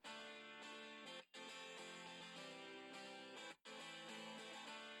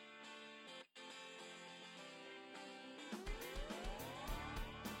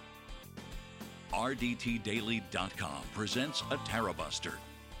RDTDaily.com presents a Tara Buster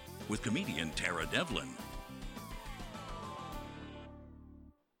with comedian Tara Devlin.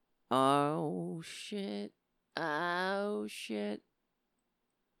 Oh, shit. Oh, shit.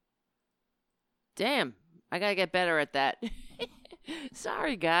 Damn. I gotta get better at that.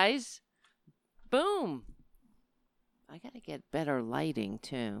 Sorry, guys. Boom. I gotta get better lighting,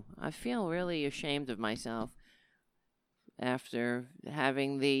 too. I feel really ashamed of myself after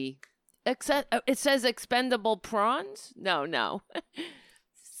having the... It says expendable prawns? No.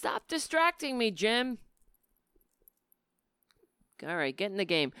 Stop distracting me, Jim. All right, get in the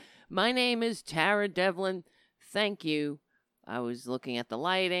game. My name is Tara Devlin. Thank you. I was looking at the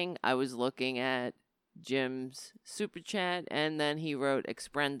lighting. I was looking at Jim's super chat, and then he wrote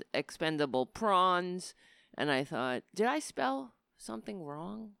expendable prawns, and I thought, did I spell something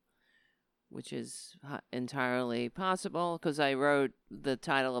wrong? Which is entirely possible, because I wrote the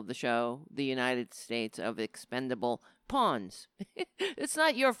title of the show, The United States of Expendable Pawns. It's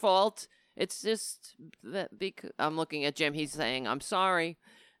not your fault. It's just that I'm looking at Jim. He's saying, I'm sorry.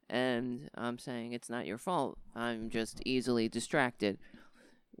 And I'm saying, it's not your fault. I'm just easily distracted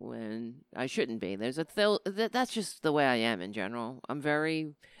when I shouldn't be. There's that's just the way I am in general. I'm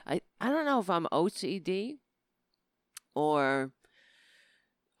very, I don't know if I'm OCD or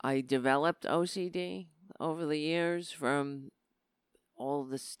I developed OCD over the years from all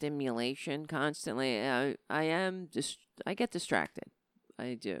the stimulation constantly. I get distracted.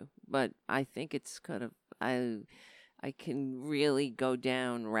 I do. But I think it's kind of, I can really go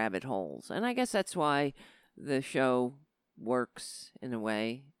down rabbit holes. And I guess that's why the show works in a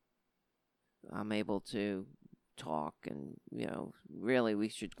way. I'm able to talk and, really we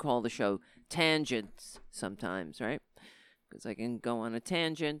should call the show Tangents sometimes, right? Because I can go on a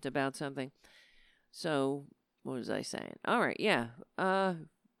tangent about something. So, what was I saying? All right, yeah.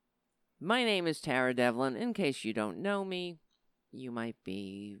 My name is Tara Devlin. In case you don't know me, you might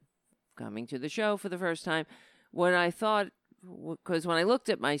be coming to the show for the first time. What I thought, because when I looked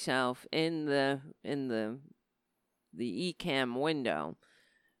at myself in the eCam window,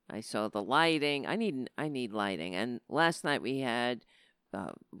 I saw the lighting. I need lighting. And last night we had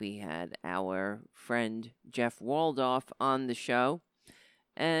our friend Jeff Waldorf on the show,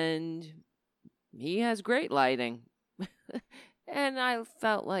 and he has great lighting. And I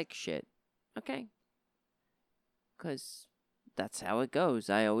felt like shit. Okay. Because that's how it goes.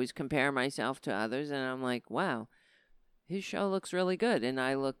 I always compare myself to others, and I'm like, wow, his show looks really good. And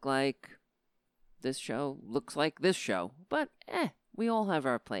I look like this show looks like this show. But, we all have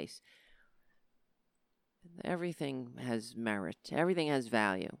our place. Everything has merit. Everything has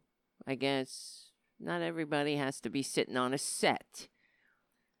value. I guess not everybody has to be sitting on a set.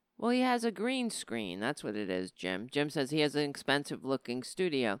 Well, he has a green screen. That's what it is, Jim. Jim says he has an expensive-looking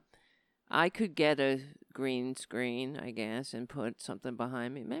studio. I could get a green screen, I guess, and put something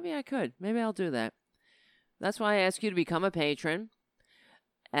behind me. Maybe I could. Maybe I'll do that. That's why I ask you to become a patron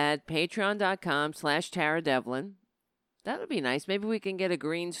at patreon.com/Tara Devlin. That would be nice. Maybe we can get a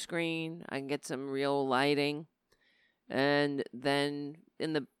green screen. I can get some real lighting. And then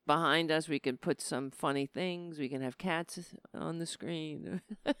behind us, we can put some funny things. We can have cats on the screen.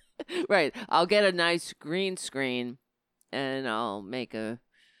 Right. I'll get a nice green screen, and I'll make a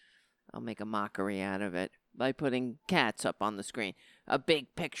mockery out of it by putting cats up on the screen. A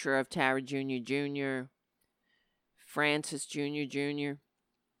big picture of Tara Jr. Jr., Francis Jr. Jr.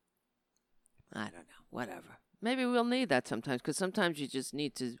 I don't know. Whatever. Maybe we'll need that sometimes, because sometimes you just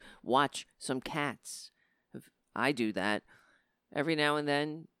need to watch some cats. I do that every now and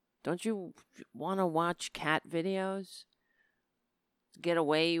then. Don't you want to watch cat videos? Get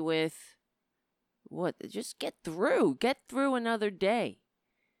away with what? Just get through. Get through another day.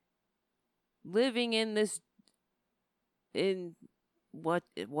 Living in what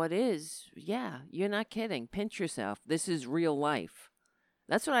is, yeah, you're not kidding. Pinch yourself. This is real life.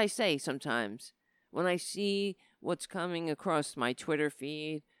 That's what I say sometimes. When I see what's coming across my Twitter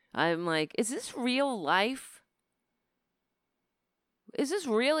feed, I'm like, is this real life? Is this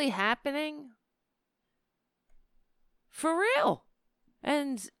really happening? For real.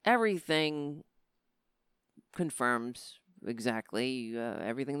 And everything confirms exactly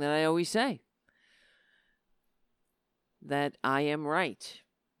everything that I always say. That I am right.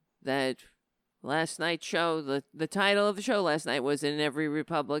 That last night's show, the title of the show last night was "In Every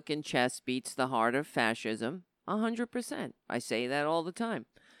Republican Chest Beats the Heart of Fascism." 100%. I say that all the time.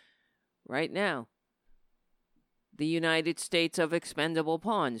 Right now. The United States of Expendable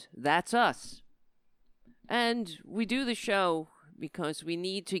Pawns. That's us. And we do the show because we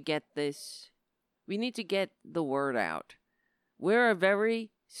need to get this. We need to get the word out. We're a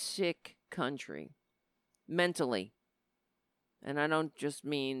very sick country mentally. And I don't just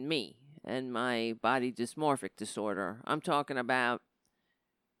mean me and my body dysmorphic disorder. I'm talking about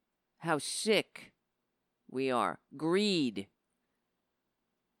how sick we are. Greed.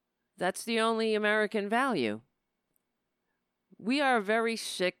 That's the only American value. We are a very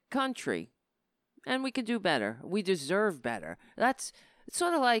sick country, and we could do better. We deserve better. It's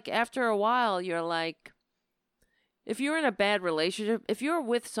sort of like after a while, you're like, if you're in a bad relationship, if you're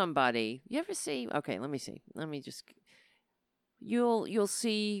with somebody, you ever see, okay, let me see. Let me just, you'll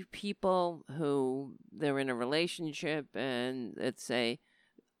see people who they're in a relationship and let's say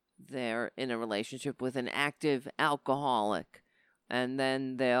they're in a relationship with an active alcoholic, and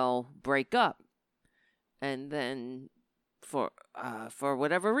then they'll break up, and then for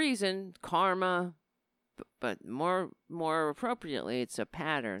whatever reason, karma, but more appropriately, it's a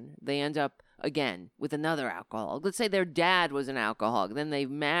pattern. They end up again with another alcoholic. Let's say their dad was an alcoholic, then they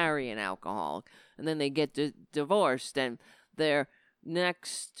marry an alcoholic, and then they get divorced, and their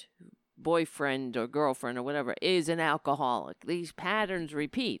next boyfriend or girlfriend or whatever is an alcoholic. These patterns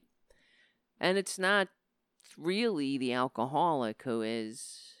repeat. And it's not really the alcoholic who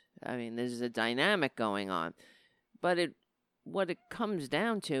is, I mean, there's a dynamic going on. But what it comes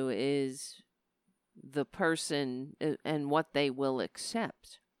down to is the person and what they will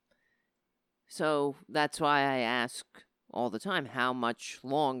accept. So that's why I ask all the time, how much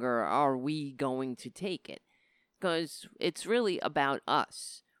longer are we going to take it? Because it's really about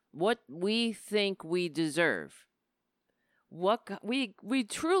us. What we think we deserve. What we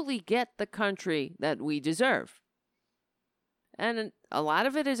truly get the country that we deserve. And a lot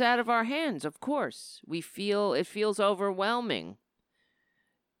of it is out of our hands, of course. It feels overwhelming.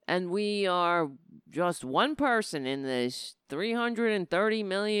 And we are just one person in this 330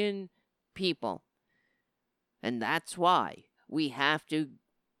 million people. And that's why we got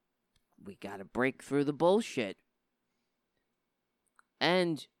to break through the bullshit.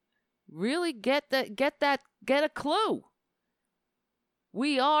 And really get a clue.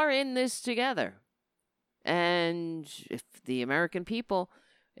 We are in this together. And if the American people,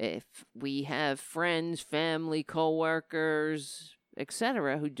 if we have friends, family, coworkers,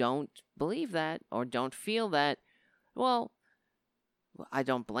 etc., who don't believe that or don't feel that, well, I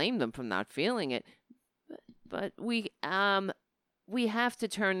don't blame them for not feeling it. But we have to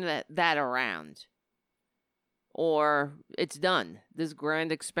turn that around. Or it's done. This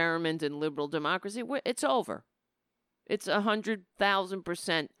grand experiment in liberal democracy, it's over. It's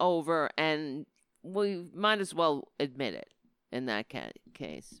 100,000% over, and we might as well admit it in that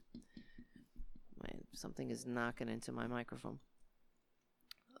case. Wait, something is knocking into my microphone.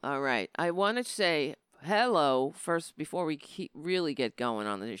 All right. I want to say hello first before we really get going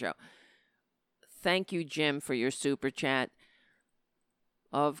on the show. Thank you, Jim, for your super chat.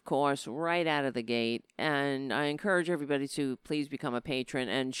 Of course, right out of the gate. And I encourage everybody to please become a patron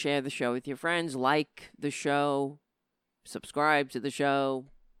and share the show with your friends. Like the show. Subscribe to the show.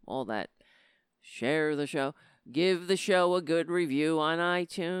 All that. Share the show. Give the show a good review on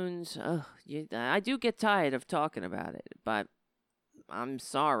iTunes. I do get tired of talking about it, but I'm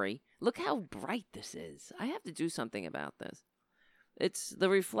sorry. Look how bright this is. I have to do something about this. It's the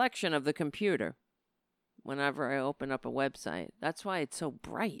reflection of the computer whenever I open up a website. That's why it's so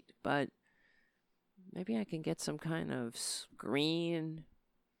bright, but maybe I can get some kind of screen.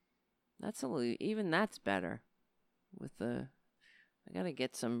 Even that's better. I gotta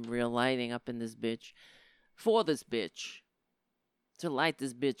get some real lighting up in this bitch. For this bitch. To light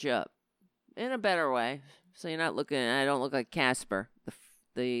this bitch up. In a better way. So you're not looking, I don't look like Casper.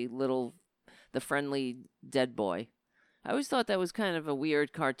 The friendly dead boy. I always thought that was kind of a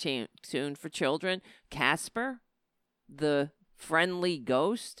weird cartoon for children. Casper, the friendly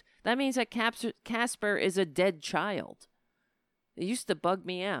ghost. That means that Casper is a dead child. It used to bug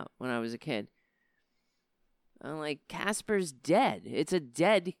me out when I was a kid. I'm like, Casper's dead. It's a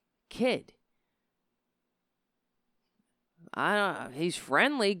dead kid. He's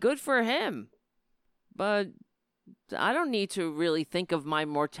friendly. Good for him. But I don't need to really think of my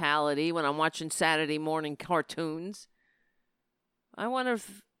mortality when I'm watching Saturday morning cartoons. I want to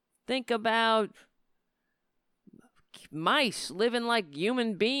think about mice living like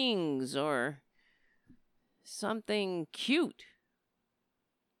human beings or something cute.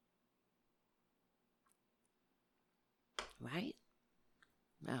 Right?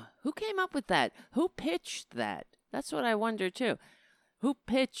 Now, who came up with that? Who pitched that? That's what I wonder, too. Who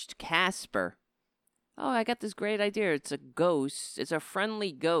pitched Casper? Oh, I got this great idea. It's a ghost. It's a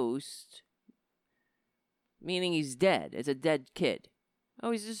friendly ghost. Meaning he's dead. It's a dead kid.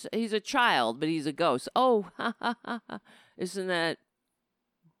 Oh, he's a child, but he's a ghost. Oh, ha, ha, ha, ha. Isn't that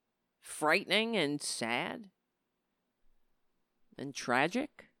frightening and sad and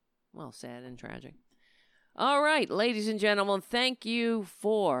tragic. Well, sad and tragic. All right, ladies and gentlemen, thank you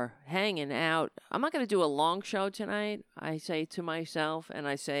for hanging out. I'm not going to do a long show tonight, I say to myself, and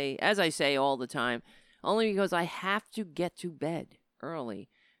I say, as I say all the time, only because I have to get to bed early.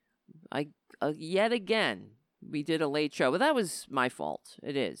 Yet again, we did a late show, but that was my fault.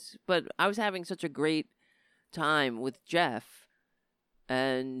 It is. But I was having such a great time with Jeff,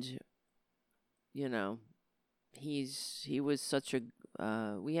 and, you know, he was such a,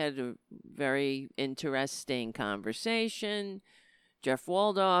 we had a very interesting conversation. Jeff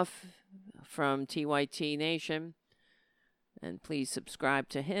Waldoff from TYT Nation. And please subscribe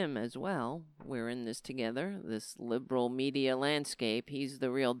to him as well. We're in this together, this liberal media landscape. He's the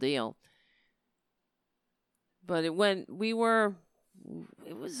real deal. But it was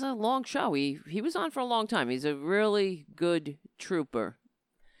a long show. He was on for a long time. He's a really good trooper.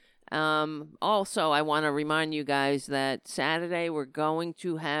 Also, I want to remind you guys that Saturday we're going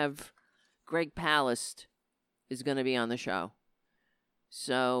to have Greg Palast is going to be on the show.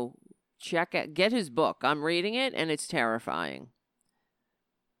 So get his book. I'm reading it, and it's terrifying.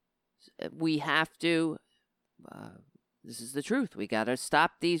 We have to, this is the truth. We got to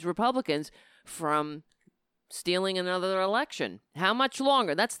stop these Republicans from stealing another election. How much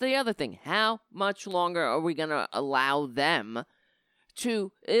longer? That's the other thing. How much longer are we going to allow them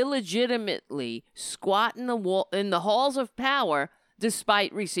to illegitimately squat in the halls of power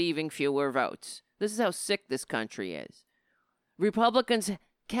despite receiving fewer votes? This is how sick this country is. Republicans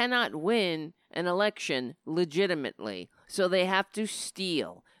cannot win an election legitimately, so they have to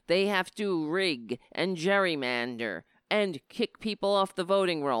steal. They have to rig and gerrymander and kick people off the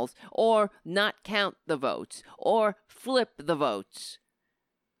voting rolls, or not count the votes, or flip the votes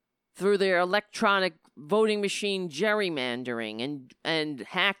through their electronic voting machine gerrymandering and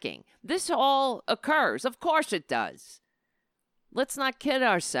hacking. This all occurs. Of course it does. Let's not kid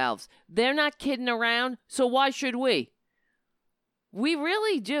ourselves. They're not kidding around, so why should we? We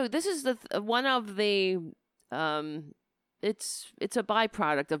really do. This is one of the it's a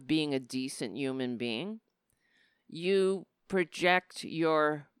byproduct of being a decent human being. You project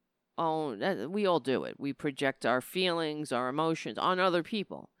your own, we all do it. We project our feelings, our emotions on other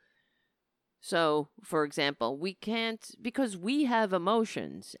people. So, for example, we can't, because we have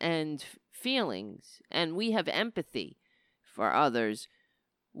emotions and feelings and we have empathy for others,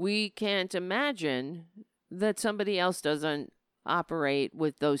 we can't imagine that somebody else doesn't operate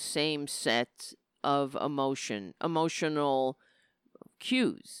with those same sets of emotional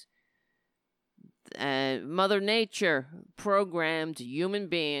cues. Mother Nature programmed human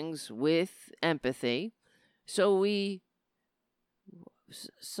beings with empathy so we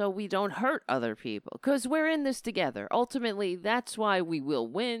don't hurt other people, because we're in this together. Ultimately, that's why we will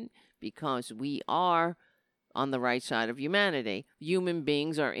win, because we are on the right side of humanity. Human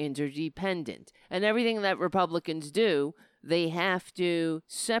beings are interdependent, and everything that Republicans do, they have to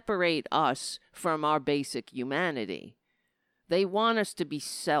separate us from our basic humanity. They want us to be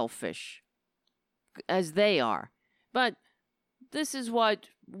selfish, as they are. But this is what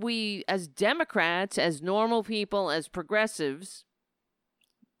we, as Democrats, as normal people, as progressives,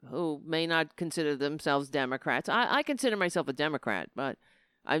 who may not consider themselves Democrats. I consider myself a Democrat, but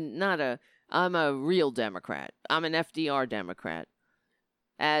I'm a real Democrat. I'm an FDR Democrat,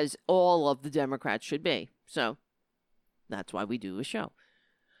 as all of the Democrats should be. So that's why we do a show.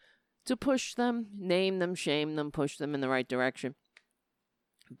 To push them, name them, shame them, push them in the right direction.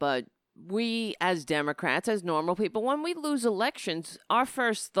 But we, as Democrats, as normal people, when we lose elections, our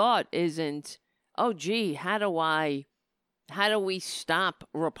first thought isn't, oh, gee, how do we stop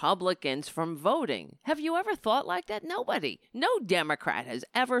Republicans from voting? Have you ever thought like that? Nobody. No Democrat has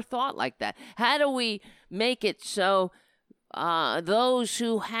ever thought like that. How do we make it so those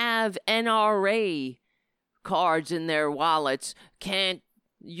who have NRA cards in their wallets can't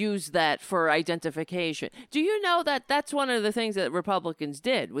use that for identification? Do you know that that's one of the things that Republicans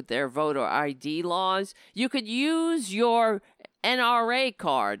did with their voter ID laws? You could use your NRA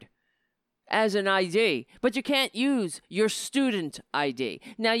card as an ID, but you can't use your student ID.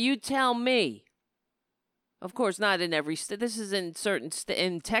 Now, you tell me, of course, not in every state. This is in certain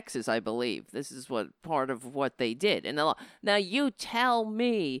in Texas, I believe. This is what part of what they did in the law. Now, you tell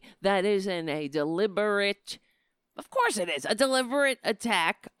me that isn't a deliberate, of course it is, a deliberate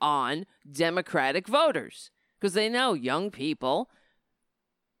attack on Democratic voters, because they know young people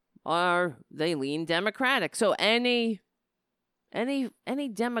they lean Democratic. So any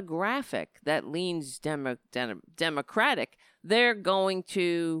demographic that leans Democratic, they're going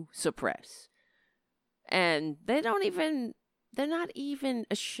to suppress. And they don't even they're not even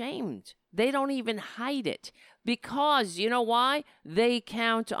ashamed. They don't even hide it because you know why? They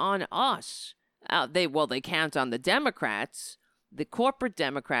count on us. They count on the Democrats, the corporate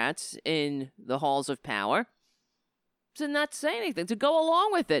Democrats in the halls of power, to not say anything, to go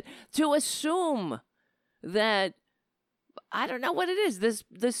along with it, to assume that I don't know what it is.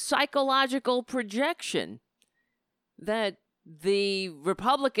 This psychological projection that the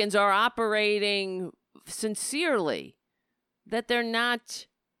Republicans are operating sincerely, that they're not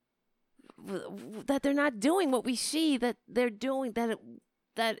doing what we see that they're doing,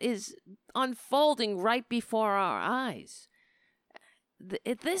 that is unfolding right before our eyes.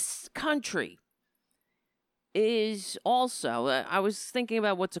 This country is also, I was thinking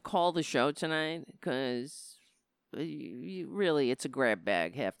about what to call the show tonight, because really it's a grab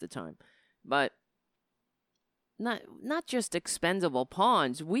bag half the time. But not just expendable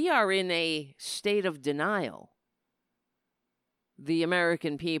pawns. We are in a state of denial. The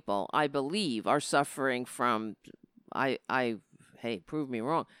American people, I believe, are suffering from, hey, prove me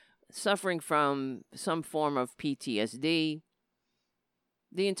wrong, suffering from some form of PTSD.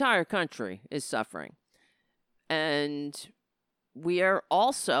 The entire country is suffering. And we are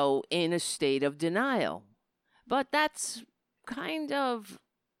also in a state of denial. But that's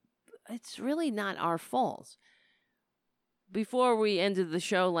it's really not our fault. Before we ended the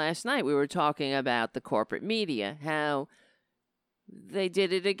show last night, we were talking about the corporate media, how they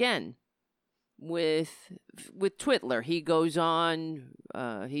did it again with Twitler. He goes on,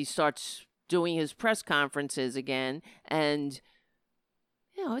 he starts doing his press conferences again, and,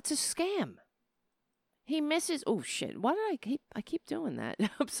 it's a scam. He misses. Oh shit! Why did I keep doing that?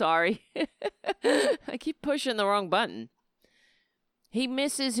 I'm sorry. I keep pushing the wrong button. He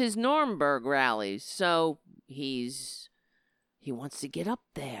misses his Nuremberg rallies, so he wants to get up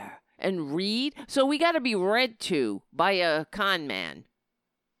there and read. So we got to be read to by a con man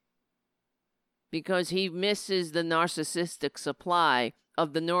because he misses the narcissistic supply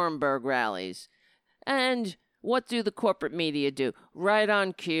of the Nuremberg rallies. And what do the corporate media do? Right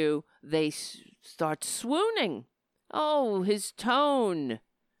on cue, they start swooning. Oh, his tone.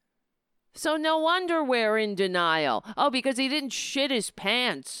 So no wonder we're in denial. Oh, because he didn't shit his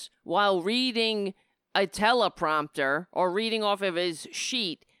pants while reading a teleprompter or reading off of his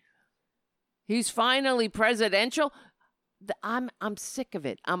sheet. He's finally presidential. I'm sick of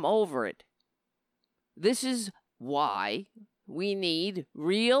it. I'm over it. This is why we need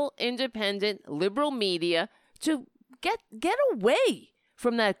real, independent, liberal media to get away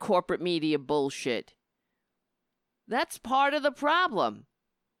from that corporate media bullshit. That's part of the problem.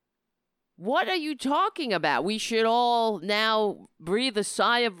 What are you talking about? We should all now breathe a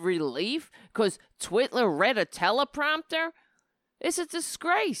sigh of relief because Twitler read a teleprompter? It's a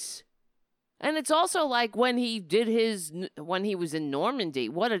disgrace. And it's also like when he was in Normandy.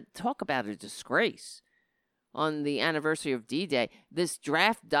 Talk about a disgrace. On the anniversary of D-Day, this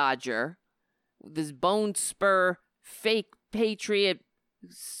draft dodger, this bone spur, fake patriot,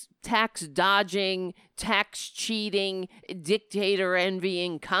 tax dodging, tax cheating, dictator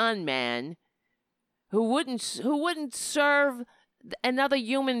envying con man who wouldn't serve another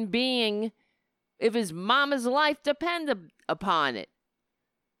human being if his mama's life depended upon it.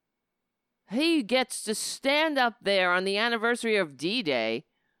 He gets to stand up there on the anniversary of D-Day,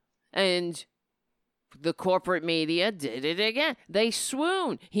 and the corporate media did it again. They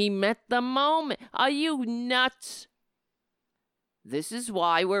swoon. He met the moment. Are you nuts? This is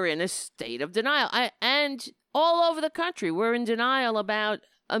why we're in a state of denial. And all over the country, we're in denial about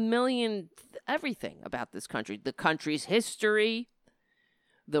everything about this country. The country's history,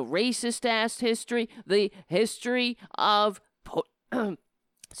 the racist-ass history, the history of...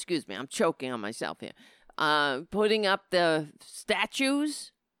 excuse me, I'm choking on myself here. Putting up the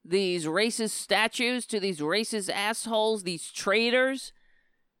statues, these racist statues to these racist assholes, these traitors.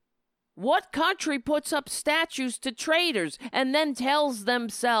 What country puts up statues to traitors and then tells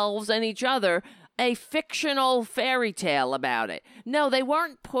themselves and each other a fictional fairy tale about it? No, they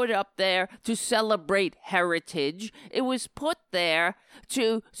weren't put up there to celebrate heritage. It was put there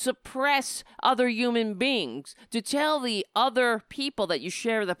to suppress other human beings, to tell the other people that you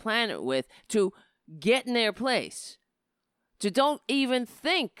share the planet with to get in their place, to don't even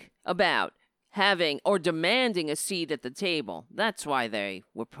think about having or demanding a seat at the table. That's why they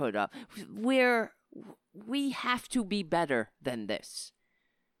were put up. We have to be better than this.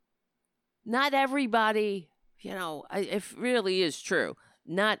 Not everybody, it really is true.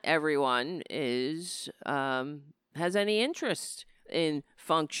 Not everyone has any interest in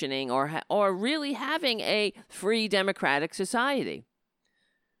functioning or really having a free democratic society.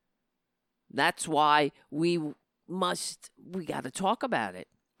 That's why we got to talk about it,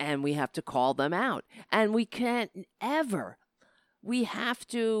 and we have to call them out, and we have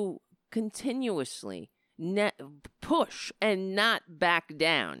to continuously push and not back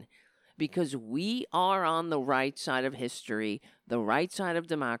down, because we are on the right side of history, the right side of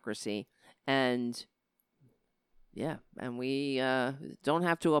democracy, and we don't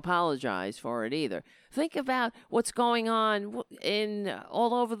have to apologize for it either. Think about what's going on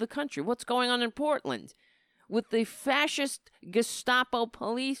all over the country. What's going on in Portland with the fascist Gestapo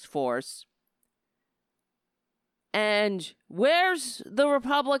police force. And where's the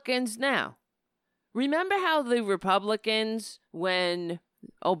Republicans now? Remember how the Republicans, when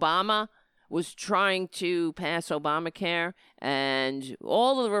Obama was trying to pass Obamacare, and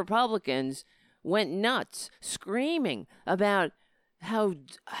all the Republicans went nuts, screaming about how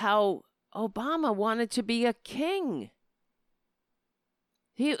Obama wanted to be a king.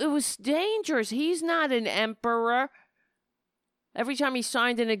 It was dangerous. He's not an emperor. Every time he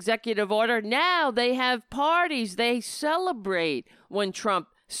signed an executive order, now they have parties. They celebrate when Trump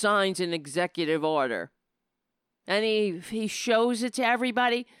signs an executive order. And he shows it to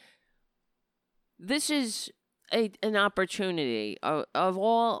everybody. This is an opportunity of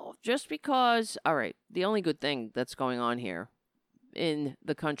all, just because, all right, the only good thing that's going on here in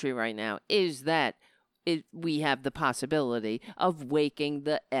the country right now is that we have the possibility of waking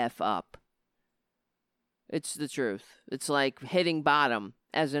the F up. It's the truth. It's like hitting bottom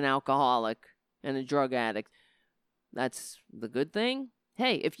as an alcoholic and a drug addict. That's the good thing.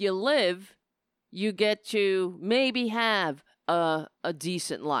 Hey, if you live, you get to maybe have a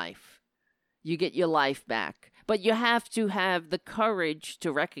decent life. You get your life back. But you have to have the courage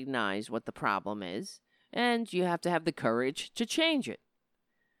to recognize what the problem is, and you have to have the courage to change it.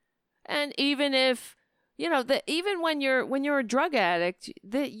 And even if, even when you're a drug addict,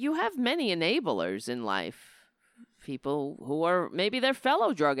 you have many enablers in life. People who are maybe their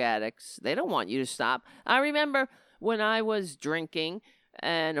fellow drug addicts. They don't want you to stop. I remember when I was drinking,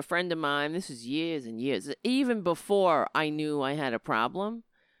 and a friend of mine, this is years and years, even before I knew I had a problem,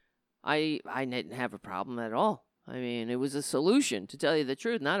 I didn't have a problem at all. I mean, it was a solution, to tell you the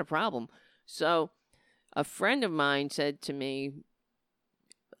truth, not a problem. So a friend of mine said to me,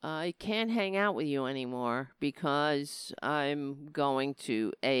 I can't hang out with you anymore because I'm going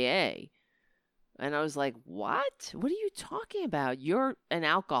to AA. And I was like, what? What are you talking about? You're an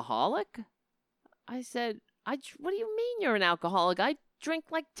alcoholic? I said, what do you mean you're an alcoholic? I drink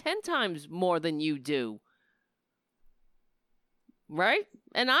like 10 times more than you do. Right?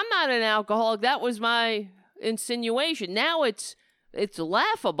 And I'm not an alcoholic. That was my insinuation. Now it's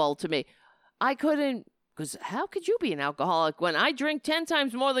laughable to me. I couldn't, because how could you be an alcoholic when I drink 10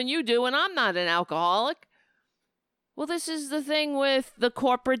 times more than you do and I'm not an alcoholic? Well, this is the thing with the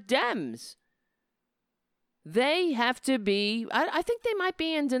corporate Dems. They have to be, I think they might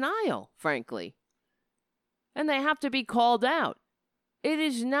be in denial, frankly. And they have to be called out. It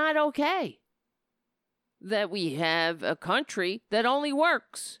is not okay that we have a country that only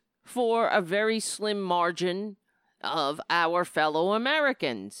works for a very slim margin of our fellow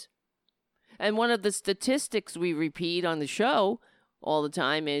Americans. And one of the statistics we repeat on the show all the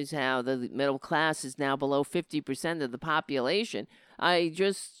time is how the middle class is now below 50% of the population. I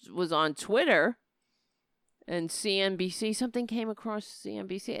just was on Twitter and CNBC, something came across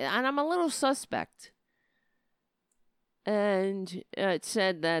CNBC, and I'm a little suspect. And it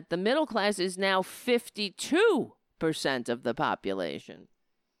said that the middle class is now 52% of the population.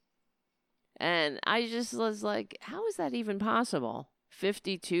 And I just was like, how is that even possible?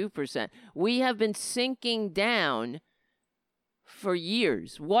 52%. We have been sinking down for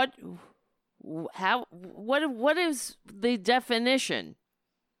years. What is the definition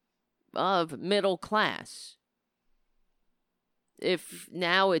of middle class? If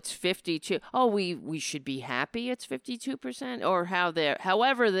now it's 52, we should be happy it's 52%, or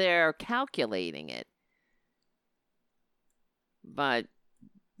however they're calculating it. But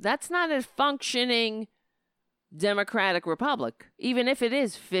that's not a functioning democratic republic, even if it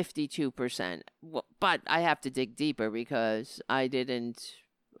is 52%. But I have to dig deeper because I didn't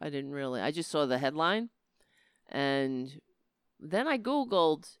really, I just saw the headline, and then I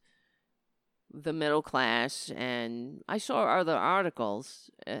Googled the middle class, and I saw other articles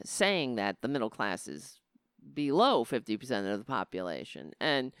saying that the middle class is below 50% of the population,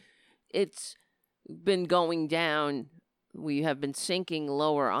 and it's been going down. We have been sinking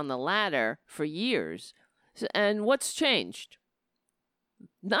lower on the ladder for years. And what's changed?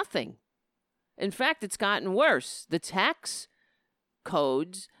 Nothing. In fact, it's gotten worse. The tax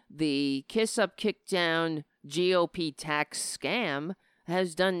codes, the kiss up, kick down GOP tax scam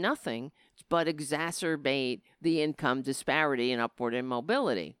has done nothing but exacerbate the income disparity and upward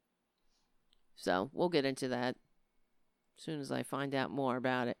immobility. So we'll get into that as soon as I find out more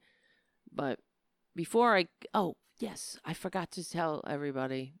about it. But before oh, yes, I forgot to tell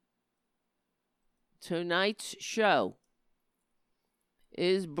everybody. Tonight's show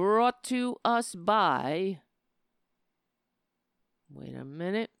is brought to us by, wait a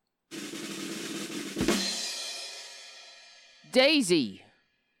minute, Daisy.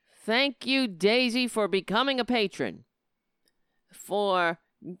 Thank you, Daisy, for becoming a patron, for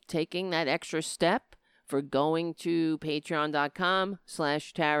taking that extra step, for going to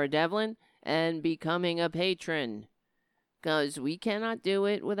patreon.com/Tara Devlin and becoming a patron. Because we cannot do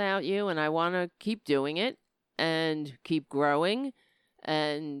it without you, and I want to keep doing it and keep growing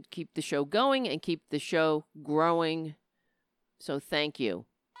and keep the show going and keep the show growing. So thank you.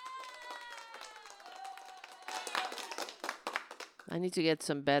 I need to get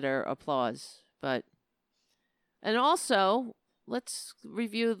some better applause, and also let's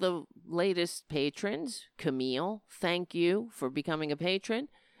review the latest patrons. Camille, thank you for becoming a patron,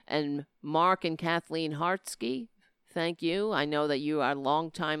 and Mark and Kathleen Hartsky, thank you. I know that you are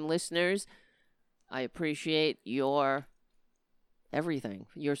longtime listeners. I appreciate your everything,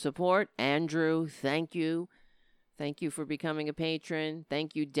 your support. Andrew, thank you. Thank you for becoming a patron.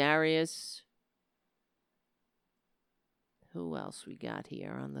 Thank you, Darius. Who else we got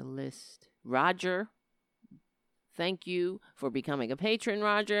here on the list? Roger. Thank you for becoming a patron,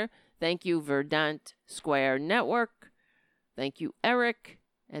 Roger. Thank you, Verdant Square Network. Thank you, Eric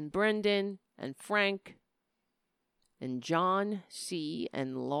and Brendan and Frank and John C.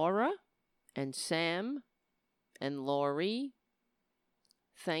 and Laura and Sam and Lori.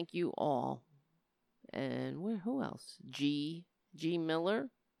 Thank you all. And who else? G.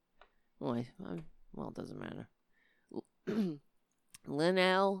 Miller. Well, it doesn't matter.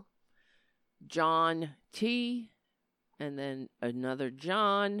 Linnell, John T., and then another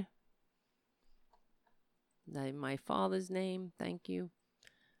John. My father's name. Thank you.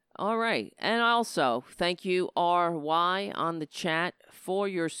 All right. And also, thank you, RY, on the chat for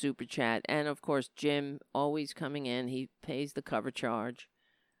your super chat. And, of course, Jim always coming in. He pays the cover charge.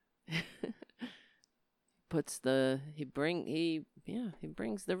 He brings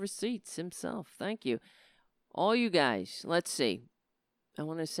the receipts himself. Thank you. All you guys, let's see. I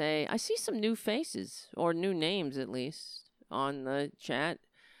want to say, I see some new faces, or new names at least, on the chat.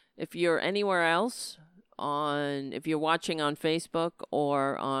 If you're anywhere else, if you're watching on Facebook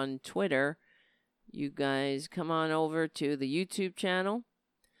or on Twitter, you guys come on over to the YouTube channel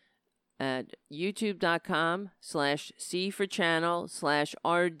at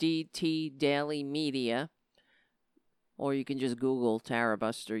youtube.com/C4channel/RDT Daily Media. Or you can just Google Tara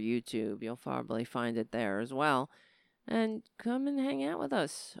Buster YouTube. You'll probably find it there as well. And come and hang out with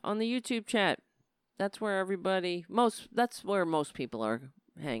us on the YouTube chat. That's where that's where most people are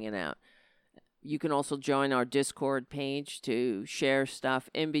hanging out. You can also join our Discord page to share stuff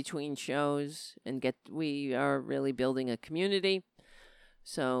in between shows and we are really building a community.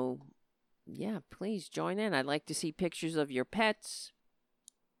 So, yeah, please join in. I'd like to see pictures of your pets.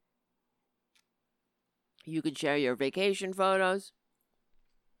 You can share your vacation photos.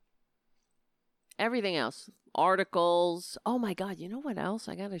 Everything else. Articles. Oh my God, you know what else?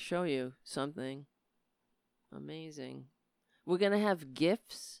 I got to show you something amazing. We're going to have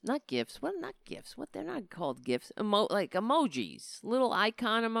GIFs. Not GIFs. Well, not GIFs. What? They're not called GIFs. Like emojis. Little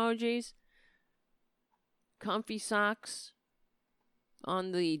icon emojis. Comfy socks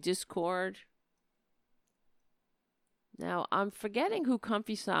on the Discord. Now, I'm forgetting who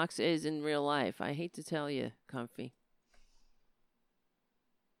Comfy Socks is in real life. I hate to tell you, Comfy.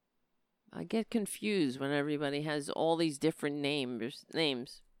 I get confused when everybody has all these different names.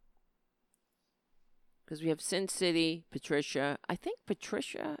 Because we have Sin City, Patricia. I think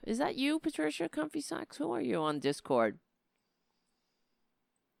Patricia. Is that you, Patricia, Comfy Socks? Who are you on Discord?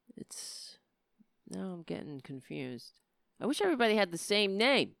 Now I'm getting confused. I wish everybody had the same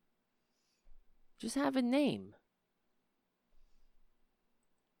name. Just have a name.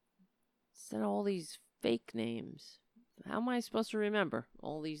 Instead of all these fake names. How am I supposed to remember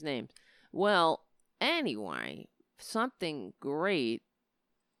all these names? Well, anyway, something great.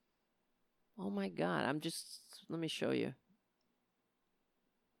 Oh my God, let me show you.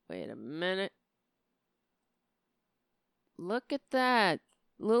 Wait a minute. Look at that.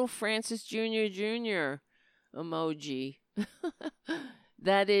 Little Francis Jr. emoji.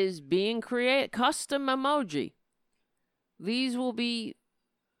 That is being created. Custom emoji. These will be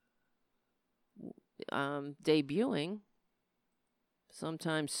debuting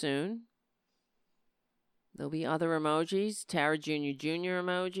sometime soon. There'll be other emojis, Tara Jr.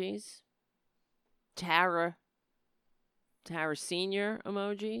 emojis. Tara Senior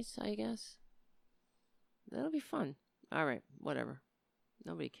emojis, I guess. That'll be fun. All right, whatever.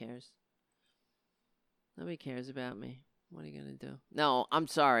 Nobody cares. Nobody cares about me. What are you going to do? No, I'm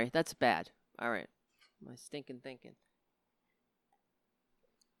sorry. That's bad. All right. My stinking thinking.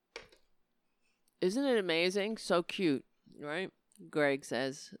 Isn't it amazing? So cute, right? Greg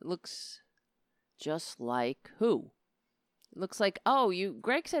says, it looks just like who? It looks like,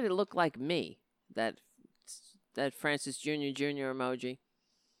 Greg said it looked like me. That Francis Jr. emoji.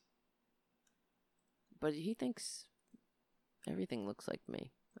 But he thinks everything looks like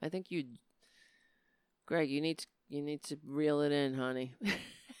me. I think Greg, you need to reel it in, honey.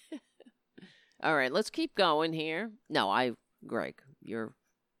 All right, let's keep going here. No, Greg,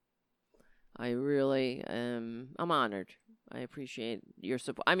 I really I'm honored. I appreciate your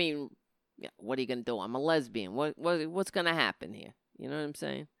support. I mean, yeah, what are you gonna do? I'm a lesbian. What's gonna happen here? You know what I'm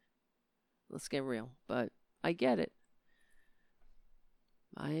saying? Let's get real. But I get it.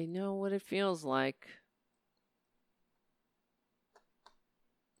 I know what it feels like.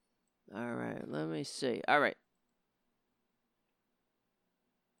 All right, let me see. All right.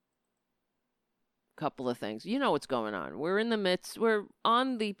 Couple of things. You know what's going on. We're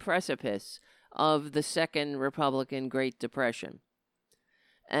on the precipice of the second Republican Great Depression.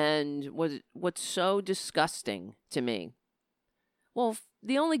 And what's so disgusting to me, well,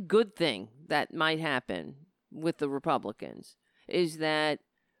 the only good thing that might happen with the Republicans is that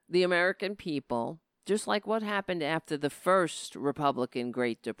the American people, just like what happened after the first Republican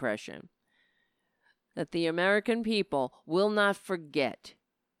Great Depression, that the American people will not forget.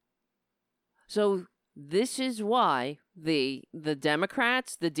 So this is why the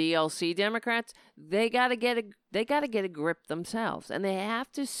Democrats, the DLC Democrats, they got to get a grip themselves, and they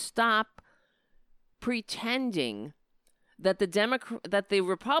have to stop pretending that the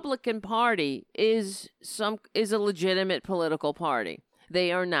Republican Party is a legitimate political party.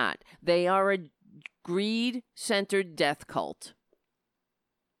 They are not. They are a greed-centered death cult.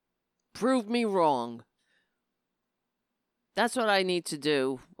 Prove me wrong. That's what I need to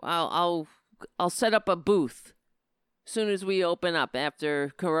do. I'll set up a booth as soon as we open up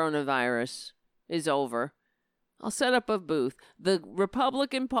after coronavirus is over. I'll set up a booth. The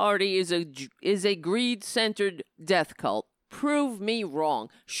Republican Party is a greed-centered death cult. Prove me wrong.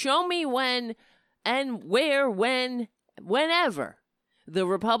 Show me when and where, whenever the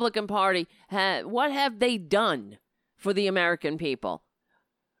Republican Party what have they done for the American people?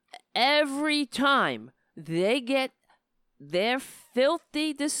 Every time they get their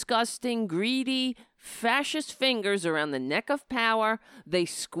filthy, disgusting, greedy, fascist fingers around the neck of power, they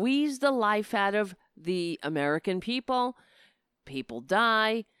squeeze the life out of the American people. People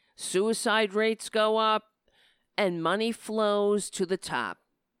die, suicide rates go up, and money flows to the top.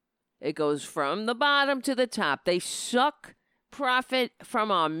 It goes from the bottom to the top. They suck profit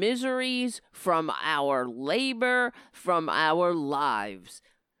from our miseries, from our labor, from our lives.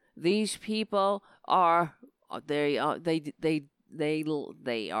 These people are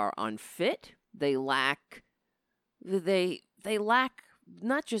unfit. They lack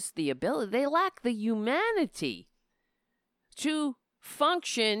not just the ability, they lack the humanity to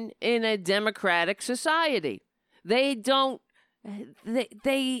function in a democratic society. They don't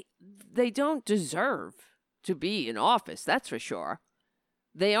deserve to be in office, that's for sure.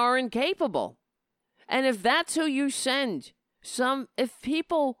 They are incapable. And if that's who you send, if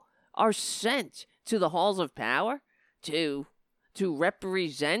people are sent to the halls of power to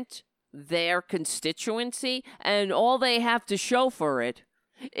represent their constituency, and all they have to show for it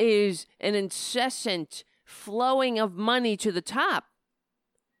is an incessant flowing of money to the top,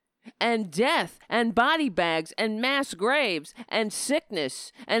 and death, and body bags, and mass graves, and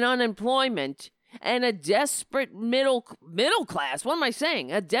sickness, and unemployment, and a desperate middle class. What am I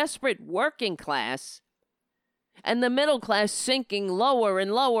saying? A desperate working class, and the middle class sinking lower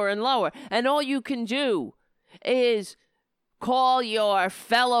and lower and lower. And all you can do is call your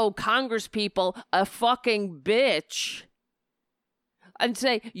fellow congresspeople a fucking bitch and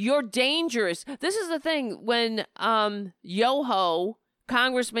say, you're dangerous. This is the thing. When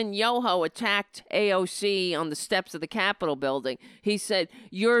Congressman Yoho attacked AOC on the steps of the Capitol building, he said,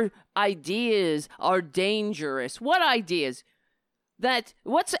 your ideas are dangerous. What ideas?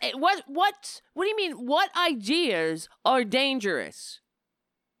 What do you mean? What ideas are dangerous?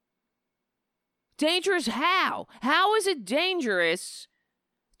 Dangerous how? How is it dangerous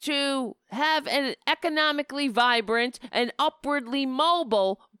to have an economically vibrant and upwardly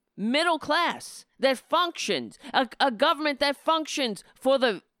mobile middle class that functions, a government that functions for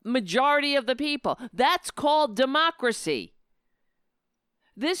the majority of the people? That's called democracy.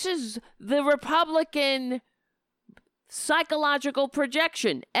 This is the Republican psychological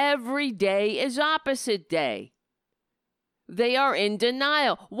projection. Every day is opposite day. They are in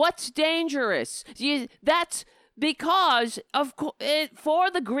denial. What's dangerous? That's because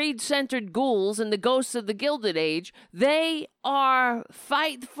for the greed-centered ghouls and the ghosts of the Gilded Age, they are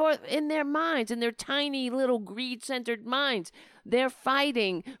fight for in their minds, in their tiny little greed-centered minds. They're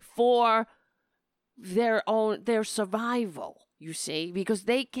fighting for their survival. You see, because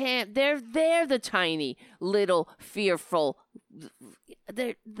they can't. They're the tiny little fearful.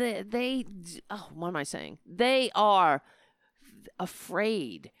 They. Oh, what am I saying? They are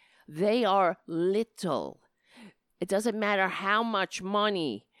afraid. They are little. It doesn't matter how much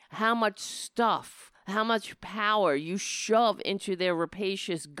money, how much stuff, how much power you shove into their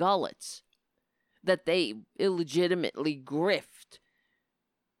rapacious gullets that they illegitimately grift.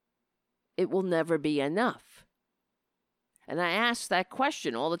 It will never be enough. And I ask that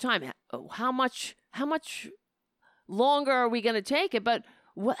question all the time. How much longer are we going to take it? But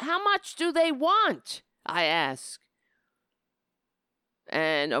how much do they want? I ask.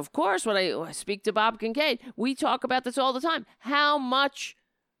 And of course, when I speak to Bob Kincaid, we talk about this all the time. How much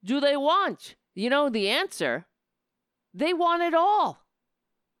do they want? You know the answer. They want it all.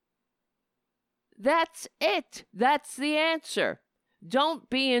 That's it. That's the answer. Don't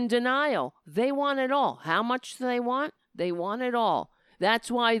be in denial. They want it all. How much do they want? They want it all.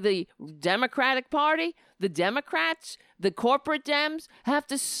 That's why the Democratic Party, the Democrats, the corporate Dems have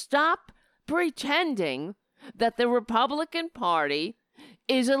to stop pretending that the Republican Party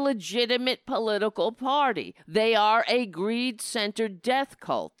is a legitimate political party. They are a greed-centered death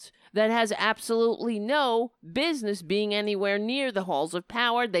cult that has absolutely no business being anywhere near the halls of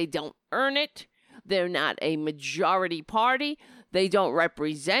power. They don't earn it. They're not a majority party. They don't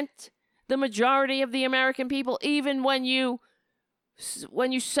represent the majority of the American people, even when you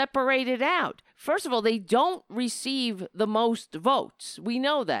separate it out. First of all, they don't receive the most votes. We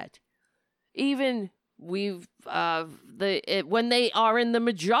know that. Even when they are in the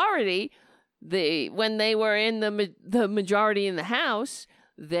majority, when they were in the majority in the House,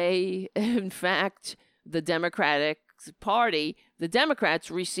 they, in fact, the Democratic Party, the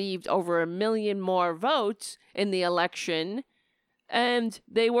Democrats received over 1 million more votes in the election, and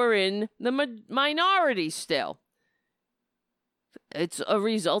they were in the minority still. It's a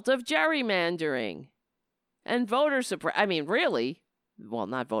result of gerrymandering and voter suppression. I mean, really. Well,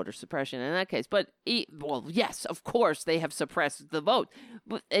 not voter suppression in that case, but, well, yes, of course they have suppressed the vote.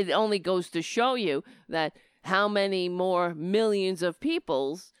 But it only goes to show you that how many more millions of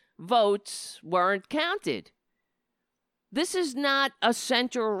people's votes weren't counted. This is not a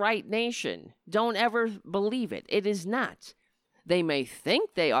center-right nation. Don't ever believe it. It is not. They may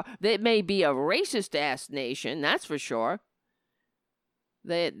think they are. It may be a racist-ass nation, that's for sure.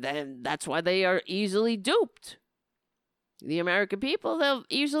 That's why they are easily duped. The American people, they're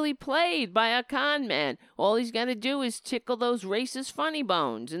easily played by a con man. All he's got to do is tickle those racist funny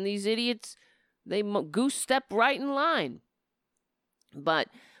bones, and these idiots, they goose step right in line. But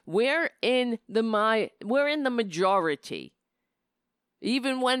we're in the majority,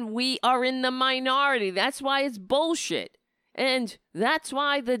 even when we are in the minority. That's why it's bullshit. And that's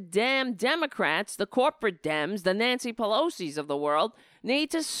why the damn Democrats, the corporate Dems, the Nancy Pelosi's of the world,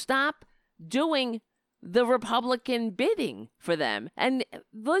 need to stop doing the Republican bidding for them and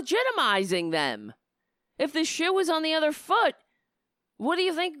legitimizing them. If the shoe was on the other foot, what do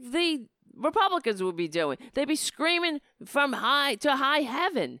you think the Republicans would be doing? They'd be screaming from high to high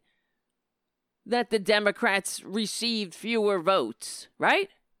heaven that the Democrats received fewer votes, right?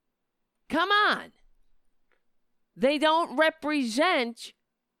 Come on. They don't represent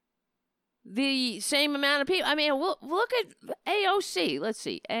the same amount of people. I mean, look at AOC. Let's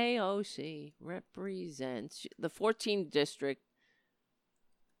see. AOC represents the 14th district.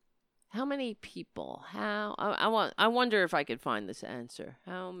 How many people? I wonder if I could find this answer.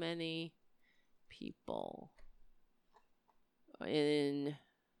 How many people in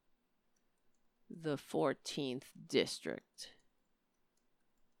the 14th district?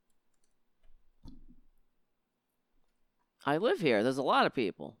 I live here. There's a lot of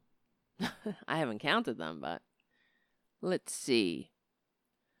people. I haven't counted them, but let's see.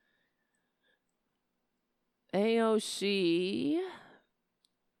 AOC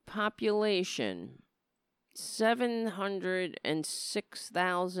population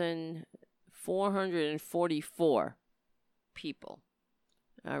 706,444 people.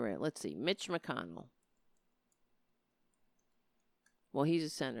 All right, let's see. Mitch McConnell. Well, he's a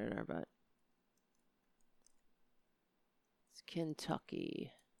senator, but it's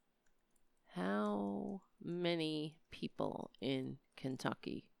Kentucky. How many people in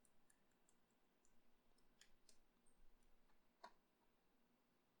Kentucky.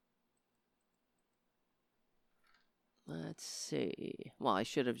 Let's see. Well, I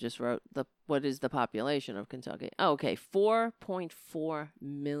should have just wrote what is the population of Kentucky? Oh, okay, 4.4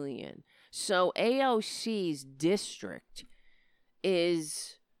 million. So AOC's district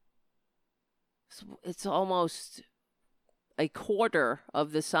is it's almost a quarter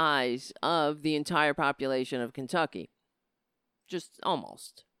of the size of the entire population of Kentucky. Just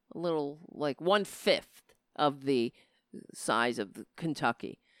almost. A little like 1/5 of the size of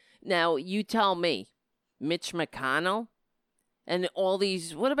Kentucky. Now, you tell me, Mitch McConnell and all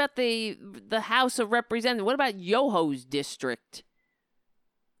these, what about the House of Representatives? What about Yoho's district?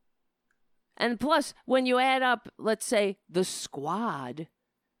 And plus, when you add up, let's say, the Squad,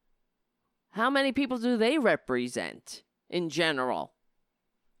 how many people do they represent in general?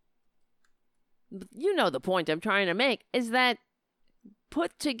 You know the point I'm trying to make is that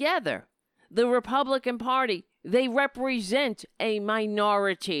put together, the Republican Party, they represent a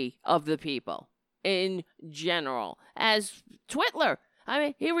minority of the people in general. As Twitler, I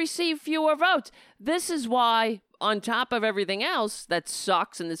mean, he received fewer votes. This is why, on top of everything else that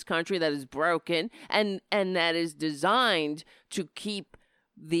sucks in this country, that is broken, and that is designed to keep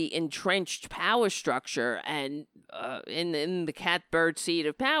the entrenched power structure and in the catbird seat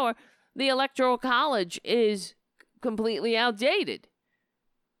of power, the Electoral College is completely outdated.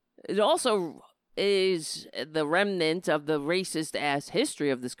 It also is the remnant of the racist-ass history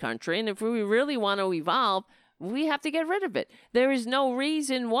of this country, and if we really want to evolve, we have to get rid of it. There is no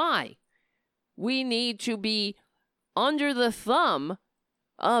reason why we need to be under the thumb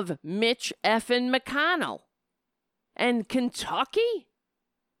of Mitch effing McConnell. And Kentucky?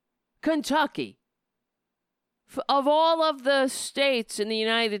 Kentucky. Of all of the states in the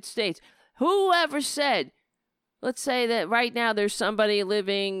United States, whoever said, let's say that right now there's somebody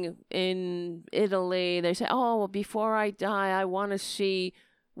living in Italy. They say, oh, well, before I die, I want to see,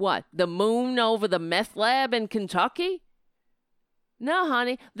 what, the moon over the meth lab in Kentucky? No,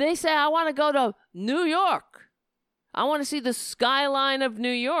 honey. They say, I want to go to New York. I want to see the skyline of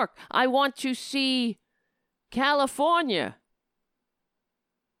New York. I want to see California.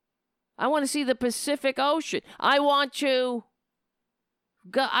 I want to see the Pacific Ocean. I want to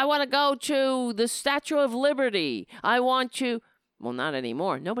go to the Statue of Liberty. I want to... Well, not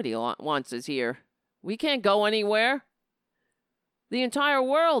anymore. Nobody wants us here. We can't go anywhere. The entire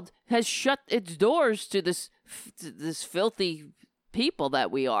world has shut its doors to this filthy people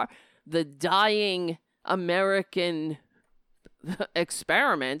that we are. The dying American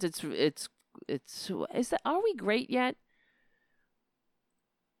experiment. Are we great yet?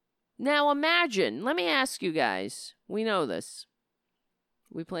 Now imagine, let me ask you guys. We know this.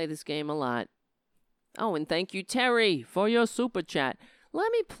 We play this game a lot. Oh, and thank you, Terry, for your super chat.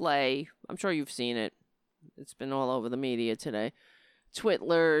 Let me play. I'm sure you've seen it. It's been all over the media today.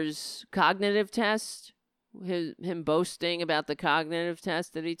 Twitler's cognitive test. Him boasting about the cognitive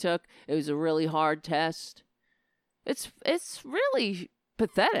test that he took. It was a really hard test. It's really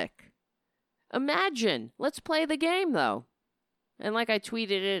pathetic. Imagine. Let's play the game, though. And like I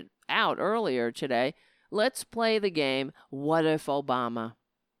tweeted it out earlier today, let's play the game, What If Obama?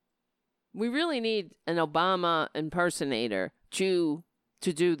 We really need an Obama impersonator to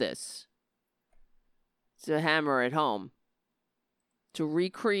do this. To hammer it home. To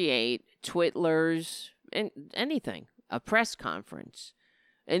recreate Twitler's anything. A press conference.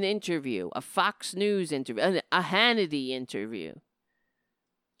 An interview. A Fox News interview. A Hannity interview.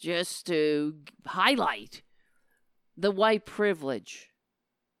 Just to highlight the white privilege.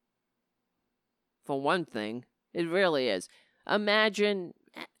 For one thing, it really is. Imagine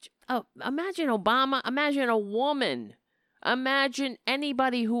Obama. Imagine a woman. Imagine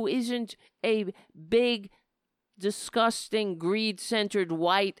anybody who isn't a big, disgusting, greed-centered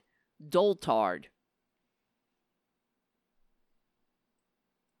white doltard.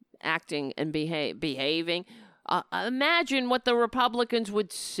 Acting and behaving. Imagine what the Republicans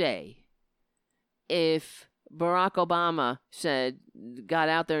would say if Barack Obama got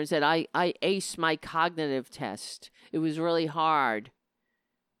out there and said, I aced my cognitive test. It was really hard.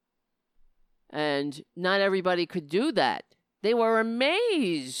 And not everybody could do that. They were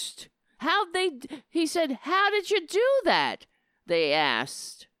amazed. He said, how did you do that? They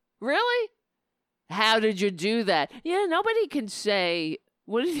asked. Really? How did you do that? Yeah, nobody can say,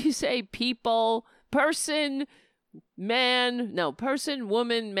 what did he say? People, person, man, no, person,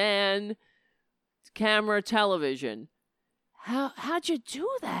 woman, man, camera, television. How'd you do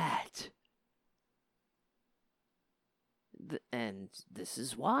that? And this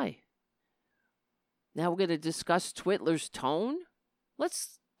is why. Now we're going to discuss Twitler's tone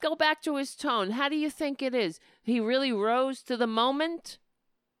Let's go back to his tone. How do you think it is? He really rose to the moment?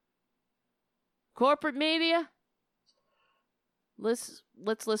 Corporate media? Let's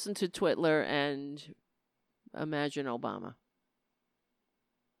listen to Twitler and imagine Obama.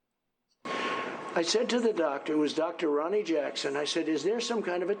 I said to the doctor, it was Dr. Ronnie Jackson, I said, is there some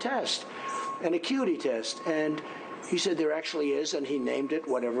kind of a test, an acuity test? And he said there actually is, and he named it,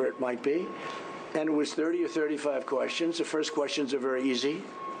 whatever it might be. And it was 30 or 35 questions. The first questions are very easy.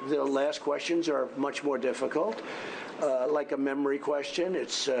 The last questions are much more difficult, like a memory question.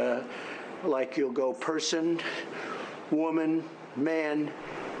 It's like you'll go person, woman, man,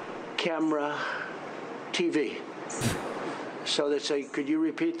 camera, TV. So they say, could you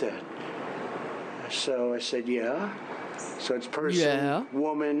repeat that? So I said, yeah. So it's person,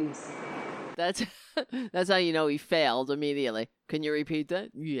 woman. That's how you know he failed immediately. Can you repeat that?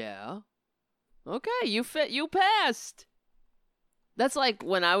 Yeah. Okay, you passed. That's like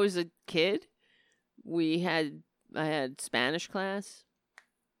when I was a kid, I had Spanish class,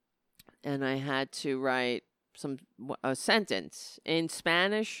 and I had to write a sentence in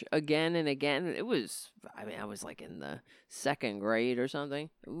Spanish again and again. I was like in the 2nd grade or something.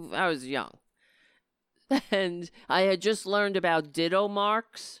 I was young. And I had just learned about ditto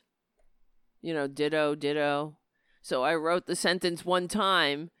marks. You know, ditto. So I wrote the sentence one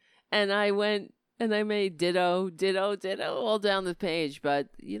time, and I went and I made ditto all down the page. But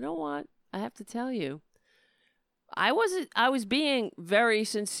you know what? I have to tell you, I was being very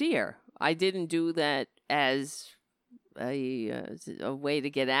sincere. I didn't do that as a way to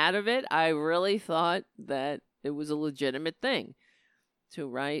get out of it. I really thought that it was a legitimate thing to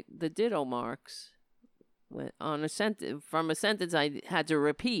write the ditto marks on a sentence, from a sentence I had to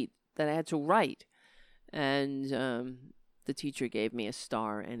repeat, that I had to write. And the teacher gave me a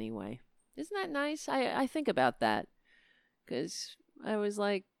star anyway. Isn't that nice? I think about that, because I was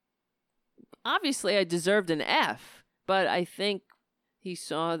like, obviously I deserved an F, but I think he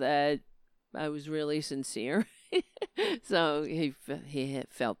saw that I was really sincere. So he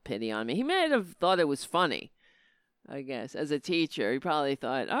felt pity on me. He might have thought it was funny, I guess. As a teacher, he probably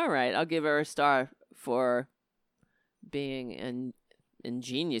thought, all right, I'll give her a star for being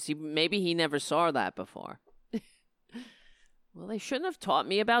ingenious. Maybe he never saw that before. Well, they shouldn't have taught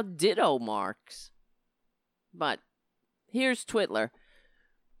me about ditto marks. But here's Twitler.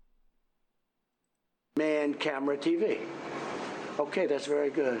 Man, camera, TV. Okay, that's very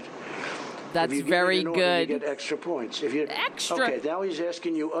good. That's very good. You get extra points. Extra. Okay, now he's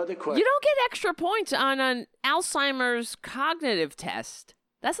asking you other questions. You don't get extra points on an Alzheimer's cognitive test.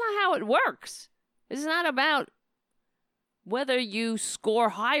 That's not how it works. It's not about whether you score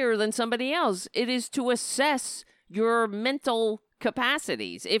higher than somebody else. It is to assess your mental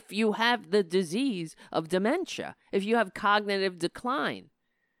capacities. If you have the disease of dementia, if you have cognitive decline,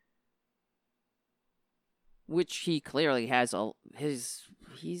 which he clearly has,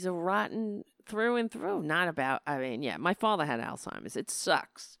 he's a rotten through and through. My father had Alzheimer's. It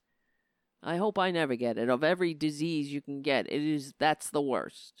sucks. I hope I never get it. Of every disease you can get, that's the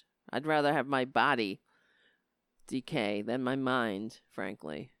worst. I'd rather have my body decay than my mind,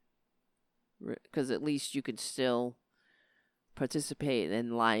 frankly. Because at least you could still participate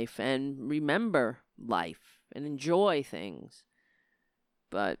in life and remember life and enjoy things.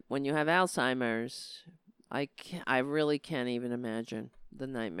 But when you have Alzheimer's, I really can't even imagine the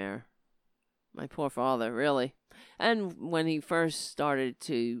nightmare. My poor father, really. And when he first started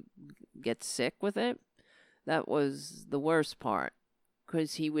to get sick with it, that was the worst part.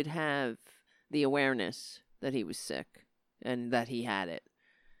 Because he would have the awareness that he was sick and that he had it.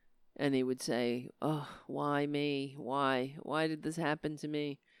 And he would say, oh, why me? Why? Why did this happen to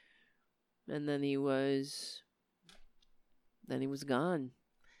me? And then he was gone.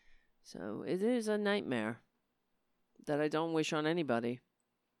 So it is a nightmare that I don't wish on anybody.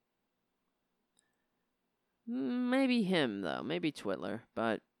 Maybe him, though. Maybe Twitler,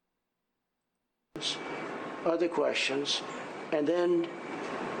 but... Other questions. And then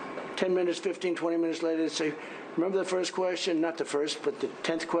 10 minutes, 15, 20 minutes later, they'd say, remember the first question? Not the first, but the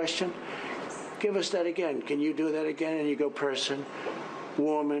 10th question? Give us that again. Can you do that again? And you go person,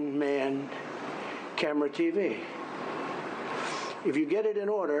 woman, man, camera, TV. If you get it in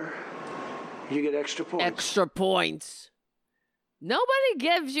order, you get extra points. Extra points. Nobody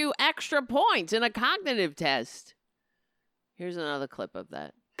gives you extra points in a cognitive test. Here's another clip of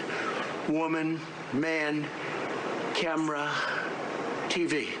that. Woman, man, camera,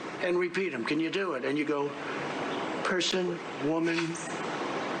 TV. And repeat them. Can you do it? And you go person, woman,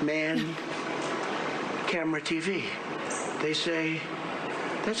 man, camera, TV. They say,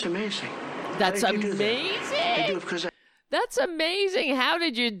 that's amazing. That's amazing. I do it because That's amazing. How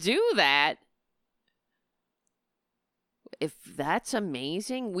did you do that? If that's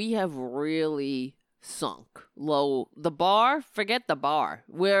amazing, we have really sunk low. The bar, forget the bar.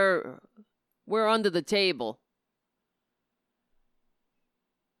 We're under the table.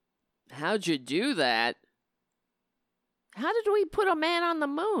 How'd you do that? How did we put a man on the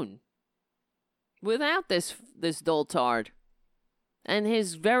moon without this doltard and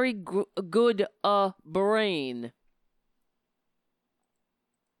his very good brain?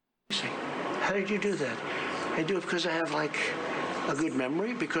 How did you do that? I do it because I have like a good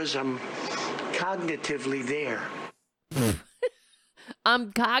memory, because I'm cognitively there.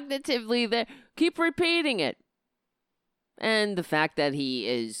 I'm cognitively there. Keep repeating it. And the fact that he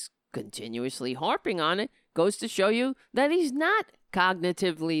is continuously harping on it goes to show you that he's not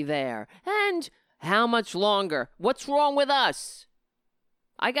cognitively there. And how much longer? What's wrong with us?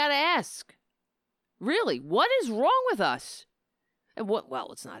 I gotta ask. Really, what is wrong with us? And well,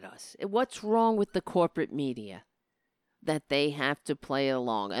 it's not us. What's wrong with the corporate media that they have to play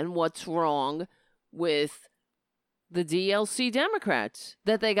along? And what's wrong with the DLC Democrats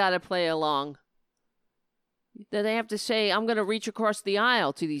that they got to play along? That they have to say, I'm going to reach across the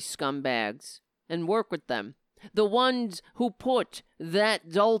aisle to these scumbags and work with them. The ones who put that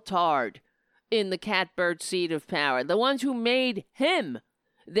doltard in the catbird seat of power. The ones who made him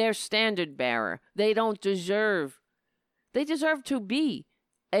their standard bearer. They deserve to be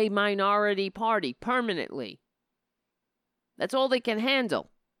a minority party permanently. That's all they can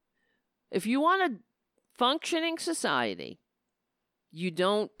handle. If you want a functioning society, you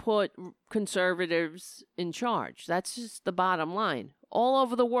don't put conservatives in charge. That's just the bottom line. All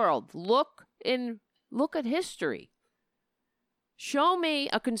over the world, look at history. Show me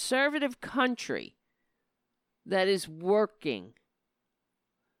a conservative country that is working,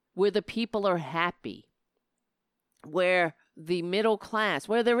 where the people are happy, where the middle class,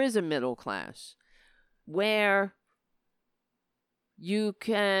 where there is a middle class, where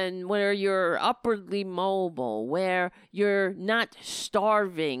you're upwardly mobile, where you're not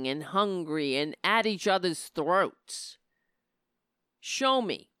starving and hungry and at each other's throats. Show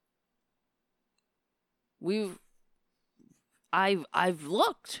me. I've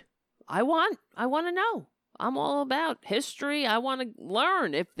looked. I want to know. I'm all about history. I want to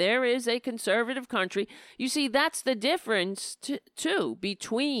learn if there is a conservative country. You see, that's the difference, too,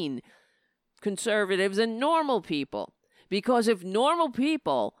 between conservatives and normal people. Because when normal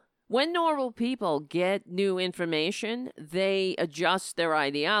people get new information, they adjust their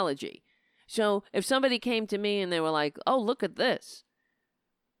ideology. So if somebody came to me and they were like, oh, look at this.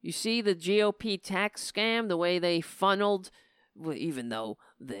 You see the GOP tax scam, the way they funneled, even though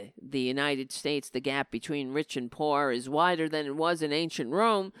the United States, the gap between rich and poor is wider than it was in ancient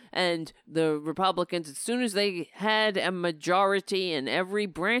Rome, and the Republicans, as soon as they had a majority in every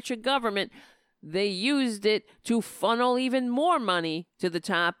branch of government, they used it to funnel even more money to the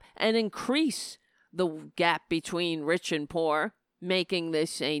top and increase the gap between rich and poor, making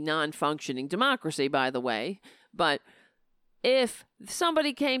this a non-functioning democracy, by the way. But if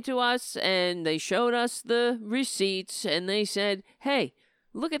somebody came to us and they showed us the receipts and they said, hey,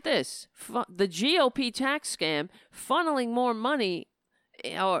 look at this, the GOP tax scam funneling more money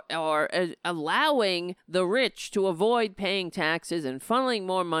or allowing the rich to avoid paying taxes and funneling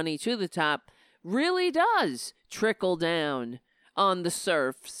more money to the top really does trickle down on the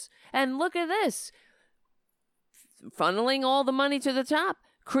serfs. And look at this. Funneling all the money to the top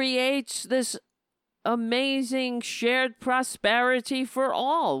creates this amazing shared prosperity for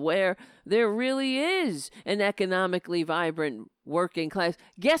all, where there really is an economically vibrant working class.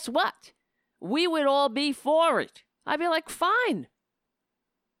 Guess what? We would all be for it. I'd be like, fine.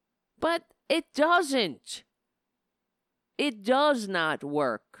 But it doesn't. It does not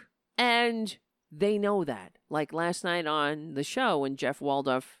work. And they know that. Like last night on the show when Jeff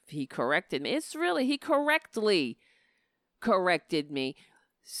Waldorf, he corrected me. He correctly corrected me.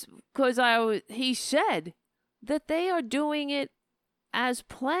 Because he said that they are doing it as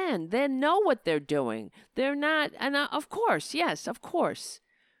planned. They know what they're doing. They're not, and of course, yes, of course.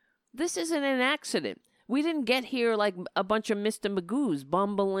 This isn't an accident. We didn't get here like a bunch of Mr. Magoo's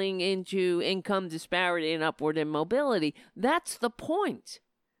bumbling into income disparity and upward immobility. That's the point.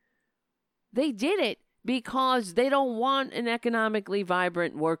 They did it because they don't want an economically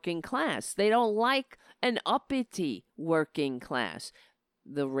vibrant working class. They don't like an uppity working class.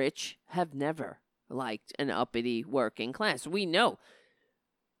 The rich have never liked an uppity working class. We know.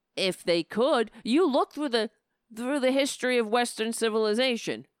 If they could, you look through the history of Western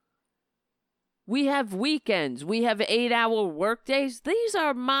civilization. We have weekends. We have 8-hour workdays. These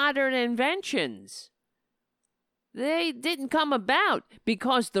are modern inventions. They didn't come about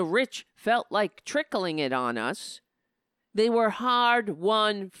because the rich felt like trickling it on us. They were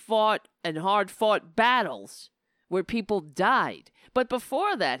hard-won, hard-fought battles where people died. But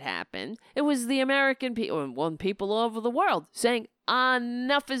before that happened, it was the American people, and people all over the world, saying,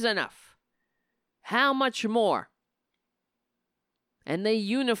 enough is enough. How much more? And they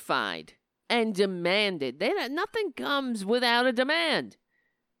unified and demanded. Nothing comes without a demand.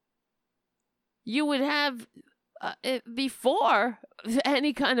 You would have, before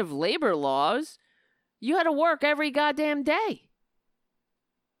any kind of labor laws, you had to work every goddamn day.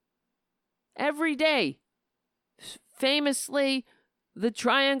 Every day. Famously, the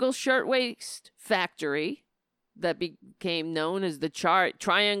Triangle Shirtwaist Factory, that became known as the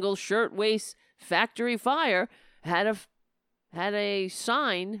Triangle Shirtwaist Factory Fire, had a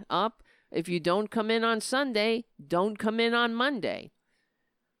sign up, if you don't come in on Sunday, don't come in on Monday.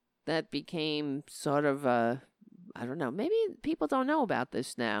 That became sort of I don't know, maybe people don't know about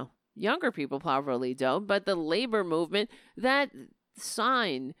this now. Younger people probably don't, but the labor movement, that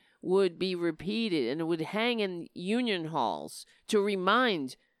sign would be repeated and it would hang in union halls to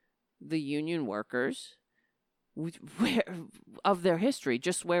remind the union workers of their history,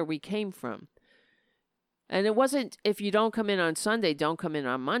 just where we came from. And it wasn't, if you don't come in on Sunday, don't come in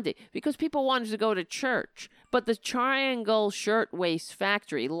on Monday, because people wanted to go to church. But the Triangle Shirtwaist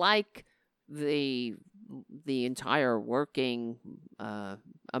Factory, like the entire working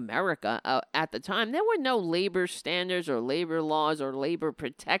America at the time, there were no labor standards or labor laws or labor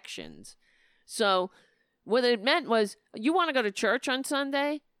protections. So what it meant was, you want to go to church on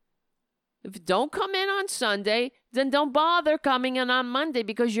Sunday? If you don't come in on Sunday, then don't bother coming in on Monday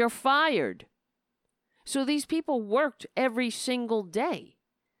because you're fired. So these people worked every single day.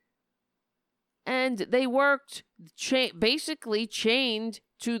 And they worked basically chained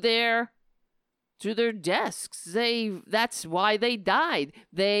to their desks. That's why they died.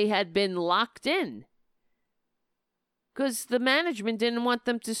 They had been locked in. Because the management didn't want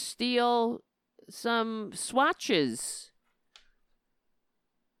them to steal some swatches.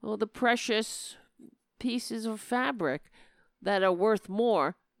 Well, the precious pieces of fabric that are worth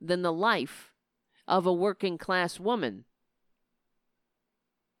more than the life of a working class woman.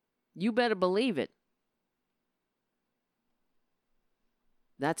 You better believe it.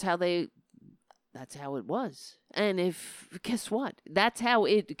 That's how it was. And guess what? That's how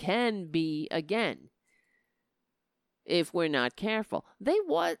it can be again. If we're not careful. If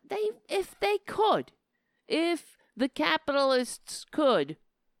the capitalists could,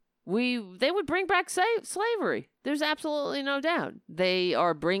 they would bring back slavery. There's absolutely no doubt. They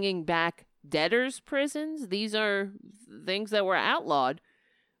are bringing back debtors' prisons. These are things that were outlawed.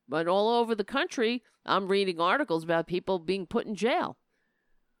 But all over the country, I'm reading articles about people being put in jail.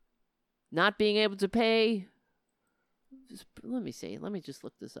 Not being able to pay. Let me see. Let me just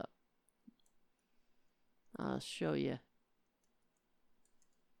look this up. I'll show you.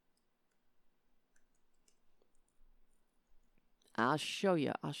 I'll show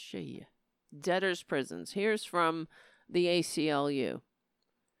you. Debtors' prisons. Here's from the ACLU.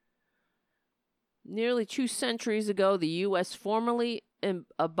 Nearly 2 centuries ago, the U.S. formally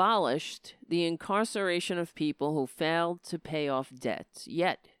abolished the incarceration of people who failed to pay off debts.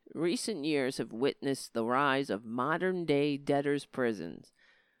 Yet, recent years have witnessed the rise of modern-day debtors' prisons.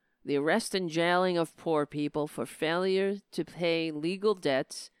 The arrest and jailing of poor people for failure to pay legal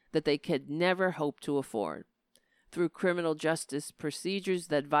debts that they could never hope to afford, through criminal justice procedures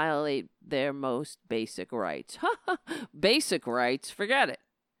that violate their most basic rights. Basic rights? Forget it.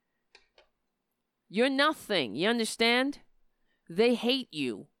 You're nothing. You understand? They hate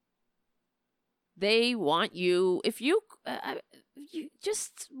you. They want you. If you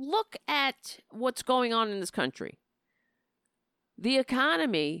just look at what's going on in this country. The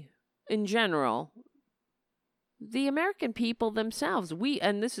economy in general, the American people themselves,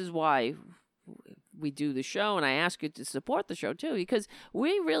 and this is why we do the show, and I ask you to support the show too, because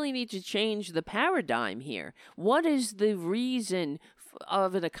we really need to change the paradigm here. What is the reason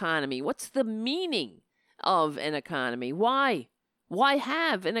of an economy? What's the meaning of an economy? Why? Why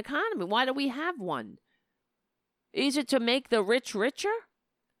have an economy? Why do we have one? Is it to make the rich richer?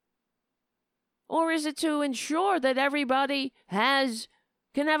 Or is it to ensure that everybody can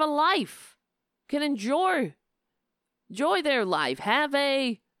have a life, can enjoy their life, have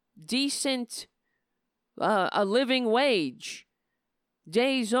a decent, a living wage,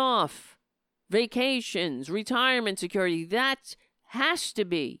 days off, vacations, retirement security? That has to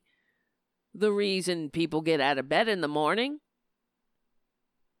be the reason people get out of bed in the morning.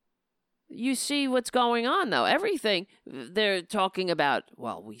 You see what's going on, though. Everything they're talking about,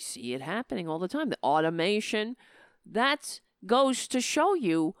 well, we see it happening all the time. The automation, that goes to show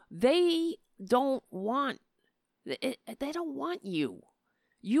you they don't want you.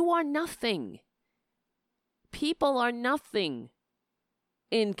 You are nothing. People are nothing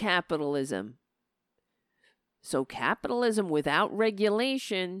in capitalism. So capitalism without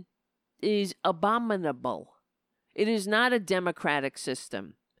regulation is abominable. It is not a democratic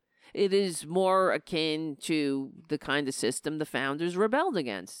system. It is more akin to the kind of system the founders rebelled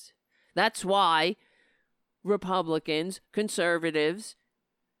against. That's why Republicans, conservatives,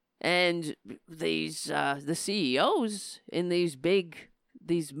 and these the CEOs in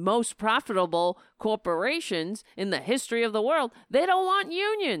these most profitable corporations in the history of the world, they don't want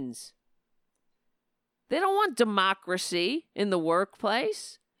unions. They don't want democracy in the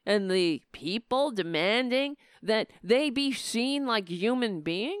workplace and the people demanding that they be seen like human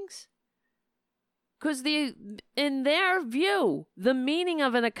beings. Because in their view, the meaning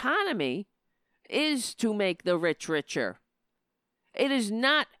of an economy is to make the rich richer. It is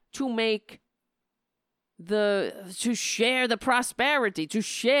not to make to share the prosperity, to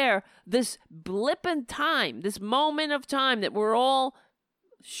share this blip in time, this moment of time that we're all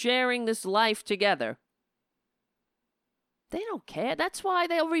sharing this life together. They don't care. That's why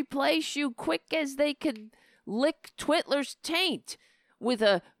they'll replace you quick as they could lick Twitler's taint with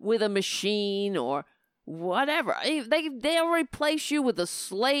a machine or whatever. They'll replace you with a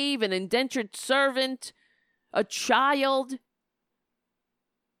slave, an indentured servant, a child,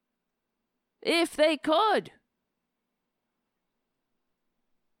 if they could.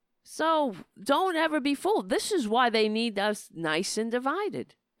 So don't ever be fooled. This is why they need us nice and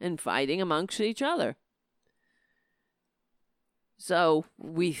divided and fighting amongst each other. So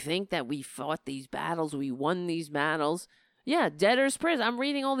we think that we fought these battles, we won these battles. Yeah, debtors' prison. I'm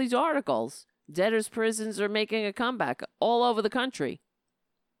reading all these articles. Debtors' prisons are making a comeback all over the country.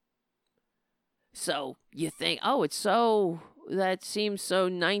 So you think, that seems so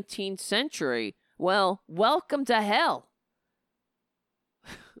 19th century. Well, welcome to hell.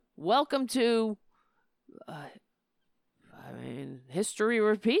 Welcome to, history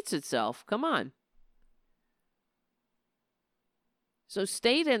repeats itself. Come on. So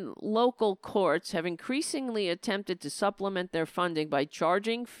state and local courts have increasingly attempted to supplement their funding by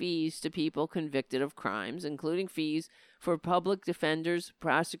charging fees to people convicted of crimes, including fees for public defenders,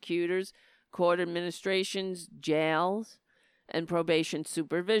 prosecutors, court administrations, jails, and probation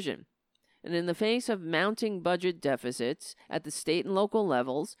supervision. And in the face of mounting budget deficits at the state and local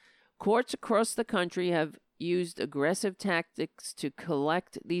levels, courts across the country have used aggressive tactics to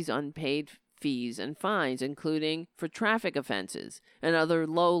collect these unpaid fees and fines, including for traffic offenses and other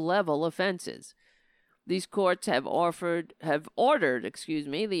low-level offenses. These courts have ordered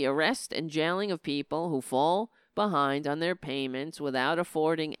the arrest and jailing of people who fall behind on their payments without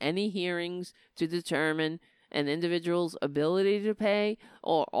affording any hearings to determine an individual's ability to pay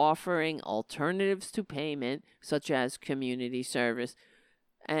or offering alternatives to payment, such as community service.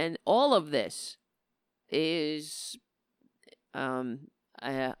 And all of this is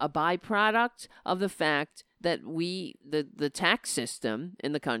a byproduct of the fact that the tax system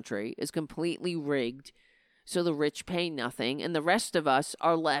in the country is completely rigged, so the rich pay nothing and the rest of us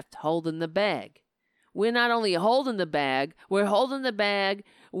are left holding the bag. We're not only holding the bag, we're holding the bag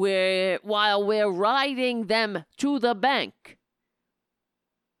while we're riding them to the bank,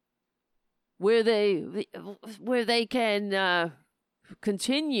 where they can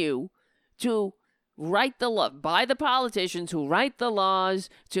continue to write the law by the politicians who write the laws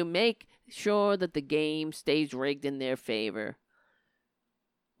to make sure that the game stays rigged in their favor.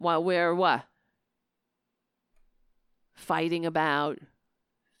 While we're what? Fighting about,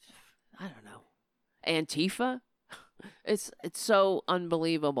 I don't know, Antifa? It's so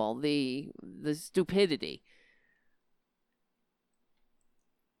unbelievable, the stupidity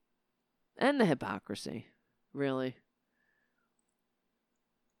and the hypocrisy, really.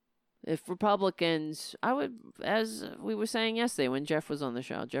 If Republicans, as we were saying yesterday when Jeff was on the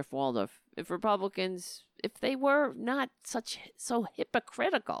show, Jeff Waldorf, if Republicans, if they were not so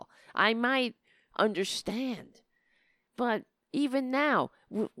hypocritical, I might understand. But even now,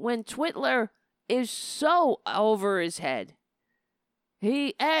 when Twitler is so over his head,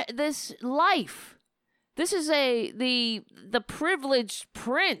 this is the privileged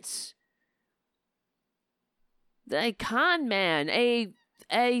prince, the con man, a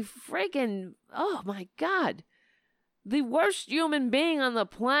friggin', oh my God, the worst human being on the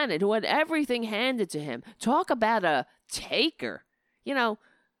planet who had everything handed to him. Talk about a taker. You know,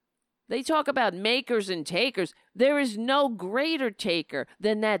 they talk about makers and takers. There is no greater taker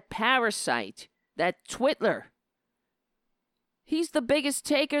than that parasite, that Twitler. He's the biggest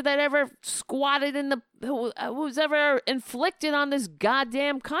taker that ever squatted in the who's ever inflicted on this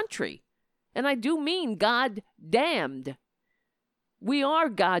goddamn country. And I do mean goddamned. We are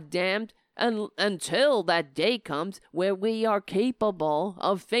goddamned until that day comes where we are capable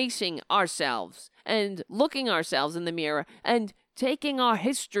of facing ourselves and looking ourselves in the mirror and taking our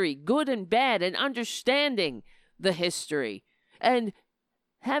history, good and bad, and understanding the history and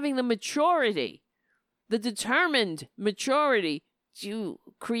having the maturity, the determined maturity to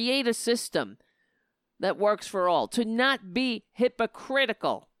create a system that works for all, to not be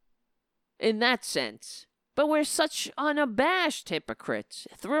hypocritical in that sense. But we're such unabashed hypocrites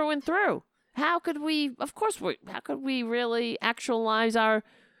through and through. How could we really actualize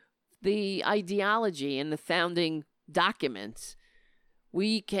the ideology in the founding documents?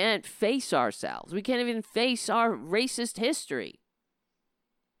 We can't face ourselves. We can't even face our racist history.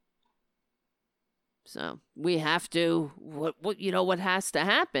 So we have to, what has to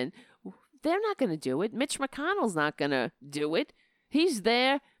happen? They're not going to do it. Mitch McConnell's not going to do it. He's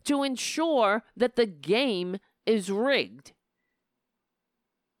there to ensure that the game is rigged.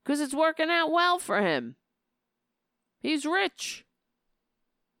 Because it's working out well for him. He's rich.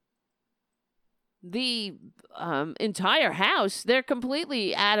 The entire House, they're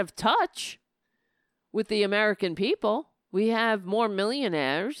completely out of touch with the American people. We have more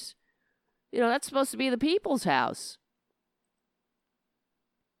millionaires. That's supposed to be the people's house.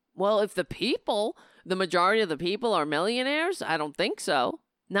 Well, if the majority of the people are millionaires, I don't think so.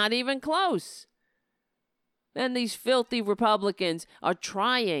 Not even close. And these filthy Republicans are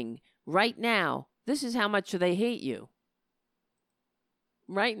trying right now. This is how much they hate you.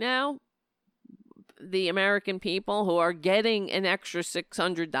 Right now, the American people who are getting an extra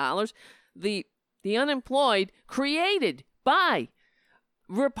 $600, the unemployed created by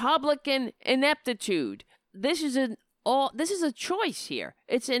Republican ineptitude. This is a choice here.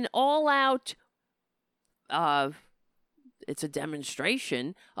 It's an all-out it's a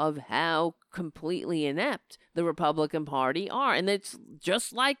demonstration of how completely inept the Republican Party are. And it's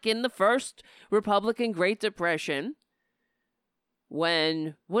just like in the first Republican Great Depression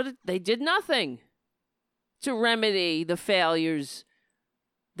when they did nothing to remedy the failures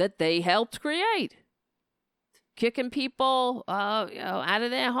that they helped create. Kicking people out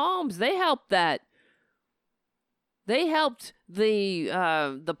of their homes. They helped that. They helped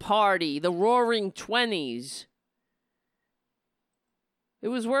the party, the Roaring Twenties. It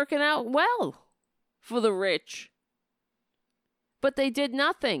was working out well for the rich. But they did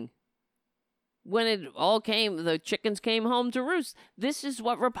nothing. When it all came, the chickens came home to roost. This is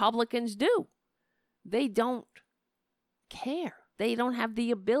what Republicans do. They don't care. They don't have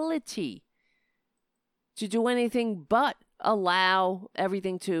the ability to do anything but allow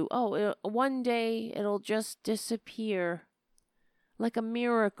everything to, one day it'll just disappear like a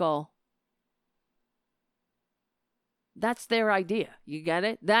miracle. That's their idea. You get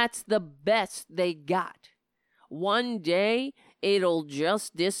it? That's the best they got. One day it'll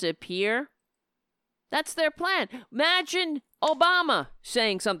just disappear. That's their plan. Imagine Obama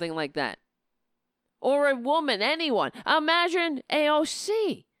saying something like that. Or a woman, anyone. Imagine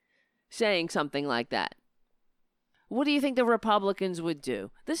AOC saying something like that. What do you think the Republicans would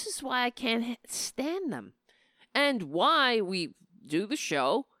do? This is why I can't stand them. And why we do the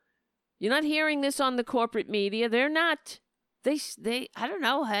show. You're not hearing this on the corporate media. They're not. They I don't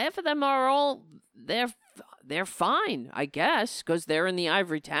know, half of them are all, they're fine, I guess, because they're in the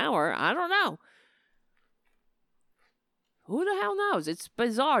ivory tower. I don't know. Who the hell knows? It's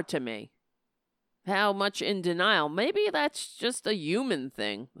bizarre to me. How much in denial. Maybe that's just a human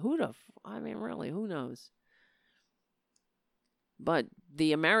thing. Really, who knows? But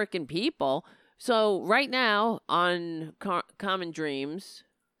the American people. So right now on Common Dreams,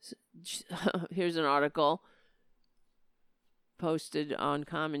 here's an article posted on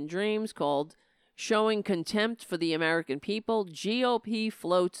Common Dreams called "Showing Contempt for the American People, GOP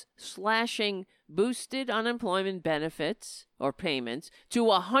Floats Slashing Boosted Unemployment Benefits or Payments to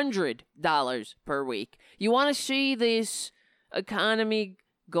 $100 per week." You want to see this economy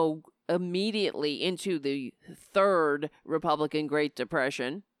go immediately into the third Republican Great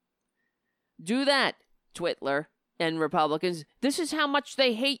Depression? Do that, Twitler and Republicans. This is how much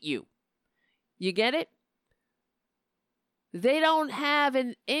they hate you. You get it? They don't have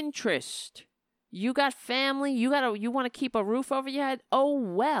an interest. You got family, you want to keep a roof over your head? Oh,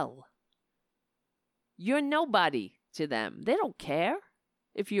 well. You're nobody to them. They don't care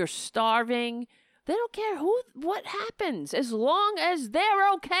if you're starving. They don't care what happens. As long as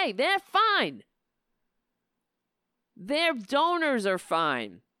they're okay, they're fine. Their donors are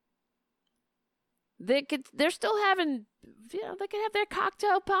fine. They're still having they can have their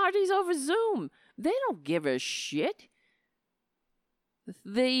cocktail parties over Zoom. They don't give a shit.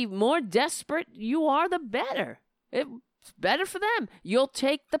 The more desperate you are, the better. It's better for them. You'll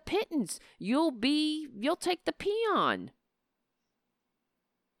take the pittance. You'll take the peon.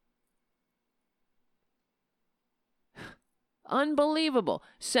 Unbelievable.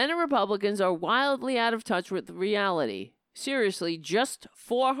 Senate Republicans are wildly out of touch with reality. Seriously, just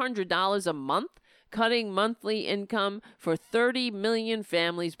 $400 a month, cutting monthly income for 30 million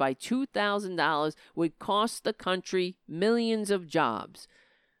families by $2,000 would cost the country millions of jobs.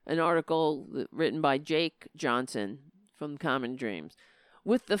 An article written by Jake Johnson from Common Dreams.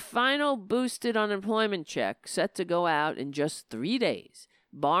 With the final boosted unemployment check set to go out in just 3 days,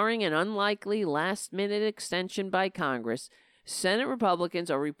 barring an unlikely last-minute extension by Congress, Senate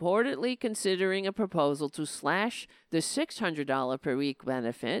Republicans are reportedly considering a proposal to slash the $600 per week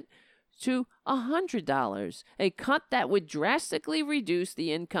benefit to $100, a cut that would drastically reduce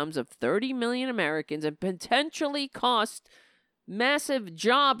the incomes of 30 million Americans and potentially cost massive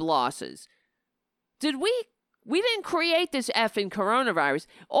job losses. We didn't create this effing coronavirus.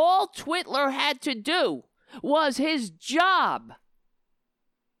 All Twitler had to do was his job.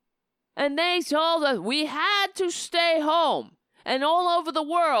 And they told us we had to stay home. And all over the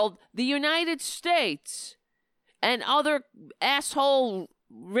world, the United States and other asshole-led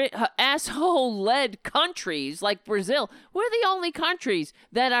countries like Brazil, we're the only countries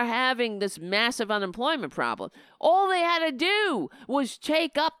that are having this massive unemployment problem. All they had to do was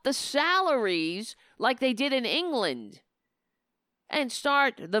take up the salaries like they did in England and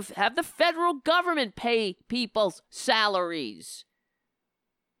have the federal government pay people's salaries.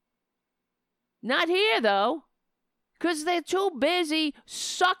 Not here, though, because they're too busy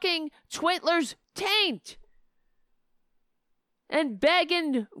sucking Twitler's taint and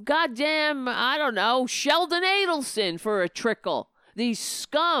begging goddamn, I don't know, Sheldon Adelson for a trickle. These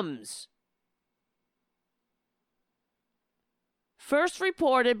scums. First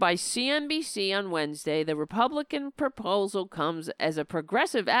reported by CNBC on Wednesday, the Republican proposal comes as a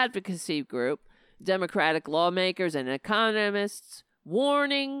progressive advocacy group, Democratic lawmakers and economists,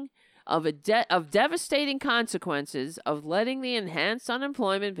 warning of devastating consequences of letting the enhanced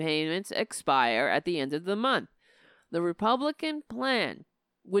unemployment payments expire at the end of the month. The Republican plan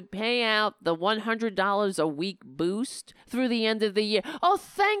would pay out the $100 a week boost through the end of the year. Oh,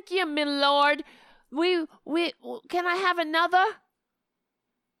 thank you, my lord. Can I have another?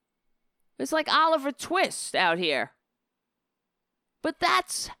 It's like Oliver Twist out here. But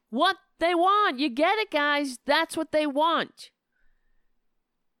that's what they want. You get it, guys? That's what they want.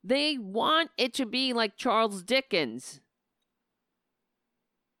 They want it to be like Charles Dickens.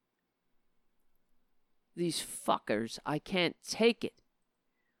 These fuckers, I can't take it.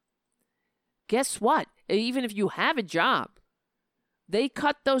 Guess what? Even if you have a job, they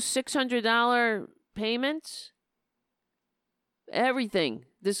cut those $600 payments. Everything.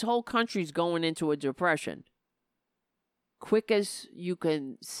 This whole country's going into a depression. Quick as you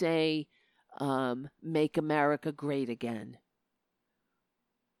can say, make America great again.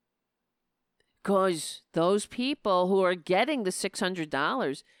 Because those people who are getting the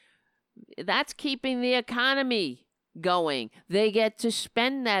 $600, that's keeping the economy going. They get to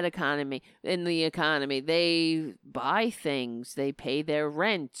spend that economy in the economy. They buy things. They pay their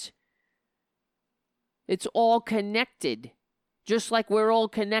rent. It's all connected. Just like we're all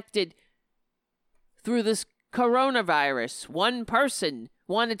connected through this coronavirus. One person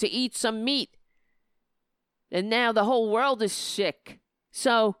wanted to eat some meat. And now the whole world is sick.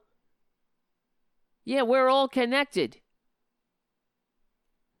 So, yeah, we're all connected.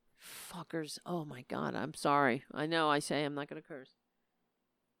 Fuckers. Oh my God, I'm sorry. I know I say I'm not going to curse.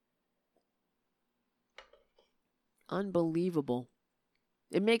 Unbelievable.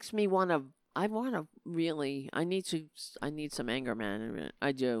 It makes me want to, I need some anger management.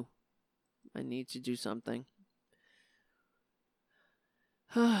 I do. I need to do something.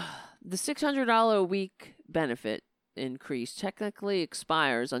 The $600 a week benefit increase technically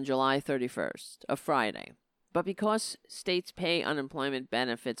expires on July 31st, a Friday. But because states pay unemployment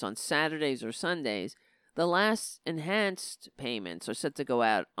benefits on Saturdays or Sundays, the last enhanced payments are set to go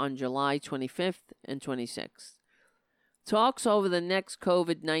out on July 25th and 26th. Talks over the next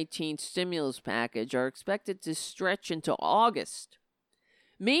COVID-19 stimulus package are expected to stretch into August,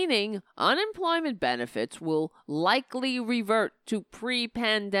 meaning unemployment benefits will likely revert to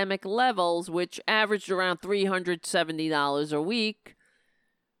pre-pandemic levels, which averaged around $370 a week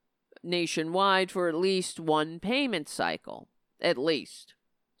nationwide for at least one payment cycle, at least.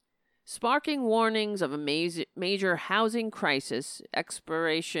 Sparking warnings of a major housing crisis,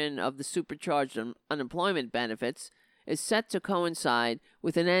 expiration of the supercharged unemployment benefits, is set to coincide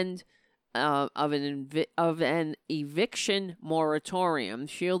with an end of an eviction moratorium,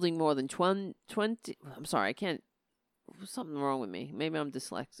 shielding more than 20. I'm sorry, I can't. Something wrong with me. Maybe I'm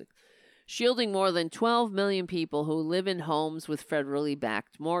dyslexic. Shielding more than 12 million people who live in homes with federally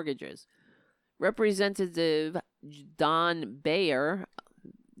backed mortgages. Representative Don Bayer,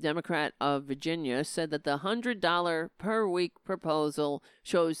 Democrat of Virginia, said that the $100 per week proposal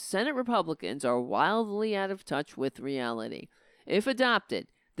shows Senate Republicans are wildly out of touch with reality. If adopted,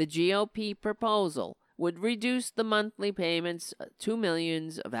 the GOP proposal would reduce the monthly payments to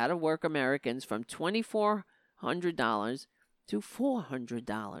millions of out-of-work Americans from $2,400 to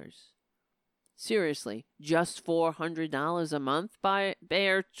 $400. Seriously, just $400 a month?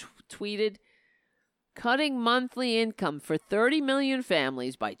 Bayer tweeted. Cutting monthly income for 30 million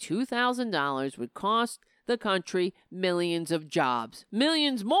families by $2,000 would cost the country millions of jobs.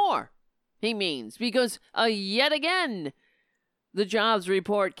 Millions more, he means, because yet again, the jobs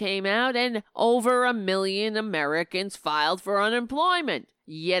report came out and over 1 million Americans filed for unemployment.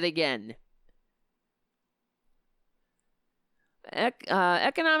 Yet again.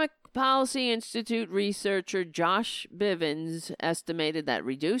 Economic Policy Institute researcher Josh Bivens estimated that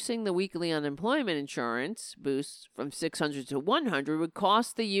reducing the weekly unemployment insurance boost from 600 to 100 would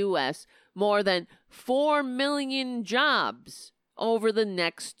cost the U.S. more than 4 million jobs over the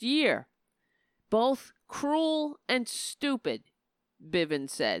next year. Both cruel and stupid,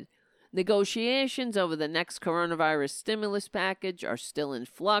 Bivens said. Negotiations over the next coronavirus stimulus package are still in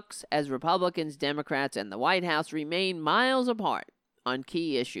flux as Republicans, Democrats, and the White House remain miles apart on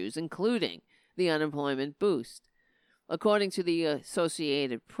key issues, including the unemployment boost. According to the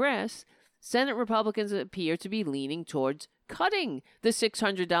Associated Press, Senate Republicans appear to be leaning towards cutting the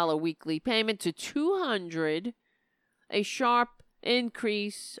 $600 weekly payment to $200, a sharp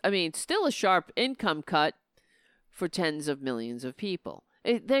increase, still a sharp income cut for tens of millions of people.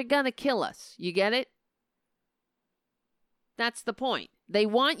 They're going to kill us. You get it? That's the point. They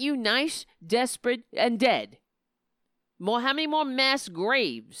want you nice, desperate, and dead. How many more mass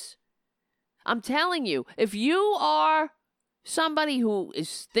graves? I'm telling you, if you are somebody who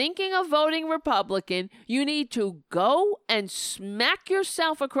is thinking of voting Republican, you need to go and smack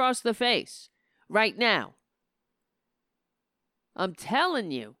yourself across the face right now. I'm telling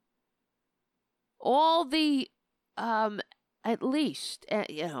you. All the, at least,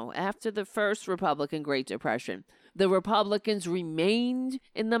 after the first Republican Great Depression, the Republicans remained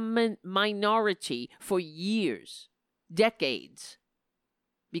in the minority for years. Decades,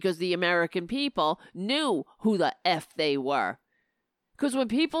 because the American people knew who the F they were. Because when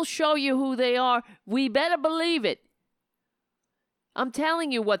people show you who they are, we better believe it. I'm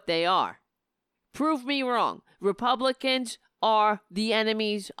telling you what they are. Prove me wrong. Republicans are the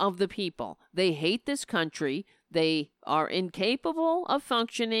enemies of the people. They hate this country. They are incapable of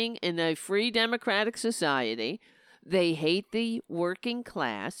functioning in a free democratic society. They hate the working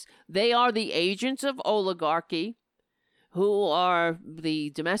class. They are the agents of oligarchy, who are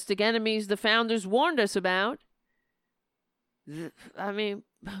the domestic enemies the founders warned us about.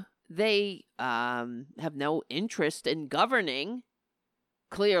 They have no interest in governing,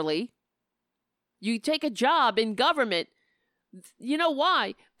 clearly. You take a job in government. You know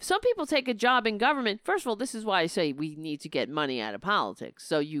why? Some people take a job in government. First of all, this is why I say we need to get money out of politics.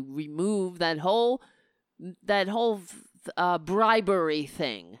 So you remove that whole bribery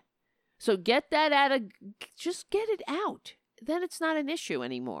thing. So get that just get it out. Then it's not an issue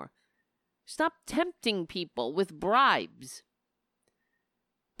anymore. Stop tempting people with bribes.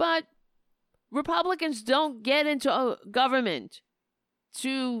 But Republicans don't get into government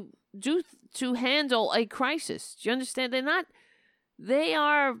to handle a crisis. Do you understand?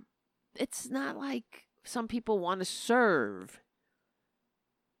 It's not like some people want to serve.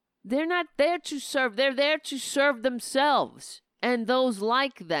 They're not there to serve. They're there to serve themselves and those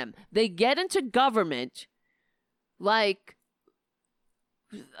like them. They get into government like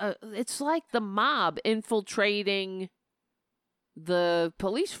it's like the mob infiltrating the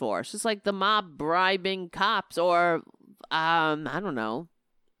police force. It's like the mob bribing cops, or I don't know,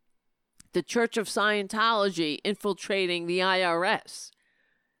 the Church of Scientology infiltrating the IRS.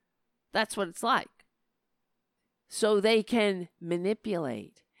 That's what it's like. So they can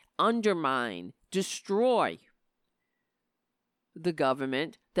manipulate, undermine, destroy the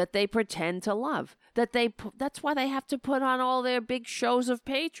government that they pretend to love. That's why they have to put on all their big shows of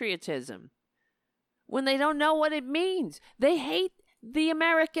patriotism when they don't know what it means. They hate the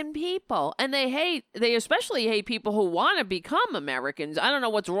American people, and they especially hate people who want to become Americans. I don't know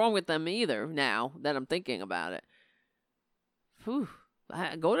what's wrong with them either now that I'm thinking about it.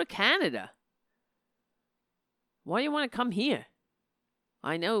 Go to Canada. Why do you want to come here?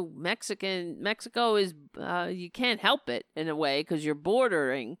 I know Mexico is, you can't help it in a way because you're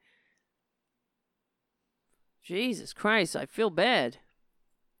bordering. Jesus Christ, I feel bad.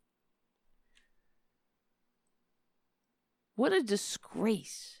 What a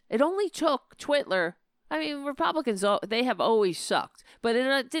disgrace. It only took Twitler. I mean, Republicans, they have always sucked. But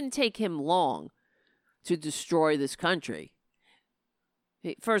it didn't take him long to destroy this country.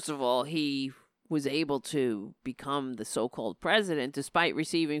 First of all, he was able to become the so-called president despite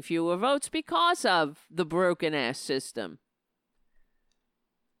receiving fewer votes because of the broken-ass system.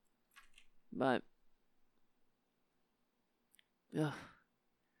 But the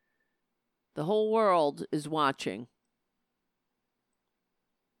whole world is watching.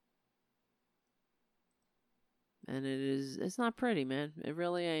 And it's not pretty, man. It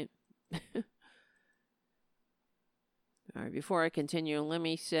really ain't. All right, before I continue, let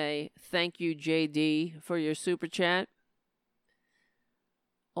me say thank you, JD, for your super chat.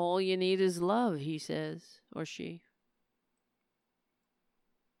 All you need is love, he says, or she.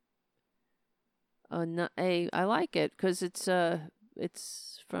 No, hey, I like it because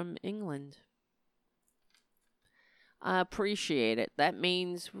it's from England. I appreciate it. That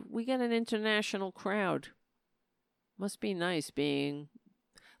means we get an international crowd. Must be nice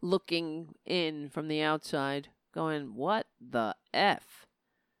looking in from the outside, going, what the F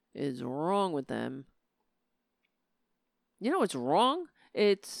is wrong with them? You know what's wrong?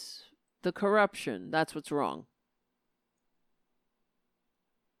 It's the corruption. That's what's wrong.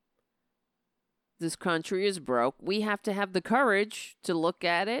 This country is broke. We have to have the courage to look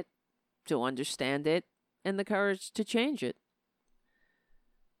at it, to understand it, and the courage to change it.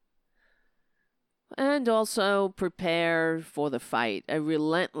 And also prepare for the fight, a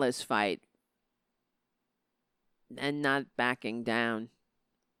relentless fight, and not backing down.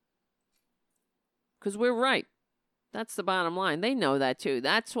 Because we're right. That's the bottom line. They know that too.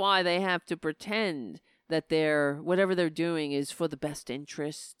 That's why they have to pretend that whatever they're doing is for the best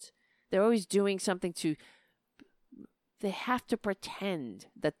interest. They're always doing something they have to pretend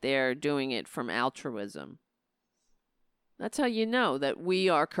that they're doing it from altruism. That's how you know that we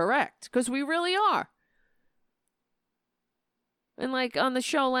are correct, because we really are. And like on the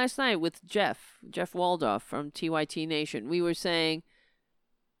show last night with Jeff Waldorf from TYT Nation, we were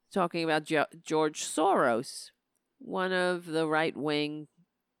talking about George Soros, one of the right-wing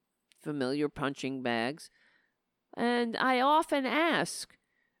familiar punching bags. And I often ask,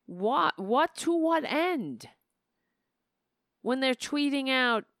 what to what end? When they're tweeting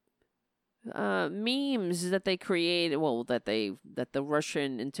out memes that they create, that the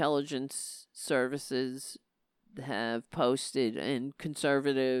Russian intelligence services have posted in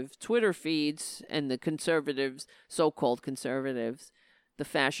conservative Twitter feeds, and the conservatives, so-called conservatives, the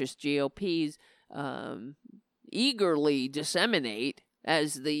fascist GOPs, eagerly disseminate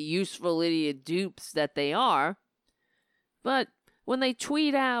as the useful idiot dupes that they are. But when they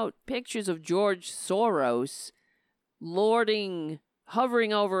tweet out pictures of George Soros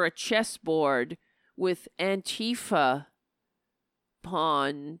hovering over a chessboard with Antifa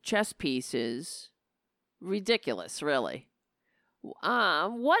pawn chess pieces. Ridiculous, really. To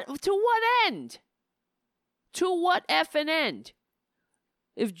what end? To what effing end?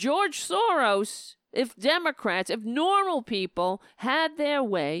 If George Soros, if Democrats, if normal people had their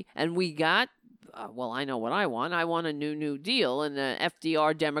way, and we got, I know what I want. I want a New Deal and the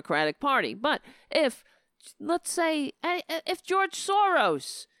FDR Democratic Party. But let's say, if George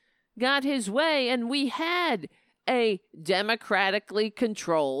Soros got his way and we had a democratically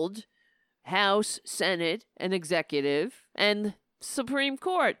controlled House, Senate, and Executive, and Supreme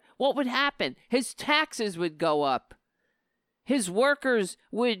Court, what would happen? His taxes would go up. His workers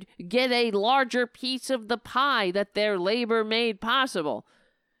would get a larger piece of the pie that their labor made possible.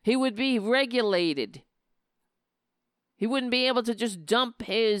 He would be regulated. He wouldn't be able to just dump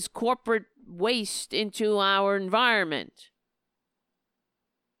his corporate waste into our environment.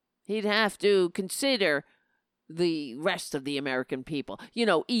 He'd have to consider the rest of the American people.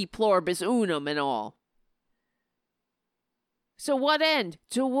 E pluribus unum and all. So what end?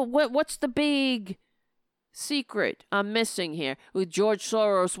 What's the big secret I'm missing here? George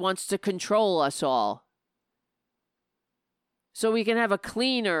Soros wants to control us all. So we can have a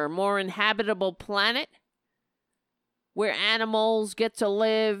cleaner, more inhabitable planet? Where animals get to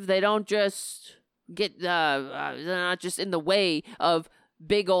live, they don't just they're not just in the way of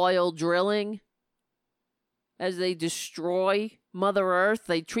big oil drilling as they destroy Mother Earth.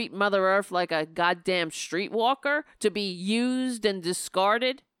 They treat Mother Earth like a goddamn streetwalker to be used and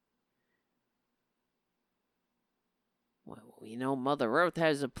discarded. you know, Mother Earth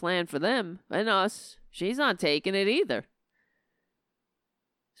has a plan for them and us. She's not taking it either.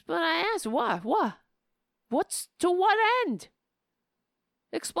 But I asked, why? What? What's to what end?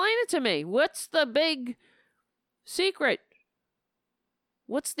 Explain it to me. What's the big secret?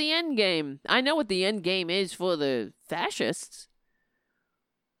 What's the end game? I know what the end game is for the fascists.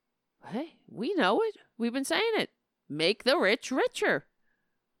 Hey, we know it. We've been saying it. Make the rich richer.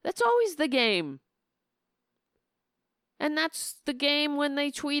 That's always the game. And that's the game when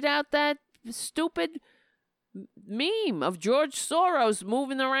they tweet out that stupid meme of George Soros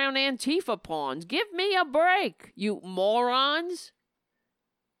moving around Antifa pawns. Give me a break, you morons.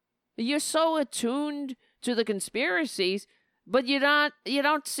 You're so attuned to the conspiracies, but you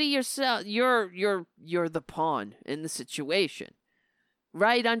don't see yourself. You're the pawn in the situation,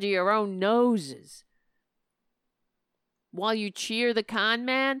 right under your own noses. While you cheer the con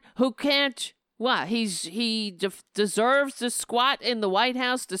man who can't. What? He deserves to squat in the White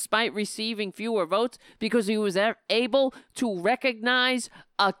House despite receiving fewer votes because he was able to recognize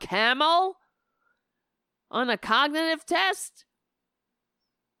a camel on a cognitive test?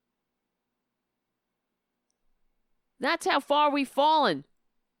 That's how far we've fallen.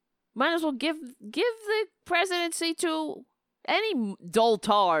 Might as well give the presidency to any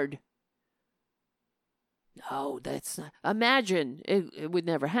doltard. No, that's not. Imagine it would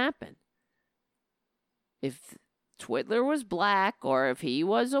never happen. If Twitler was black or if he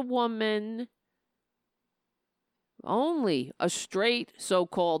was a woman, only a straight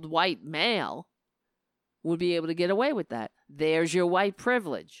so-called white male would be able to get away with that. There's your white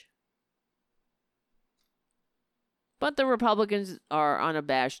privilege. But the Republicans are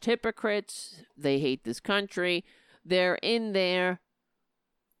unabashed hypocrites. They hate this country. They're in there.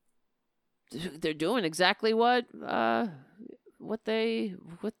 They're doing exactly what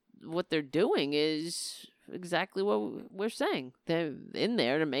they're doing is exactly what we're saying. They're in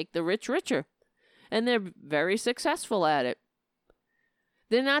there to make the rich richer. And they're very successful at it.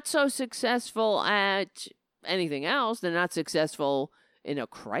 They're not so successful at anything else. They're not successful in a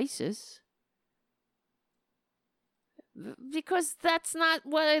crisis. Because that's not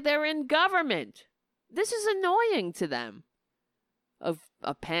why they're in government. This is annoying to them. Of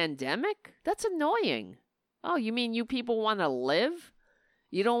a pandemic? That's annoying. Oh, you mean you people want to live?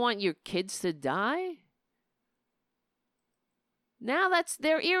 You don't want your kids to die? Now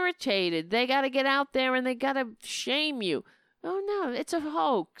they're irritated. They got to get out there and they got to shame you. Oh, no, it's a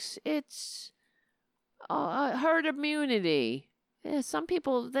hoax. It's herd immunity. Yeah, some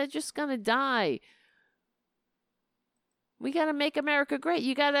people, they're just going to die. We got to make America great.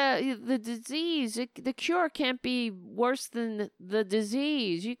 The disease, the cure can't be worse than the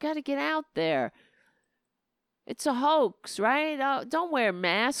disease. You got to get out there. It's a hoax, right? Don't wear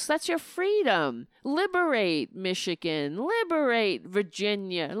masks. That's your freedom. Liberate Michigan. Liberate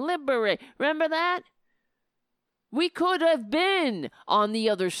Virginia. Liberate. Remember that? We could have been on the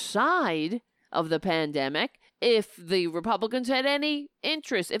other side of the pandemic if the Republicans had any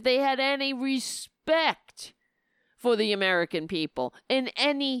interest, if they had any respect for the American people in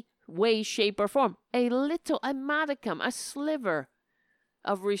any way, shape, or form. A modicum, a sliver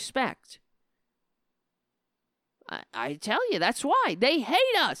of respect. I tell you, that's why. They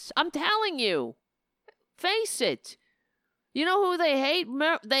hate us. I'm telling you. Face it. You know who they hate?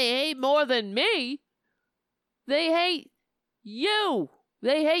 They hate more than me. They hate you.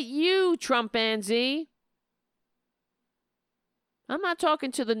 They hate you, Trumpanzee. I'm not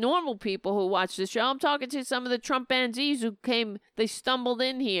talking to the normal people who watch the show. I'm talking to some of the Trumpanzees who they stumbled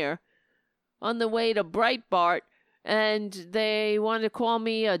in here on the way to Breitbart, and they want to call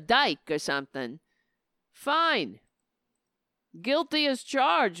me a dyke or something. Fine. Guilty as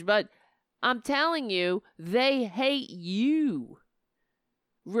charged, but I'm telling you, they hate you.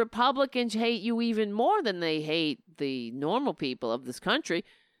 Republicans hate you even more than they hate the normal people of this country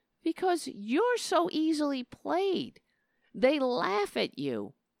because you're so easily played. They laugh at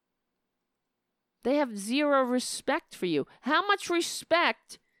you. They have zero respect for you. How much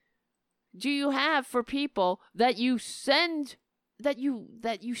respect do you have for people that you send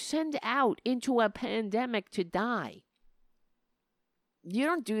out into a pandemic to die? You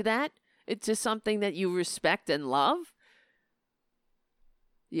don't do that. It's just something that you respect and love.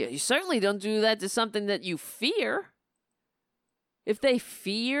 Yeah, you certainly don't do that to something that you fear. If they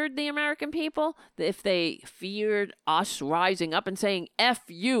feared the American people, if they feared us rising up and saying, F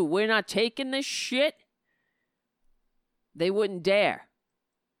you, we're not taking this shit, they wouldn't dare.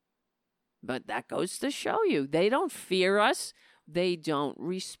 But that goes to show you, they don't fear us. They don't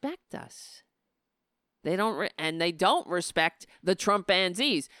respect us. They don't respect the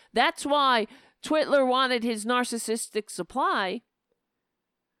Trumpanzees. That's why Twitler wanted his narcissistic supply,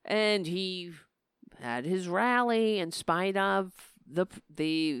 and he had his rally in spite of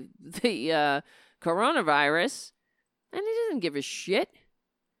the coronavirus, and he didn't give a shit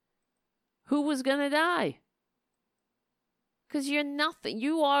who was gonna die. Because you're nothing.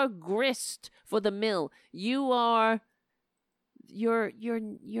 You are grist for the mill. You are, you're,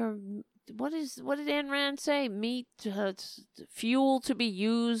 what did Ayn Rand say? Meat, fuel to be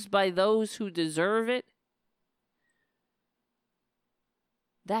used by those who deserve it.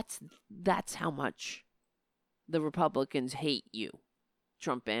 That's how much the Republicans hate you,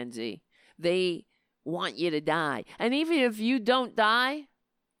 Trumpanzee. They want you to die. And even if you don't die,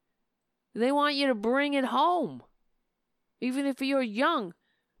 they want you to bring it home. Even if you're young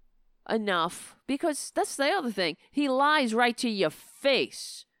enough. Because that's the other thing. He lies right to your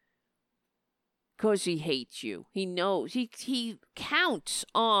face. Because he hates you. He knows. He counts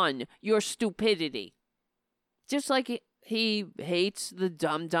on your stupidity. Just like he hates the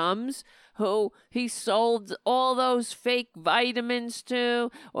dum-dums who he sold all those fake vitamins to,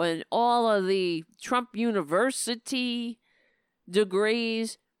 and all of the Trump University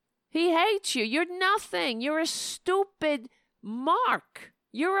degrees. He hates you. You're nothing. You're a stupid mark.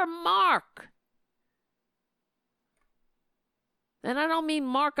 You're a mark. And I don't mean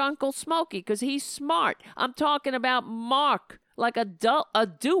Mark Uncle Smokey, because he's smart. I'm talking about Mark, like a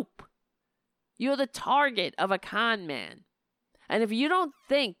dupe. You're the target of a con man. And if you don't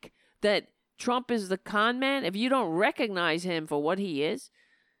think that Trump is the con man, if you don't recognize him for what he is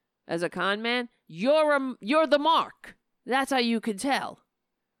as a con man, you're the mark. That's how you can tell.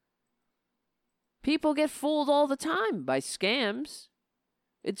 People get fooled all the time by scams.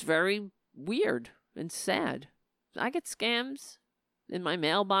 It's very weird and sad. I get scams in my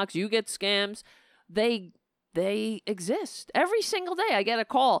mailbox. You get scams. They exist. Every single day I get a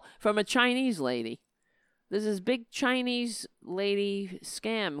call from a Chinese lady. There's this big Chinese lady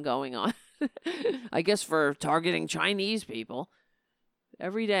scam going on. I guess for targeting Chinese people.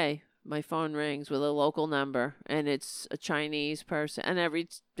 Every day my phone rings with a local number and it's a Chinese person. And every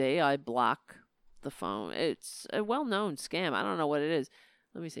day I block the phone. It's a well-known scam. I don't know what it is.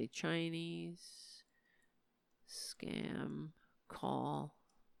 Let me say Chinese scam call.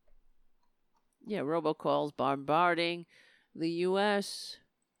 Yeah, robocalls bombarding the U.S.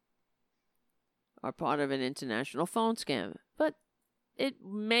 are part of an international phone scam. But it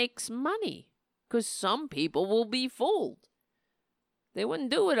makes money because some people will be fooled. They wouldn't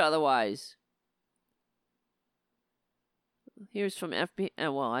do it otherwise. Here's from FBI.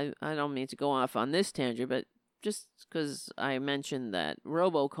 Well, I don't mean to go off on this tangent, but just because I mentioned that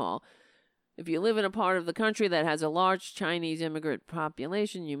robocall. If you live in a part of the country that has a large Chinese immigrant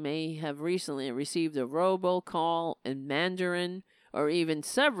population, you may have recently received a robocall in Mandarin, or even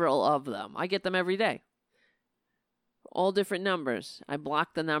several of them. I get them every day. All different numbers. I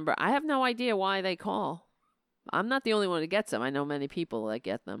block the number. I have no idea why they call. I'm not the only one who gets them. I know many people that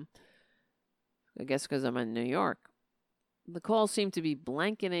get them. I guess because I'm in New York. The calls seem to be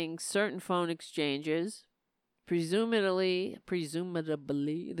blanketing certain phone exchanges. Presumably,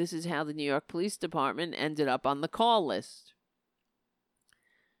 this is how the New York Police Department ended up on the call list.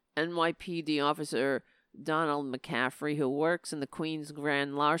 NYPD officer Donald McCaffrey, who works in the Queens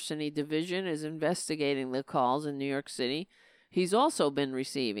Grand Larceny Division, is investigating the calls in New York City. He's also been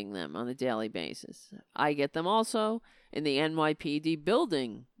receiving them on a daily basis. I get them also in the NYPD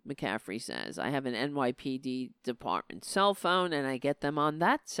building, McCaffrey says. I have an NYPD department cell phone, and I get them on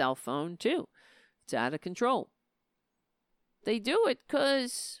that cell phone, too. It's out of control. They do it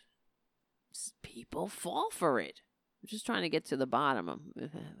because people fall for it. I'm just trying to get to the bottom of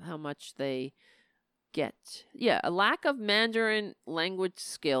how much they get. Yeah, a lack of Mandarin language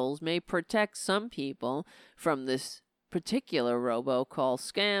skills may protect some people from this particular robocall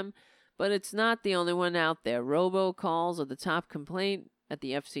scam, but it's not the only one out there. Robocalls are the top complaint at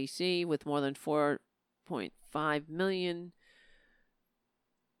the FCC, with more than 4.5 million,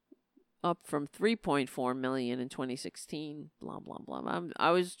 up from 3.4 million in 2016. Blah blah blah. I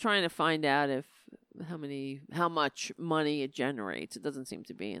was trying to find out how much money it generates. It doesn't seem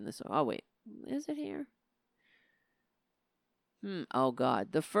to be in this. Oh wait, is it here? Oh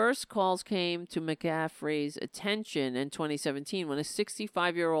God. The first calls came to McCaffrey's attention in 2017 when a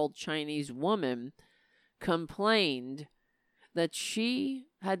 65-year-old Chinese woman complained that she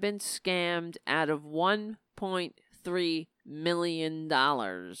had been scammed out of $1.3 million.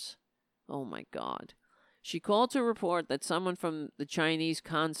 Oh my God. She called to report that someone from the Chinese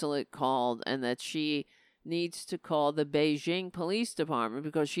consulate called and that she needs to call the Beijing Police Department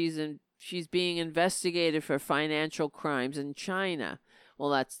because she's being investigated for financial crimes in China. Well,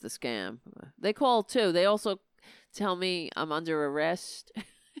 that's the scam. They call too. They also tell me I'm under arrest.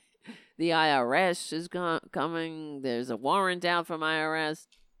 The IRS is coming. There's a warrant out from IRS.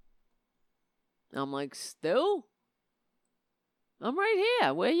 I'm like, still? I'm right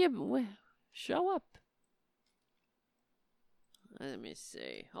here. Where show up. Let me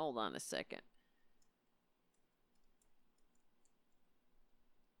see. Hold on a second.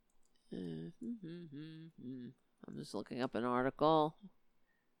 I'm just looking up an article.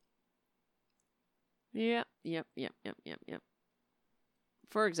 Yep.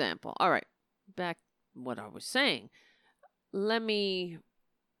 For example, all right, back what I was saying. Let me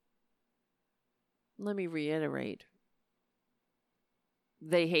reiterate.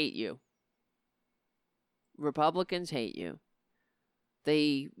 They hate you. Republicans hate you.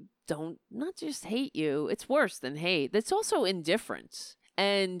 They don't not just hate you, it's worse than hate. It's also indifference.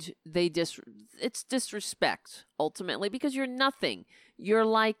 And it's disrespect ultimately because you're nothing. You're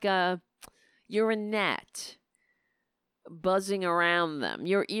like you're a gnat buzzing around them.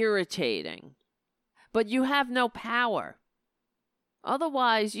 You're irritating. But you have no power.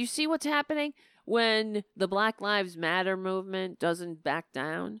 Otherwise, you see what's happening when the Black Lives Matter movement doesn't back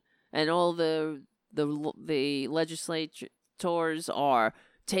down and all the legislators are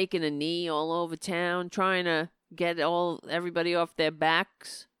taking a knee all over town trying to get everybody off their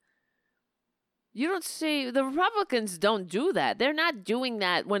backs. You don't see, the Republicans don't do that. They're not doing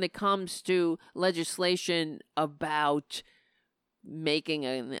that when it comes to legislation about making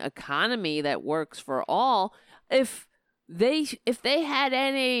an economy that works for all. If they had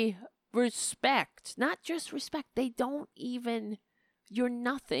any respect, not just respect, they don't even, you're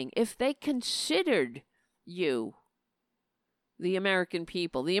nothing. If they considered you, the American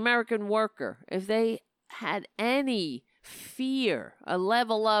people, the American worker, if they had any fear, a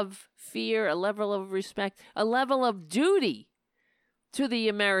level of fear, a level of respect, a level of duty to the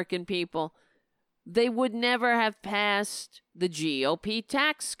American people, they would never have passed the GOP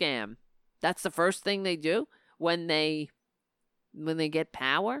tax scam. That's the first thing they do when they get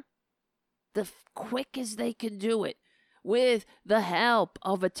power. The quickest they can do it, with the help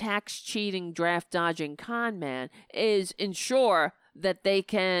of a tax cheating, draft dodging con man, is ensure that they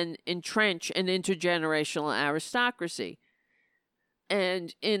can entrench an intergenerational aristocracy.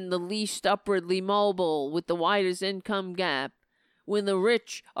 And in the least upwardly mobile, with the widest income gap, when the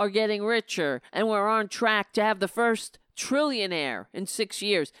rich are getting richer and we're on track to have the first trillionaire in 6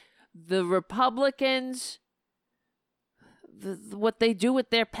 years, the Republicans, what they do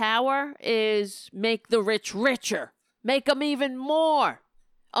with their power is make the rich richer, make them even more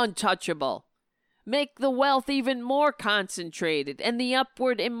untouchable. Make the wealth even more concentrated and the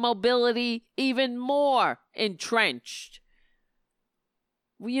upward immobility even more entrenched.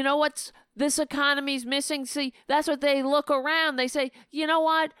 You know what's this economy's missing? See, that's what they look around. They say, you know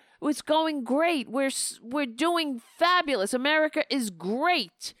what? It's going great. We're doing fabulous. America is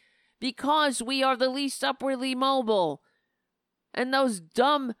great because we are the least upwardly mobile. And those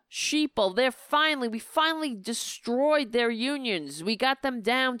dumb sheeple, we finally destroyed their unions. We got them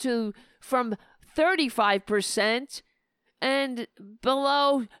down to from 35% and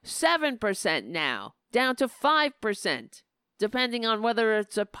below 7% now, down to 5%, depending on whether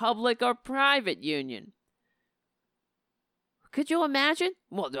it's a public or private union. Could you imagine?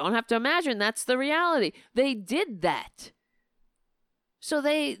 Well, don't have to imagine. That's the reality. They did that. So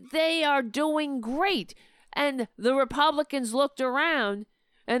they are doing great. And the Republicans looked around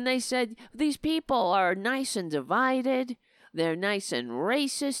and they said, these people are nice and divided. They're nice and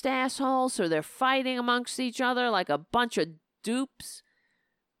racist assholes, so they're fighting amongst each other like a bunch of dupes.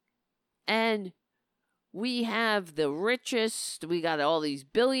 And we have the richest, we got all these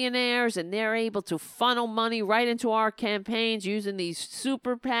billionaires, and they're able to funnel money right into our campaigns using these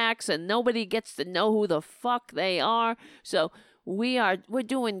super PACs, and nobody gets to know who the fuck they are. So we're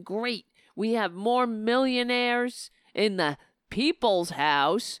doing great. We have more millionaires in the people's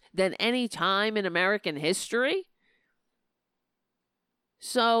house than any time in American history.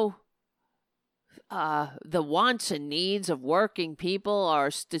 So, the wants and needs of working people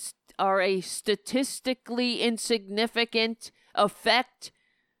are a statistically insignificant effect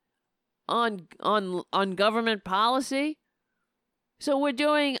on government policy. So we're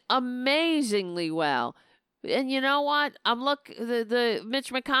doing amazingly well. And you know what? The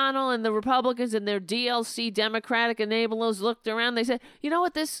Mitch McConnell and the Republicans and their DLC Democratic enablers looked around. They said, you know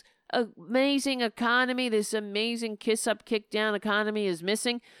what this amazing economy, this amazing kiss-up, kick-down economy is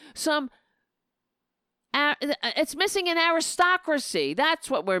missing? It's missing an aristocracy. That's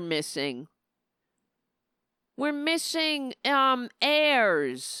what we're missing. We're missing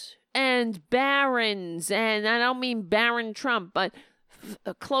heirs and barons, and I don't mean Baron Trump, but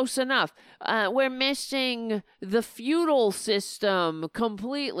close enough. We're missing the feudal system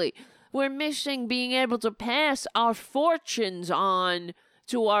completely. We're missing being able to pass our fortunes on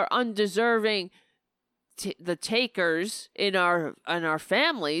to our undeserving the takers in our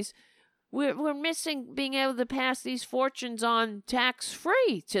families. We're missing being able to pass these fortunes on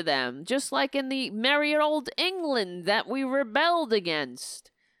tax-free to them, just like in the merry old England that we rebelled against.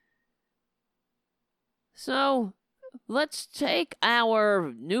 So let's take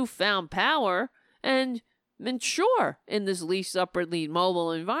our newfound power and ensure in this least upwardly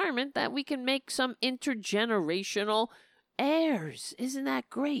mobile environment that we can make some intergenerational heirs. Isn't that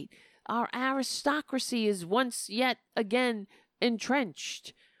great? Our aristocracy is once yet again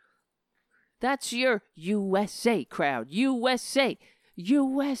entrenched. That's your USA crowd. USA.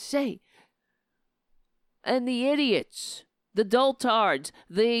 USA. And the idiots, the doltards,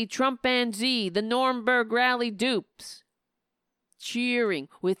 the Trumpanzee, the Nuremberg rally dupes, cheering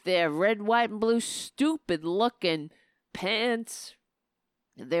with their red, white, and blue stupid looking pants.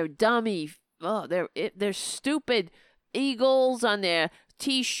 Their dummy, they're stupid eagles on their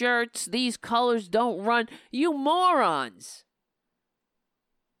t-shirts. These colors don't run. You morons.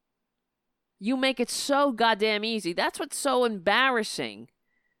 You make it so goddamn easy. That's what's so embarrassing.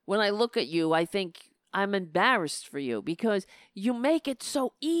 When I look at you, I think I'm embarrassed for you because you make it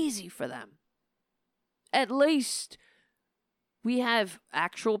so easy for them. At least we have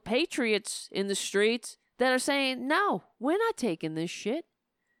actual patriots in the streets that are saying, no, we're not taking this shit.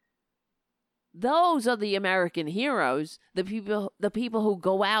 Those are the American heroes, the people who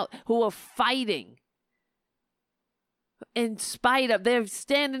go out, who are fighting. In spite of, they're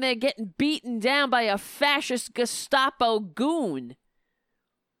standing there getting beaten down by a fascist Gestapo goon.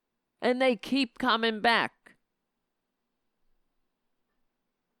 And they keep coming back.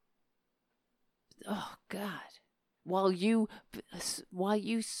 Oh, God. While you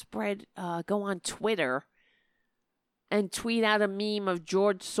spread, go on Twitter and tweet out a meme of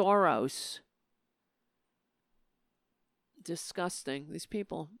George Soros. Disgusting. These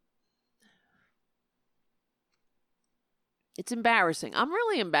people. It's embarrassing. I'm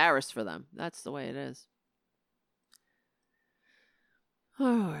really embarrassed for them. That's the way it is.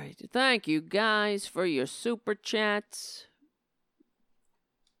 All right. Thank you guys for your super chats.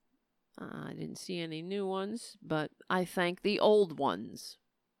 I didn't see any new ones, but I thank the old ones.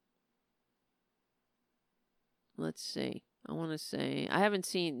 Let's see. I want to say, I haven't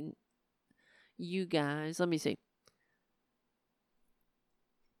seen you guys. Let me see.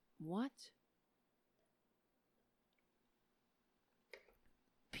 What?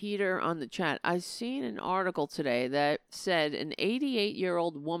 Peter on the chat. I seen an article today that said an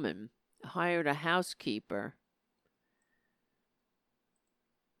 88-year-old woman hired a housekeeper.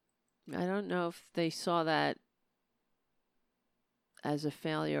 I don't know if they saw that as a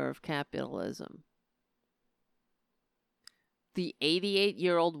failure of capitalism. The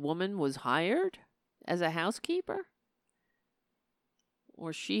 88-year-old woman was hired as a housekeeper?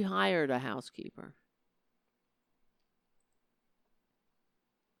 Or she hired a housekeeper?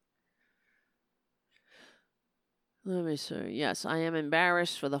 Let me see. Yes, I am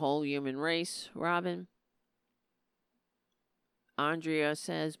embarrassed for the whole human race, Robin. Andrea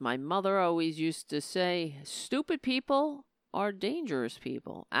says, my mother always used to say, stupid people are dangerous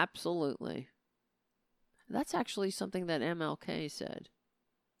people. Absolutely. That's actually something that MLK said.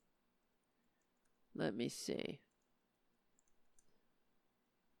 Let me see.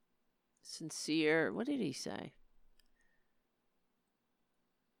 Sincere. What did he say?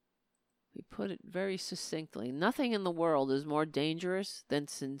 He put it very succinctly. Nothing in the world is more dangerous than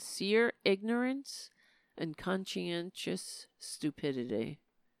sincere ignorance and conscientious stupidity.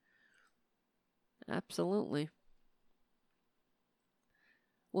 Absolutely.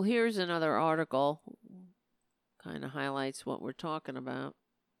 Well, here's another article. Kind of highlights what we're talking about.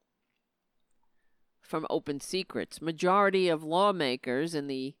 From Open Secrets. Majority of lawmakers in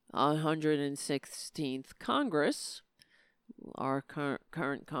the 116th Congress, our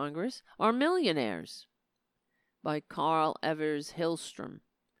current Congress, are millionaires. By Carl Evers Hillstrom.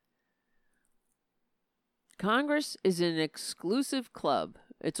 Congress is an exclusive club.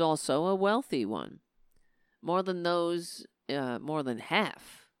 It's also a wealthy one. More than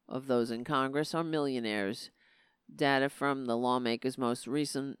half of those in Congress are millionaires. Data from the lawmakers' most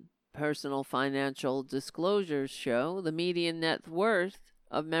recent personal financial disclosures show the median net worth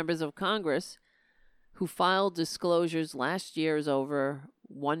of members of Congress who filed disclosures last year is over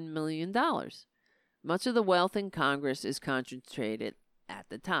 $1 million. Much of the wealth in Congress is concentrated at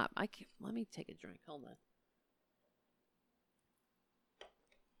the top. Let me take a drink. Hold on.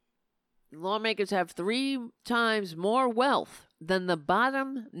 lawmakers have 3 times more wealth than the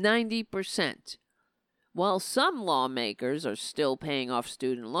bottom 90%. While some lawmakers are still paying off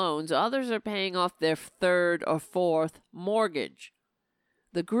student loans, others are paying off their 3rd or 4th mortgage.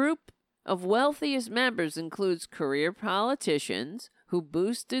 The group of wealthiest members includes career politicians who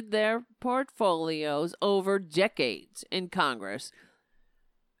boosted their portfolios over decades in Congress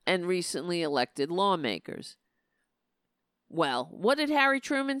and recently elected lawmakers. Well, what did Harry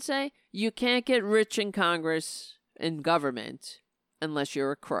Truman say? You can't get rich in Congress and government unless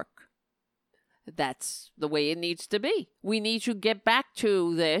you're a crook. That's the way it needs to be. We need to get back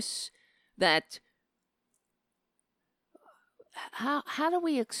to this, that how do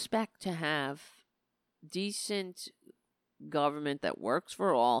we expect to have decent government that works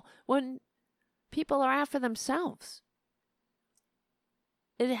for all when people are out for themselves?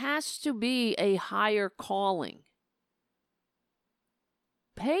 It has to be a higher calling.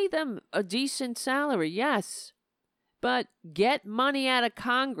 Pay them a decent salary, yes, but get money out of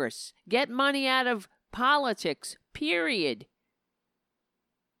Congress. Get money out of politics, period.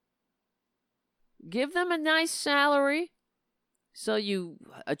 Give them a nice salary so you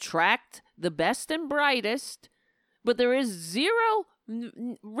attract the best and brightest, but there is zero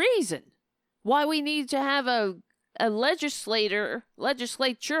reason why we need to have a legislature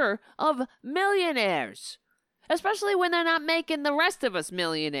of millionaires, especially when they're not making the rest of us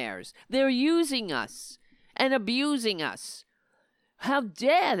millionaires. They're using us and abusing us. How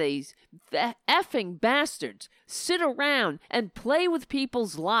dare these effing bastards sit around and play with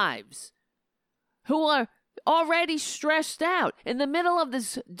people's lives who are already stressed out in the middle of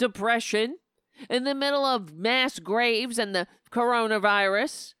this depression, in the middle of mass graves and the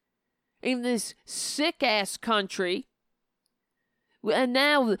coronavirus, in this sick-ass country. And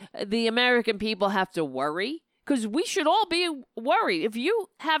now the American people have to worry, because we should all be worried. If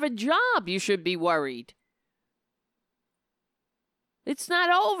you have a job, you should be worried. It's not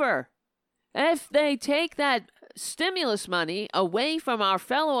over. If they take that stimulus money away from our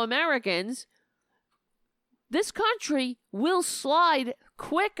fellow Americans, this country will slide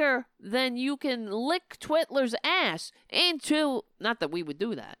quicker than you can lick Twitler's ass into, not that we would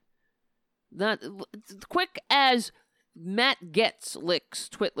do that, not quick as Matt Gaetz licks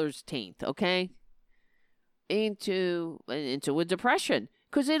Twitler's taint, okay? Into a depression,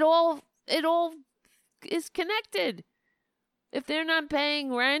 because it all is connected. If they're not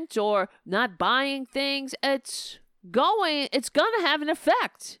paying rent or not buying things, it's gonna have an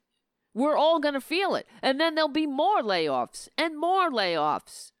effect. We're all going to feel it. And then there'll be more layoffs and more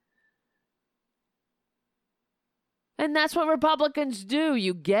layoffs. And that's what Republicans do.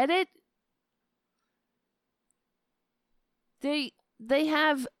 You get it? They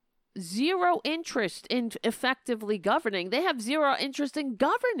have zero interest in effectively governing. They have zero interest in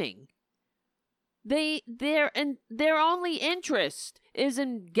governing. Their only interest is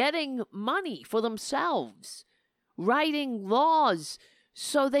in getting money for themselves, writing laws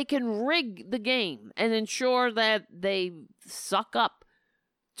so they can rig the game and ensure that they suck up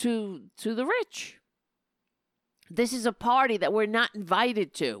to the rich. This is a party that we're not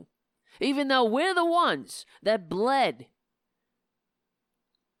invited to, even though we're the ones that bled.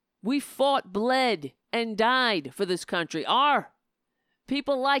 We fought, bled, and died for this country.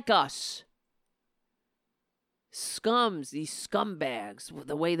 People like us. These scumbags,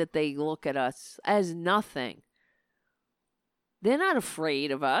 the way that they look at us as nothing. They're not afraid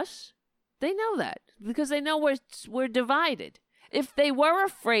of us. They know that because they know we're divided. If they were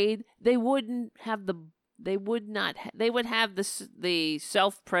afraid, they would have the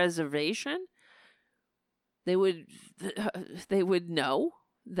self-preservation. They would know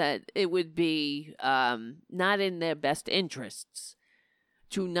that it would be not in their best interests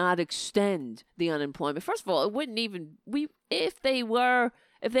to not extend the unemployment. First of all, it wouldn't even if they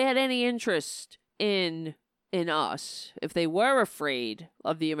had any interest in us, if they were afraid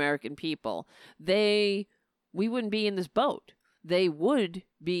of the American people, we wouldn't be in this boat. They would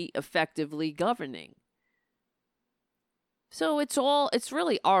be effectively governing. So it's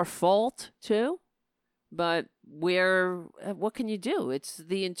really our fault too. But what can you do? It's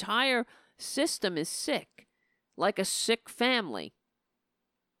the entire system is sick, like a sick family.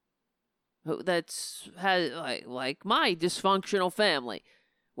 That's like my dysfunctional family.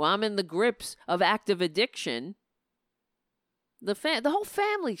 Well, I'm in the grips of active addiction. The whole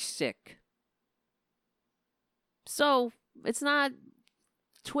family's sick. So it's not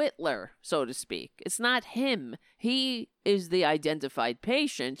Twitler, so to speak. It's not him. He is the identified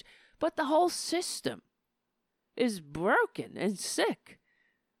patient, but the whole system is broken and sick.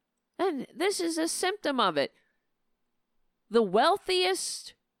 And this is a symptom of it. The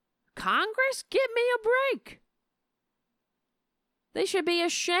wealthiest Congress, give me a break. They should be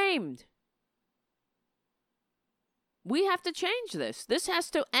ashamed. We have to change this. This has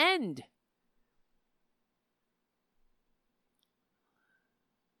to end.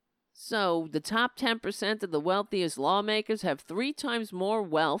 So, the top 10% of the wealthiest lawmakers have 3 times more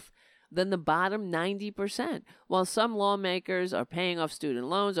wealth than the bottom 90%. While some lawmakers are paying off student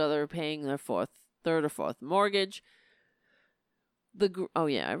loans, others are paying their third or fourth mortgage. I've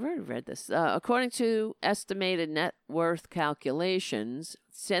already read this. According to estimated net worth calculations,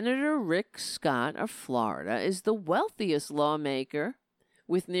 Senator Rick Scott of Florida is the wealthiest lawmaker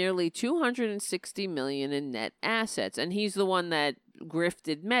with nearly $260 million in net assets, and he's the one that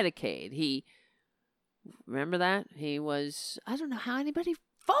grifted Medicaid. Remember that? He was, I don't know how anybody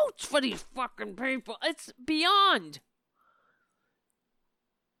votes for these fucking people. It's beyond.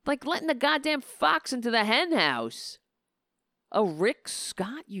 Like letting the goddamn fox into the hen house. Oh, Rick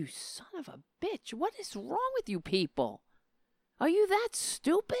Scott, you son of a bitch. What is wrong with you people? Are you that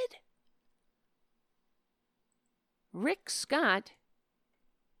stupid? Rick Scott,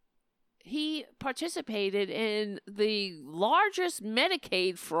 he participated in the largest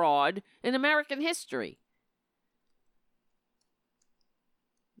Medicaid fraud in American history.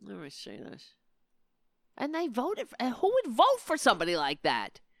 Let me see this. And they voted for, who would vote for somebody like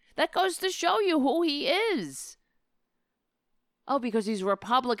that? That goes to show you who he is. Oh, because he's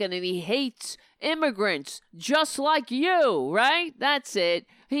Republican and he hates immigrants just like you, right? That's it.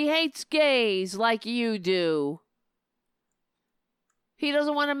 He hates gays like you do. He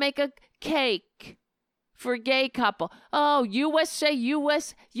doesn't want to make a cake for a gay couple. Oh, USA,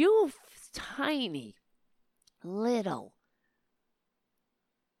 US, you tiny, little,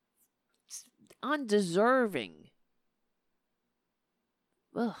 undeserving,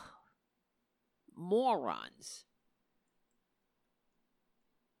 morons.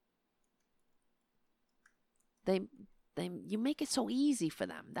 You make it so easy for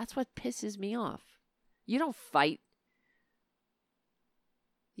them. That's what pisses me off. You don't fight.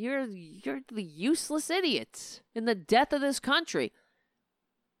 You're the useless idiots in the death of this country.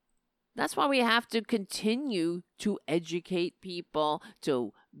 That's why we have to continue to educate people,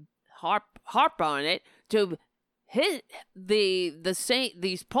 to harp on it, to hit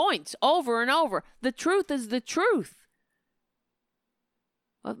these points over and over. The truth is the truth.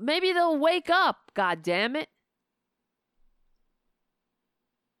 Well, maybe they'll wake up, God damn it.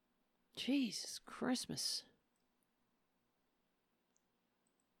 Jesus Christmas.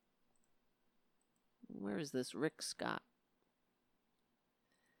 Where is this Rick Scott?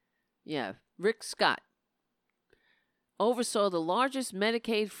 Yeah, Rick Scott oversaw the largest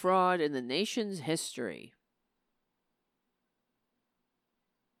Medicaid fraud in the nation's history.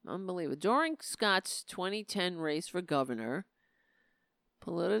 Unbelievable. During Scott's 2010 race for governor,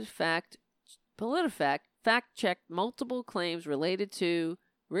 PolitiFact fact-checked multiple claims related to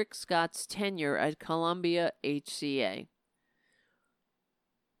Rick Scott's tenure at Columbia HCA.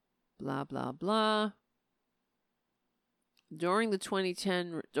 Blah, blah, blah. During his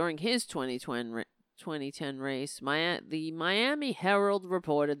 2010 race, the Miami Herald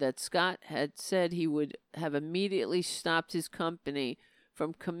reported that Scott had said he would have immediately stopped his company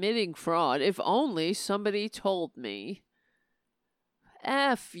from committing fraud if only somebody told me.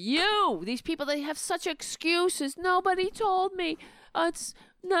 F you! These people, they have such excuses. Nobody told me. It's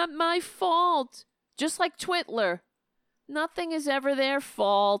not my fault. Just like Twitler. Nothing is ever their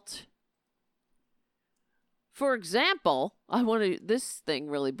fault. For example, this thing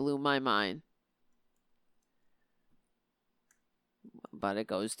really blew my mind. But it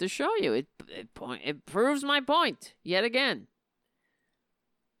goes to show you. It proves my point yet again.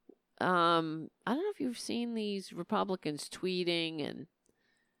 I don't know if you've seen these Republicans tweeting, and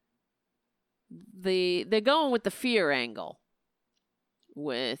they're going with the fear angle.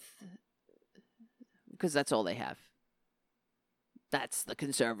 Because that's all they have. That's the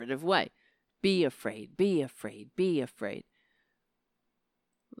conservative way. Be afraid, be afraid, be afraid.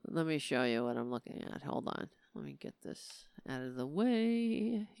 Let me show you what I'm looking at. Hold on. Let me get this out of the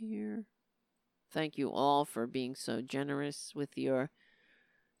way here. Thank you all for being so generous with your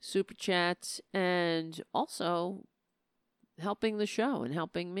super chats and also helping the show and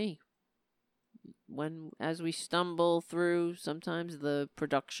helping me as we stumble through sometimes the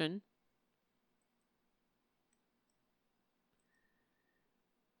production.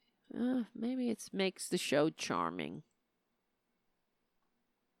 Maybe it makes the show charming.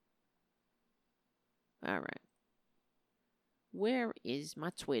 All right. Where is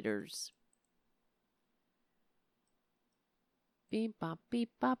my Twitters? Beep bop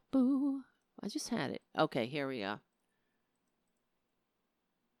boo. I just had it. Okay, here we go.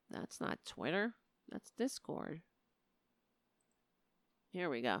 That's not Twitter. That's Discord. Here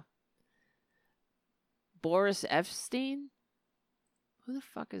we go. Boris Epstein? Who the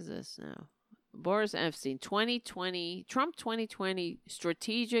fuck is this now? Boris Epstein, 2020, Trump 2020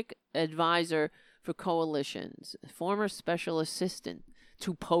 strategic advisor for coalitions, former special assistant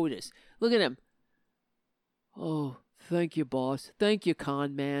to POTUS. Look at him. Oh, thank you, boss. Thank you,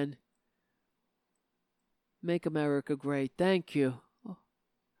 con man. Make America great. Thank you.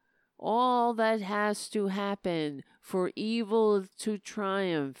 All that has to happen for evil to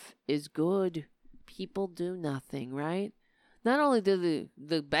triumph is good. People do nothing, right? Not only do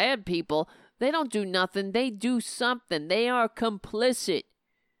the bad people, they don't do nothing. They do something. They are complicit.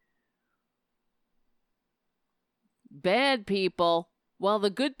 Bad people, while the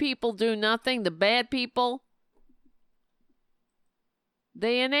good people do nothing, the bad people,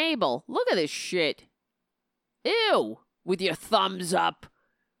 they enable. Look at this shit. Ew. With your thumbs up.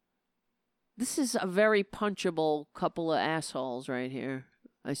 This is a very punchable couple of assholes right here.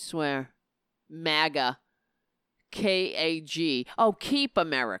 I swear. MAGA. KAG. Oh, keep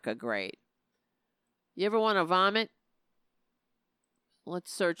America great. You ever want to vomit?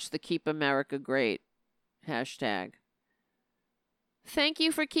 Let's search the Keep America Great hashtag. Thank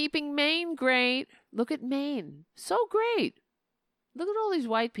you for keeping Maine great. Look at Maine. So great. Look at all these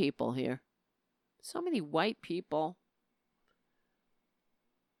white people here. So many white people.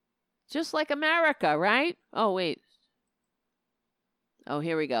 Just like America, right? Oh, wait. Oh,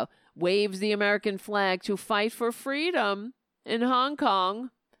 here we go. Waves the American flag to fight for freedom in Hong Kong.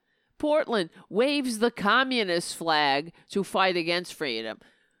 Portland waves the communist flag to fight against freedom.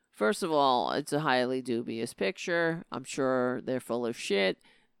 First of all, it's a highly dubious picture. I'm sure they're full of shit.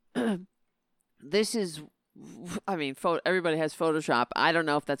 This is, I mean, everybody has Photoshop. I don't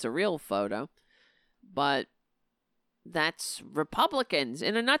know if that's a real photo, but that's Republicans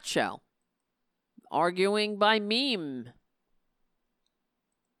in a nutshell. Arguing by meme.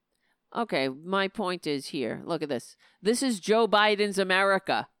 Okay, my point is here. Look at this. This is Joe Biden's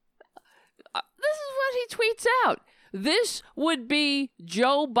America. This is what he tweets out. This would be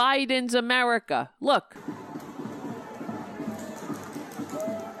Joe Biden's America. Look.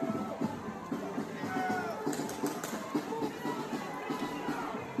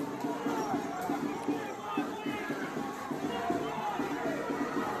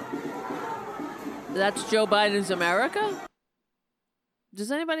 That's Joe Biden's America?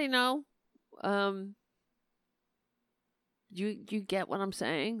 Does anybody know? You get what I'm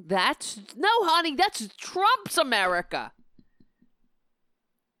saying? No, honey, that's Trump's America.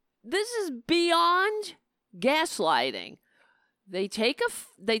 This is beyond gaslighting. They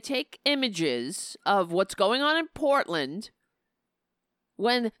take images of what's going on in Portland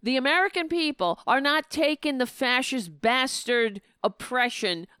when the American people are not taking the fascist bastard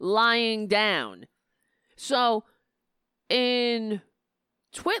oppression lying down. So, in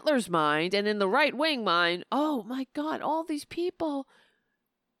Twitler's mind and in the right-wing mind, oh my God, all these people,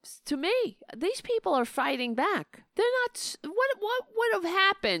 to me, these people are fighting back. They're not, what would have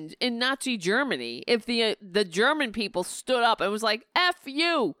happened in Nazi Germany if the German people stood up and was like, F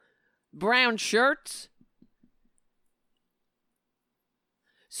you, brown shirts?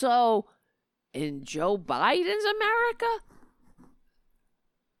 So, in Joe Biden's America,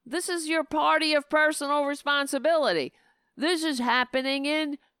 this is your party of personal responsibility. This is happening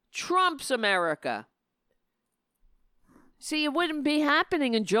in Trump's America. See, it wouldn't be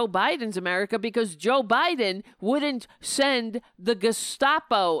happening in Joe Biden's America because Joe Biden wouldn't send the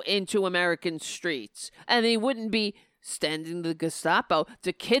Gestapo into American streets. And he wouldn't be sending the Gestapo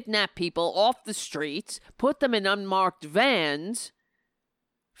to kidnap people off the streets, put them in unmarked vans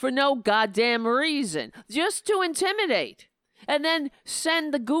for no goddamn reason, just to intimidate. And then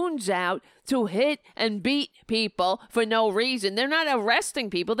send the goons out to hit and beat people for no reason. They're not arresting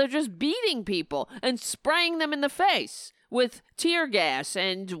people. They're just beating people and spraying them in the face with tear gas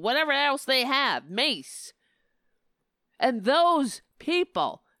and whatever else they have, mace. And those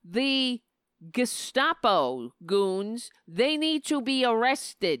people, the Gestapo goons, they need to be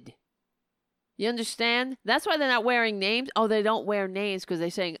arrested. You understand? That's why they're not wearing names. Oh, they don't wear names because they're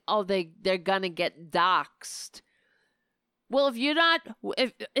saying, oh, they're going to get doxxed. Well,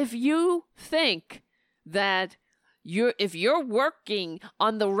 if you think that if you're working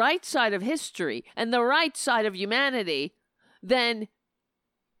on the right side of history and the right side of humanity, then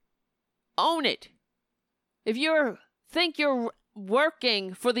own it. If you think you're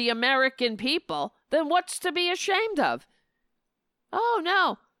working for the American people, then what's to be ashamed of? Oh,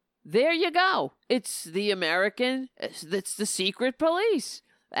 no. There you go. It's the secret police.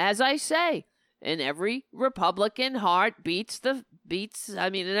 As I say, In every Republican heart in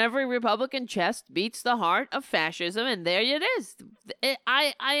every Republican chest beats the heart of fascism, and there it is.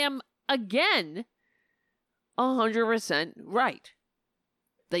 I am, again, 100% right.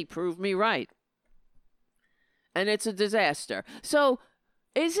 They proved me right. And it's a disaster. So,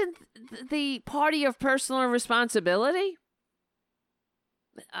 isn't the party of personal responsibility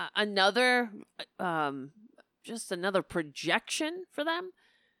another projection for them?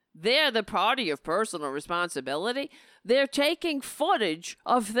 They're the party of personal responsibility. They're taking footage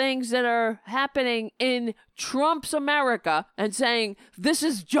of things that are happening in Trump's America and saying, this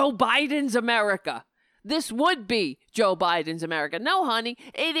is Joe Biden's America. This would be Joe Biden's America. No, honey,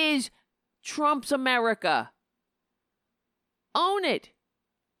 it is Trump's America. Own it.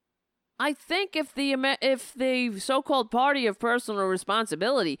 I think if the so-called party of personal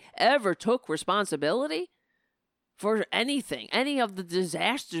responsibility ever took responsibility for anything, any of the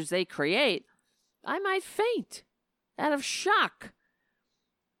disasters they create, I might faint out of shock.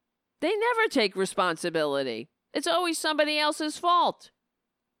 They never take responsibility. It's always somebody else's fault.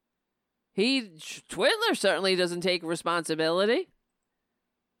 Twitler certainly doesn't take responsibility.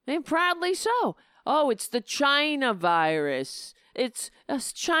 And proudly so. Oh, it's the China virus. It's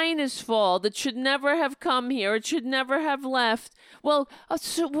China's fault. It should never have come here. It should never have left. Well,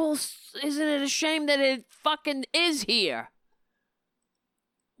 isn't it a shame that it fucking is here?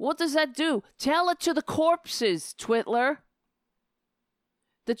 What does that do? Tell it to the corpses, Twitler.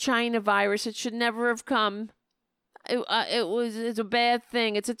 The China virus, it should never have come. It's a bad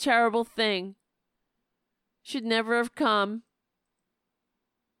thing. It's a terrible thing. Should never have come.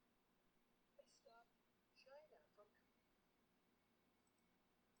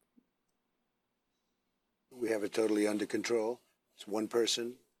 We have it totally under control. It's one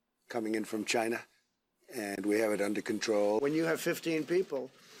person coming in from China, and we have it under control. When you have 15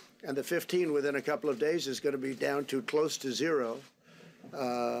 people, and the 15 within a couple of days is going to be down to close to zero,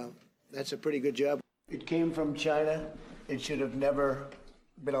 that's a pretty good job. It came from China. It should have never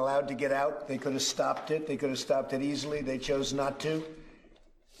been allowed to get out. They could have stopped it. They could have stopped it easily. They chose not to.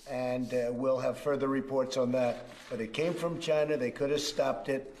 And we'll have further reports on that. But it came from China. They could have stopped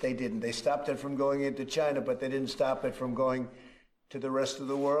it. They didn't. They stopped it from going into China, but they didn't stop it from going to the rest of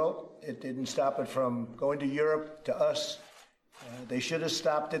the world. It didn't stop it from going to Europe, to us. They should have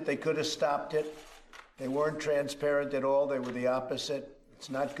stopped it. They could have stopped it. They weren't transparent at all. They were the opposite. It's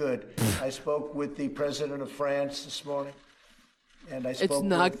not good. I spoke with the president of France this morning, and I spoke It's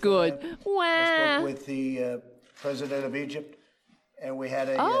not good. I spoke with the president of Egypt. And we had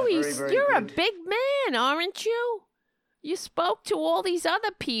a very you're good... a big man, aren't you? You spoke to all these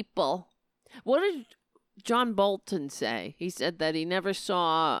other people. What did John Bolton say? He said that he never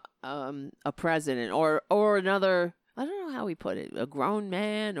saw a president or another, I don't know how he put it, a grown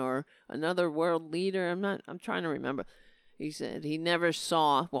man or another world leader. I'm trying to remember. He said he never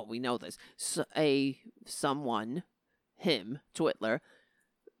saw, well, we know this, him, Twitler,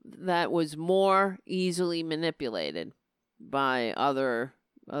 that was more easily manipulated by other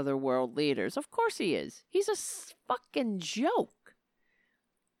world leaders. Of course he is. He's a fucking joke.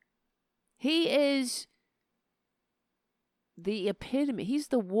 He is the epitome. He's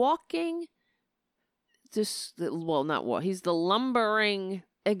the walking, he's the lumbering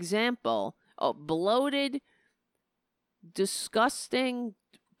example of bloated, disgusting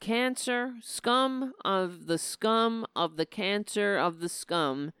cancer, scum of the cancer of the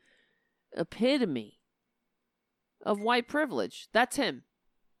scum, epitome of white privilege. That's him.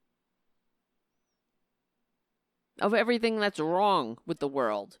 Of everything that's wrong with the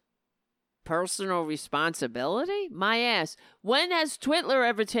world. Personal responsibility? My ass. When has Twitler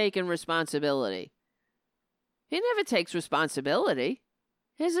ever taken responsibility? He never takes responsibility.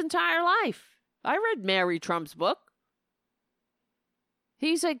 His entire life. I read Mary Trump's book.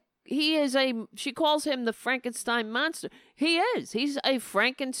 She calls him the Frankenstein monster. He is. He's a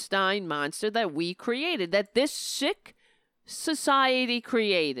Frankenstein monster that we created, that this sick society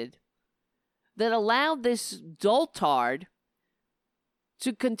created, that allowed this doltard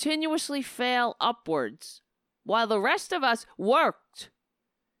to continuously fail upwards while the rest of us worked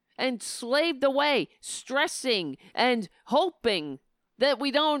and slaved away, stressing and hoping that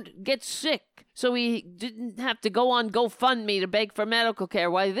we don't get sick so we didn't have to go on GoFundMe to beg for medical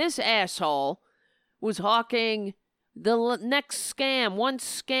care, while this asshole was hawking the next scam, one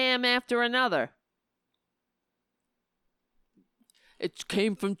scam after another. It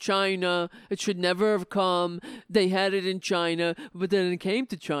came from China. It should never have come. They had it in China, but then it came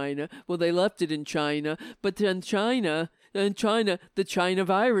to China. Well, they left it in China, but then the China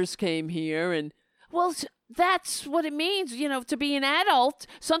virus came here, and well, That's what it means, to be an adult.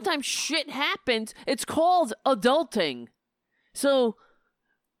 Sometimes shit happens. It's called adulting. So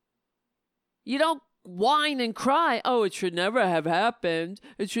you don't whine and cry. Oh, it should never have happened.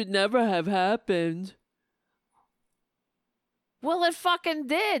 It should never have happened. Well, it fucking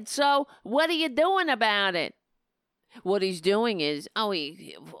did. So what are you doing about it? What he's doing is,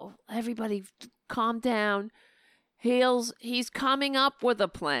 everybody calm down. He's coming up with a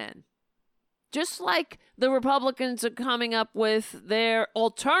plan. Just like the Republicans are coming up with their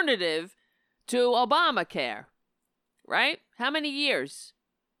alternative to Obamacare, right? How many years?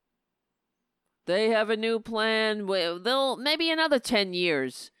 They have a new plan. They'll maybe another 10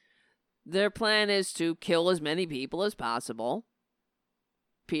 years. Their plan is to kill as many people as possible.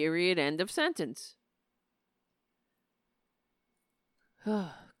 Period. End of sentence.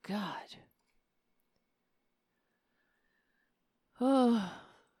 Oh, God. Oh.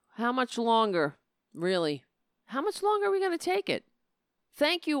 How much longer, really? How much longer are we going to take it?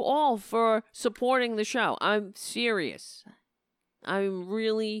 Thank you all for supporting the show. I'm serious. I'm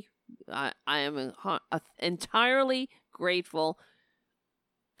really, I am entirely grateful.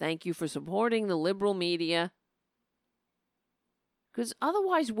 Thank you for supporting the liberal media. Because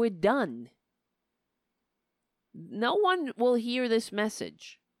otherwise we're done. No one will hear this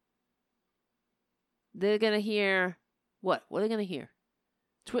message. They're going to hear, what? What are they going to hear?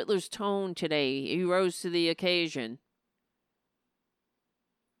 Twitler's tone today. He rose to the occasion.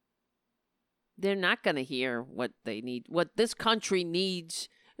 They're not going to hear what they need, what this country needs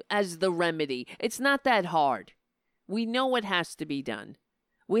as the remedy. It's not that hard. We know what has to be done.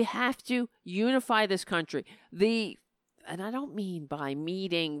 We have to unify this country. And I don't mean by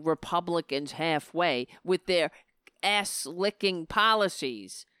meeting Republicans halfway with their ass-licking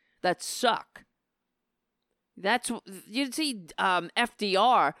policies that suck. That's, you see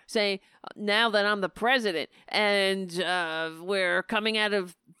FDR saying, now that I'm the president and we're coming out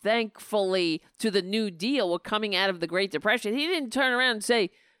of, thankfully, to the New Deal, we're coming out of the Great Depression. He didn't turn around and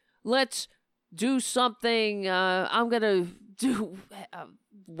say, let's do something, I'm going to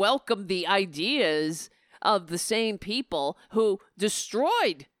welcome the ideas of the same people who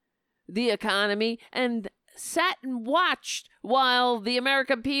destroyed the economy and sat and watched while the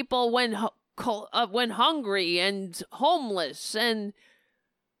American people went hungry and homeless and,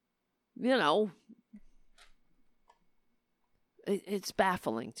 it's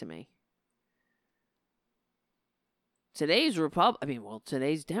baffling to me. Today's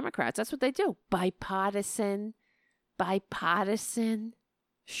today's Democrats, that's what they do. Bipartisan.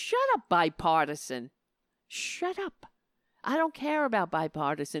 Shut up, bipartisan. Shut up. I don't care about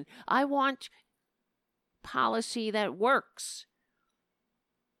bipartisan. I want policy that works.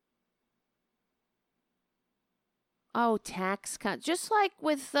 Oh, tax cut. Just like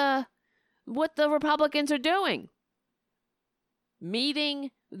with what the Republicans are doing.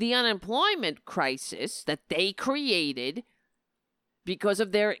 Meeting the unemployment crisis that they created because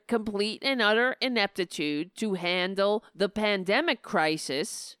of their complete and utter ineptitude to handle the pandemic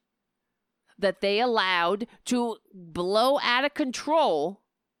crisis that they allowed to blow out of control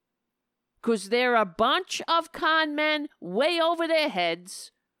because they're a bunch of con men way over their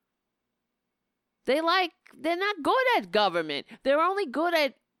heads. They're not good at government. They're only good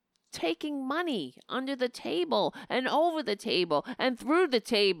at taking money under the table and over the table and through the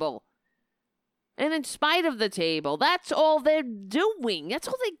table and in spite of the table. That's all they're doing. That's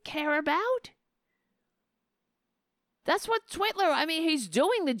all they care about. That's what Twitler, he's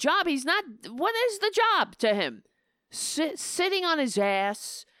doing the job. What is the job to him? Sitting on his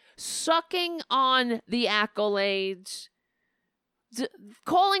ass, sucking on the accolades,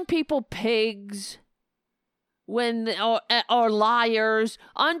 calling people pigs or liars,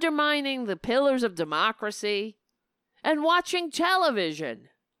 undermining the pillars of democracy, and watching television.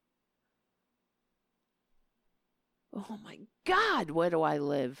 Oh my God, where do I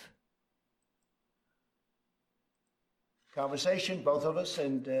live? Conversation, both of us,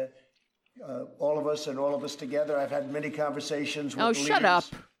 and all of us together. I've had many conversations with leaders. Shut up.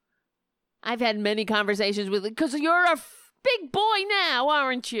 I've had many conversations with, because you're a big boy now,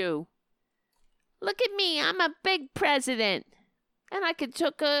 aren't you? Look at me, I'm a big president. And I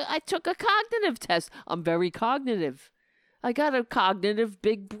took a cognitive test. I'm very cognitive. I got a cognitive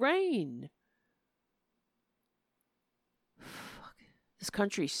big brain. Fuck. This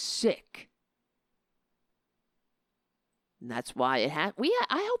country's sick. And that's why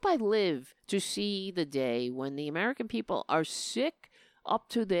I hope I live to see the day when the American people are sick up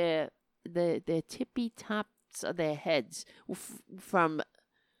to their tippy tops of their heads from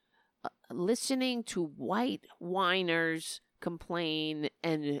listening to white whiners complain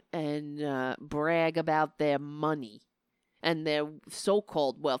and brag about their money and their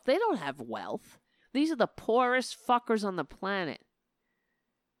so-called wealth. They don't have wealth. These are the poorest fuckers on the planet.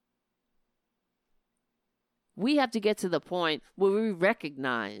 We have to get to the point where we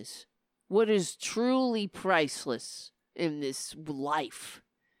recognize what is truly priceless in this life.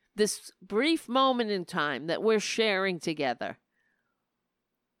 This brief moment in time that we're sharing together.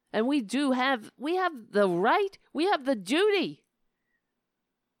 And we have the right, we have the duty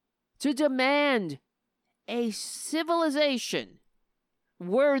to demand a civilization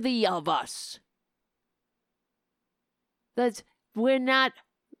worthy of us. That we're not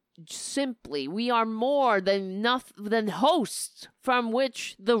simply, we are more than hosts from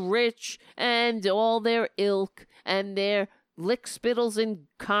which the rich and all their ilk and their lickspittles in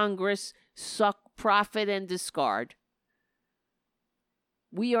Congress suck profit and discard.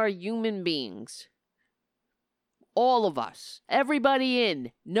 We are human beings. All of us. Everybody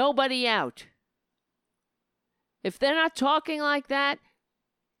in. Nobody out. If they're not talking like that,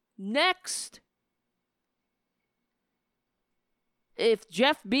 next. If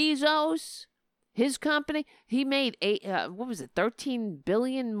Jeff Bezos, his company, he made 13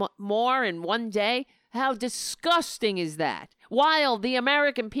 billion more in one day. How disgusting is that? While the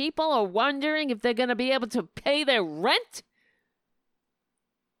American people are wondering if they're going to be able to pay their rent?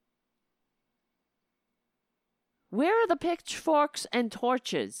 Where are the pitchforks and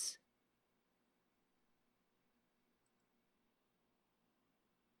torches?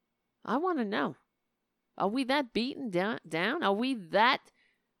 I want to know. Are we that beaten down? Are we that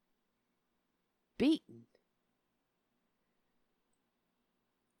beaten?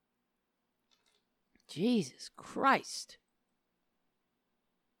 Jesus Christ.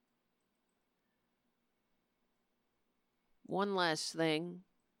 One last thing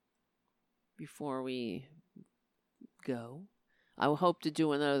before we go. I hope to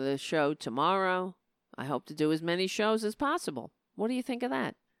do another show tomorrow. I hope to do as many shows as possible. What do you think of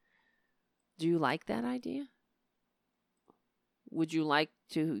that? Do you like that idea? Would you like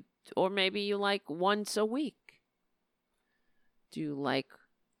to, or maybe you like once a week? Do you like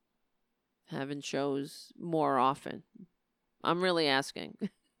having shows more often? I'm really asking.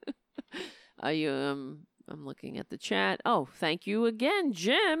 Are you, I'm looking at the chat. Oh, thank you again,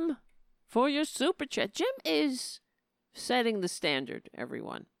 Jim, for your super chat. Jim is setting the standard,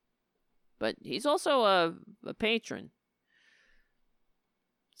 everyone. But he's also a patron.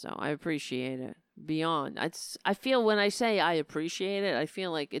 So I appreciate it. Beyond. I feel when I say I appreciate it, I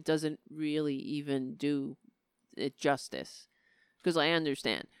feel like it doesn't really even do it justice. Because I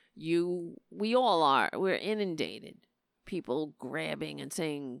understand. We all are. We're inundated. People grabbing and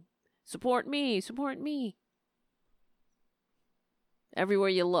saying, support me, support me. Everywhere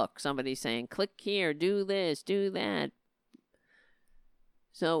you look, somebody's saying, click here, do this, do that.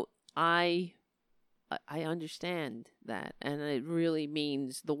 So I understand that, and it really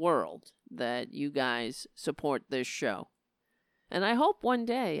means the world that you guys support this show. And I hope one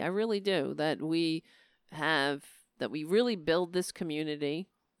day, I really do, that we really build this community,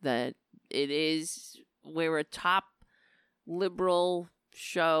 that we're a top liberal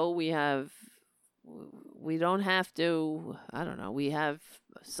show. We don't have to, I don't know, we have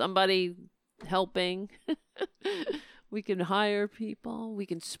somebody helping. We can hire people. We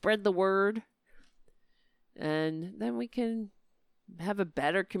can spread the word. And then we can have a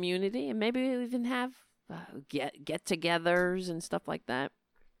better community. And maybe we even have get-togethers and stuff like that.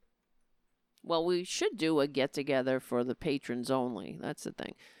 Well, we should do a get-together for the patrons only. That's the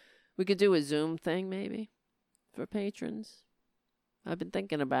thing. We could do a Zoom thing, maybe, for patrons. I've been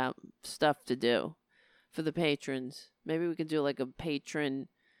thinking about stuff to do for the patrons. Maybe we could do like a patron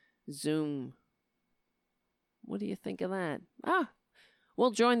Zoom. What do you think of that?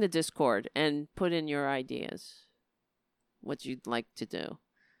 We'll join the Discord and put in your ideas. What you'd like to do.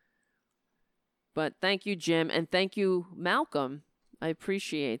 But thank you, Jim. And thank you, Malcolm. I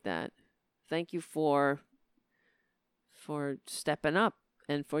appreciate that. Thank you for stepping up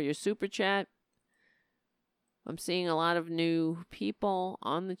and for your super chat. I'm seeing a lot of new people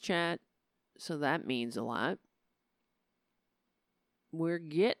on the chat, so that means a lot. We're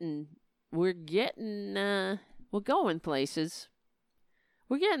going places.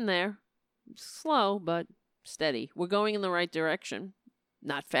 We're getting there. Slow, but steady. We're going in the right direction.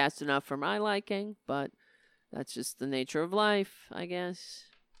 Not fast enough for my liking, but that's just the nature of life, I guess.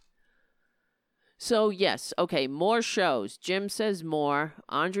 So, yes. Okay, more shows. Jim says more.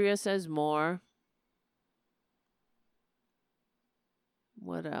 Andrea says more.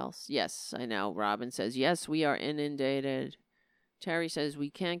 What else? Yes, I know. Robin says, yes, we are inundated. Terry says, I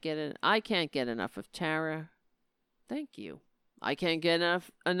can't get enough of Tara. Thank you. I can't get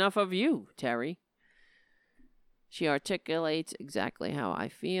enough of you, Terry. She articulates exactly how I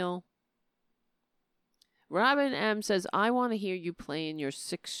feel. Robin M. says, I want to hear you playing your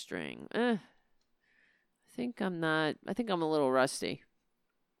 6-string. I think I'm a little rusty.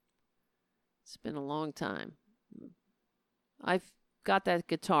 It's been a long time. I've got that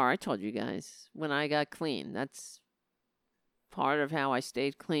guitar, I told you guys, when I got clean. That's part of how I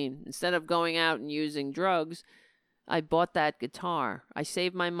stayed clean. Instead of going out and using drugs, I bought that guitar. I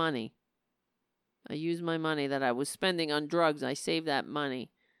saved my money. I used my money that I was spending on drugs. I saved that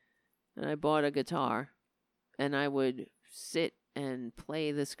money. And I bought a guitar. And I would sit and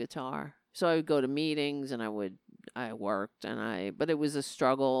play this guitar. So I would go to meetings and I worked but it was a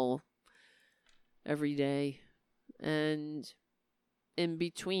struggle every day. And in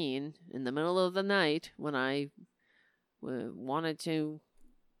between, in the middle of the night, when I wanted to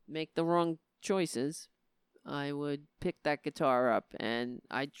make the wrong choices, I would pick that guitar up and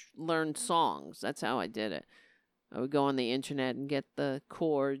I learned songs. That's how I did it. I would go on the internet and get the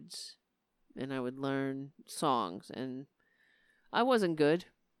chords and I would learn songs. And I wasn't good,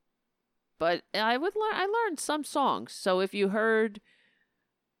 but I learned some songs. So if you heard,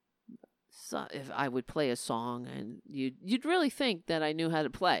 if I would play a song and you'd really think that I knew how to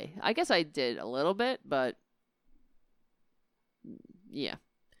play. I guess I did a little bit, but yeah.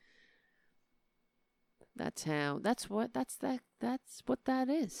 That's what that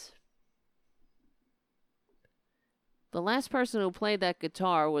is. The last person who played that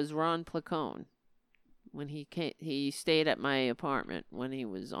guitar was Ron Placone. When he stayed at my apartment when he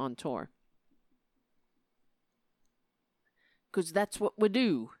was on tour. 'Cause that's what we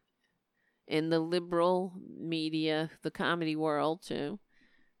do in the liberal media, the comedy world too.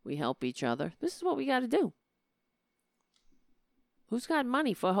 We help each other. This is what we got to do. Who's got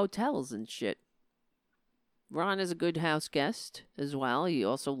money for hotels and shit? Ron is a good house guest as well. He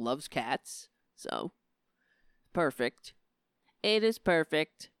also loves cats. So, perfect. It is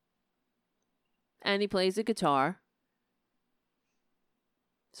perfect. And he plays the guitar.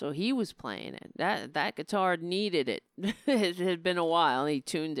 So he was playing it. That guitar needed it. It had been a while. He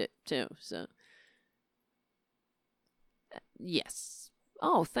tuned it too. So, yes.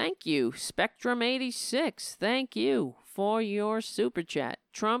 Oh, thank you, Spectrum86. Thank you for your super chat.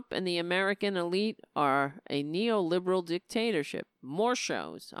 Trump and the American elite are a neoliberal dictatorship. More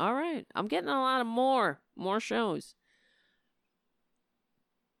shows. All right. I'm getting a lot of more shows.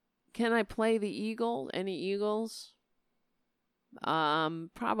 Can I play the Eagle? Any Eagles?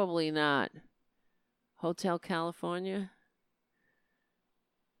 Probably not. Hotel California.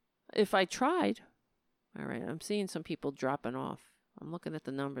 If I tried. All right. I'm seeing some people dropping off. I'm looking at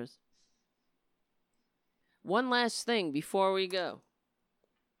the numbers. One last thing before we go.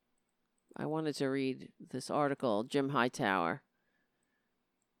 I wanted to read this article, Jim Hightower.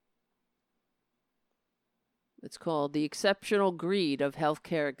 It's called The Exceptional Greed of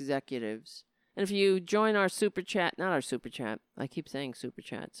Healthcare Executives. And if you join our super chat, not our super chat, I keep saying super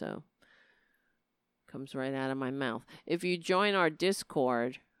chat, so it comes right out of my mouth. If you join our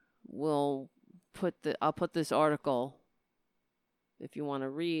Discord, I'll put this article. If you want to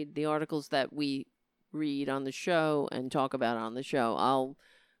read the articles that we read on the show and talk about on the show, I'll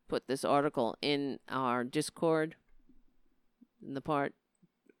put this article in our Discord in the part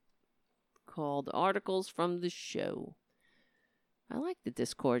called Articles from the Show. I like the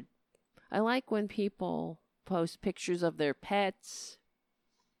Discord. I like when people post pictures of their pets.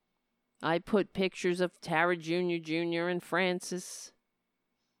 I put pictures of Tara Jr. and Francis.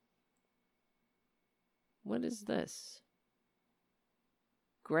 What is this?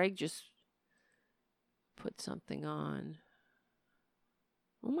 Greg just put something on.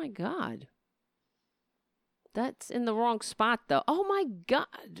 Oh my God. That's in the wrong spot though. Oh my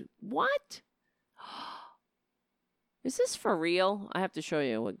God. What? Is this for real? I have to show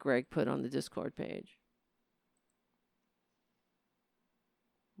you what Greg put on the Discord page.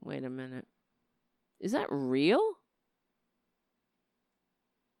 Wait a minute. Is that real?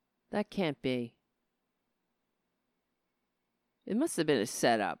 That can't be. It must have been a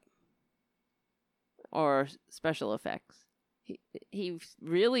setup. Or special effects. He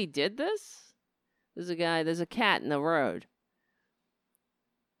really did this? There's a cat in the road.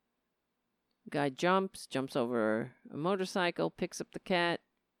 Guy jumps over a motorcycle, picks up the cat,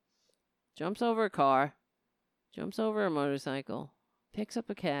 jumps over a car, jumps over a motorcycle, picks up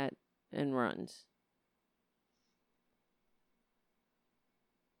a cat, and runs.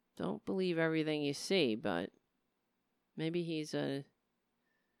 Don't believe everything you see, but maybe he's an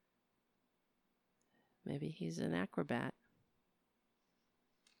acrobat.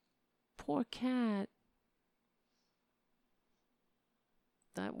 Poor cat.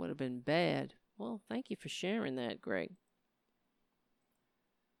 That would have been bad. Well, thank you for sharing that, Greg.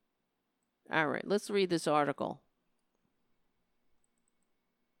 All right, let's read this article.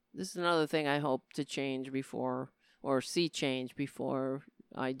 This is another thing I hope to change before, or see change before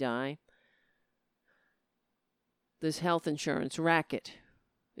I die. This health insurance racket.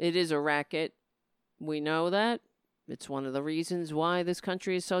 It is a racket. We know that. It's one of the reasons why this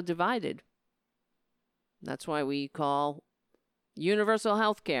country is so divided. That's why we call universal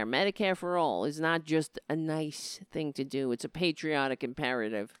health care, Medicare for all, is not just a nice thing to do. It's a patriotic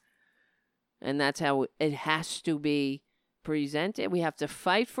imperative. And that's how it has to be presented. We have to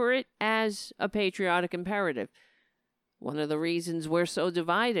fight for it as a patriotic imperative. One of the reasons we're so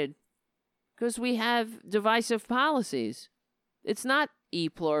divided, because we have divisive policies. It's not e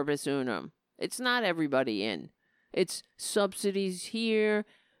pluribus unum. It's not everybody in. It's subsidies here,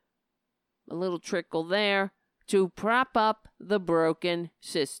 a little trickle there, to prop up the broken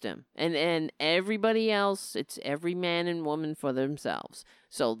system. And everybody else, it's every man and woman for themselves.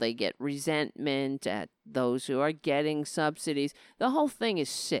 So they get resentment at those who are getting subsidies. The whole thing is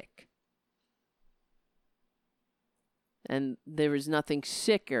sick. And there is nothing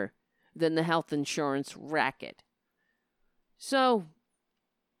sicker than the health insurance racket. So,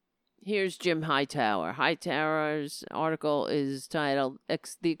 here's Jim Hightower. Hightower's article is titled,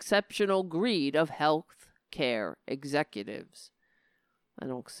 The Exceptional Greed of Health Care Executives. I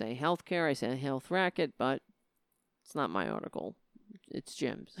don't say healthcare, I say health racket, but it's not my article. It's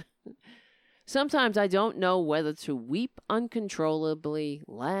Jim's. Sometimes I don't know whether to weep uncontrollably,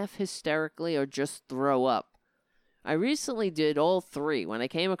 laugh hysterically, or just throw up. I recently did all three when I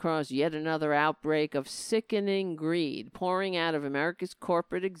came across yet another outbreak of sickening greed pouring out of America's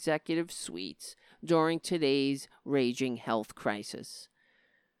corporate executive suites during today's raging health crisis.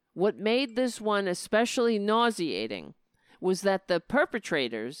 What made this one especially nauseating was that the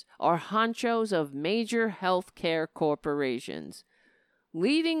perpetrators are honchos of major healthcare corporations.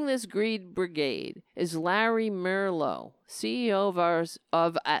 Leading this greed brigade is Larry Merlo, CEO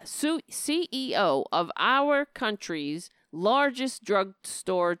of our country's largest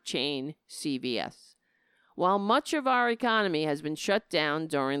drugstore chain, CVS. While much of our economy has been shut down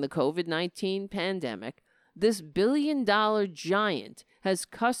during the COVID-19 pandemic, this billion-dollar giant has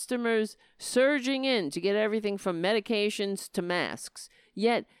customers surging in to get everything from medications to masks.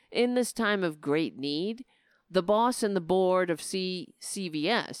 Yet, in this time of great need, the boss and the board of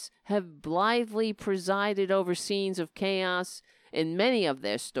CVS have blithely presided over scenes of chaos in many of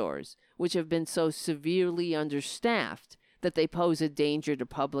their stores, which have been so severely understaffed that they pose a danger to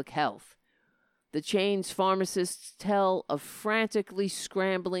public health. The chain's pharmacists tell of frantically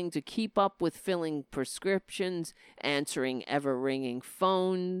scrambling to keep up with filling prescriptions, answering ever-ringing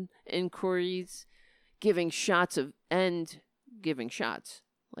phone inquiries, giving shots like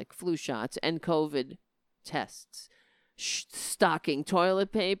flu shots and COVID tests, stocking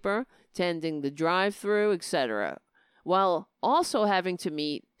toilet paper, tending the drive-thru, etc., while also having to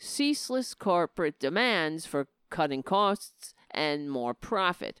meet ceaseless corporate demands for cutting costs and more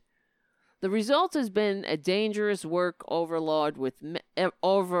profit. The result has been a dangerous work overload with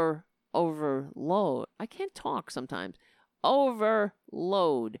overload. I can't talk sometimes.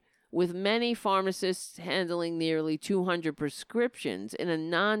 Overload, with many pharmacists handling nearly 200 prescriptions in a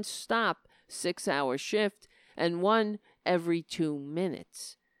non-stop 6-hour shift and one every 2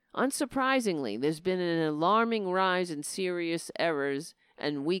 minutes. Unsurprisingly, there's been an alarming rise in serious errors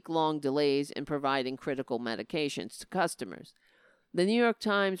and week-long delays in providing critical medications to customers. The New York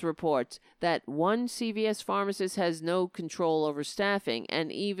Times reports that one CVS pharmacist has no control over staffing,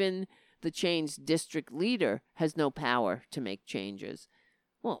 and even the chain's district leader has no power to make changes.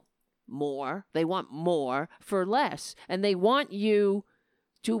 Well, more. They want more for less, and they want you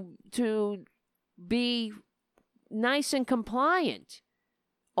to be nice and compliant.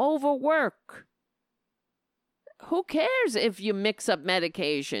 Overwork. Who cares if you mix up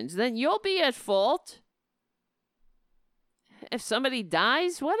medications? Then you'll be at fault. If somebody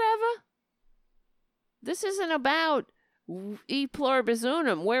dies, whatever. This isn't about e pluribus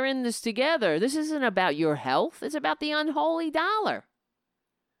unum. We're in this together. This isn't about your health. It's about the unholy dollar.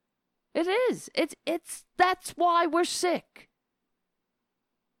 It is. That's why we're sick.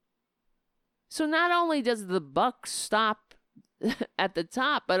 So not only does the buck stop at the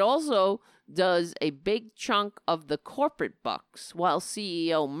top, but also does a big chunk of the corporate bucks, while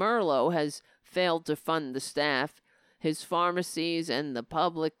CEO Merlo has failed to fund the staff his pharmacies and the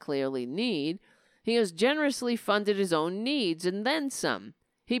public clearly need. He has generously funded his own needs and then some.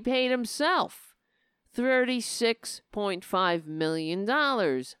 He paid himself $36.5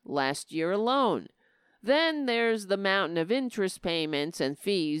 million last year alone. Then there's the mountain of interest payments and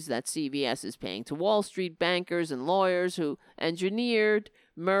fees that CVS is paying to Wall Street bankers and lawyers who engineered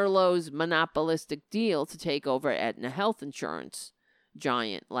Merlot's monopolistic deal to take over Aetna health insurance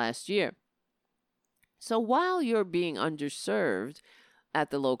giant last year. So while you're being underserved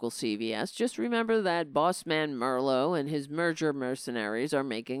at the local CVS, just remember that boss man Merlot and his merger mercenaries are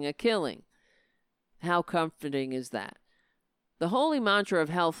making a killing. How comforting is that? The holy mantra of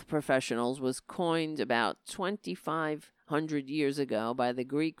health professionals was coined about 2,500 years ago by the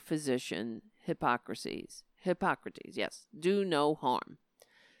Greek physician Hippocrates. Hippocrates, yes, do no harm.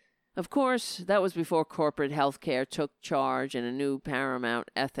 Of course, that was before corporate healthcare took charge and a new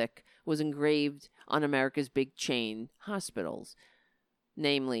paramount ethic was engraved on America's big chain hospitals,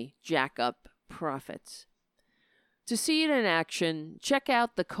 namely jack up profits. To see it in action, check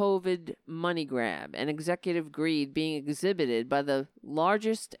out the COVID money grab and executive greed being exhibited by the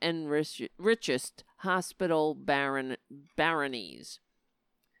largest and richest hospital baronies.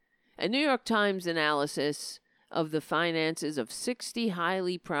 A New York Times analysis of the finances of 60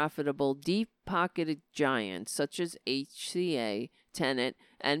 highly profitable, deep-pocketed giants such as HCA, Tenet,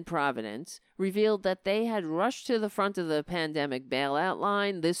 and Providence revealed that they had rushed to the front of the pandemic bailout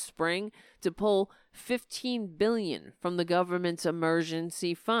line this spring to pull $15 billion from the government's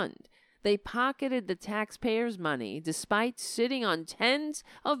emergency fund. They pocketed the taxpayers' money despite sitting on tens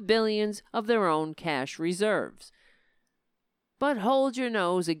of billions of their own cash reserves. But hold your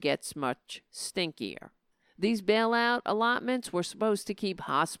nose, it gets much stinkier. These bailout allotments were supposed to keep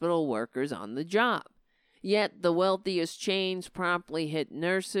hospital workers on the job. Yet the wealthiest chains promptly hit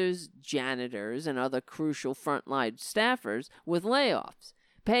nurses, janitors, and other crucial frontline staffers with layoffs,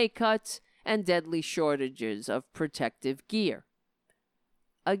 pay cuts, and deadly shortages of protective gear.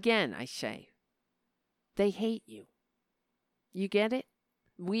 Again, I say, they hate you. You get it?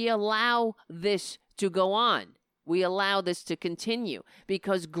 We allow this to go on. We allow this to continue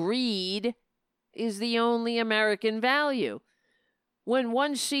because greed is the only American value. When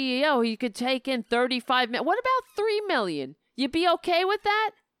one CEO, he could take in 35 million. What about 3 million? You be okay with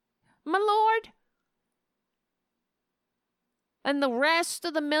that, my lord? And the rest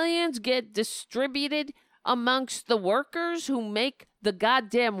of the millions get distributed amongst the workers who make the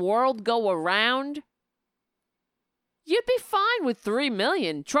goddamn world go around? You'd be fine with 3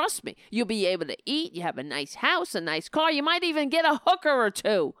 million. Trust me. You'll be able to eat. You have a nice house, a nice car. You might even get a hooker or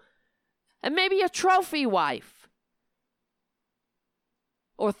two. And maybe a trophy wife.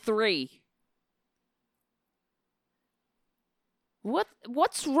 Or 3.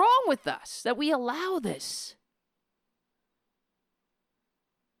 What's wrong with us that we allow this?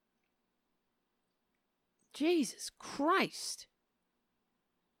 Jesus Christ.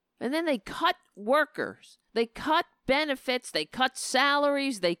 And then they cut workers. They cut benefits. They cut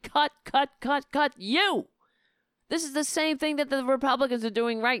salaries. They cut you. This is the same thing that the Republicans are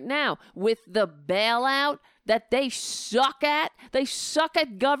doing right now with the bailout that they suck at. They suck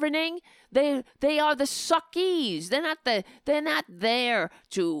at governing. They are the suckies. They're not there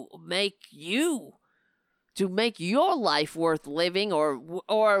to make your life worth living or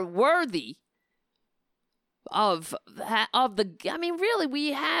worthy of the. I mean, really,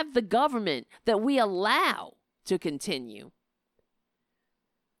 we have the government that we allow to continue.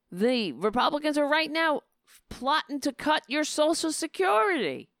 The Republicans are right now plotting to cut your Social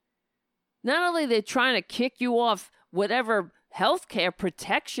Security. Not only are they trying to kick you off whatever health care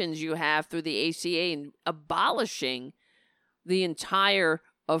protections you have through the ACA and abolishing the entire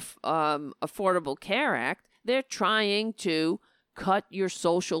Affordable Care Act, they're trying to cut your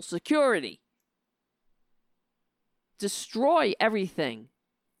Social Security. Destroy everything.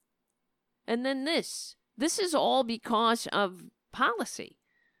 And then this is all because of policy.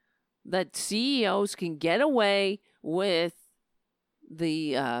 That CEOs can get away with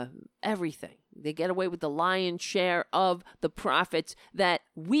the everything. They get away with the lion's share of the profits that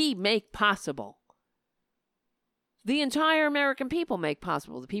we make possible. The entire American people make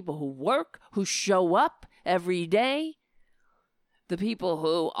possible. The people who work, who show up every day, the people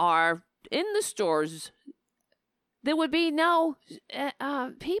who are in the stores. There would be no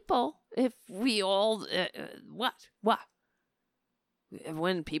people if we all what?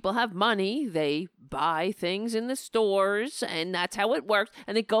 When people have money, they buy things in the stores, and that's how it works.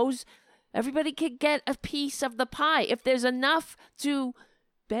 And it goes, everybody can get a piece of the pie. If there's enough to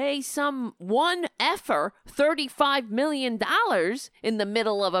pay some one effer $35 million in the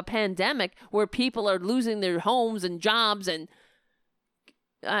middle of a pandemic where people are losing their homes and jobs and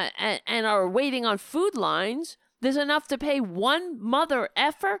are waiting on food lines, there's enough to pay one mother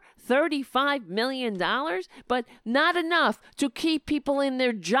effer $35 million, but not enough to keep people in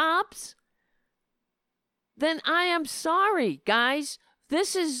their jobs. then I am sorry, guys.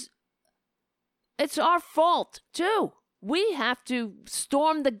 It's our fault, too. We have to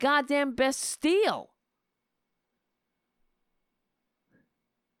storm the goddamn Bastille.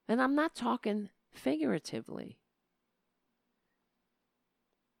 And I'm not talking figuratively.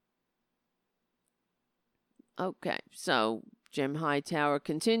 Okay, so Jim Hightower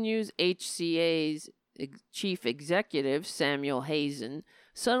continues. HCA's chief executive, Samuel Hazen,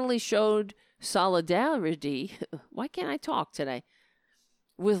 suddenly showed solidarity. Why can't I talk today?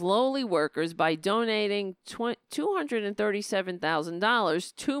 With lowly workers by donating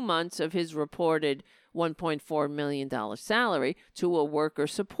 $237,000, 2 months of his reported $1.4 million salary, to a worker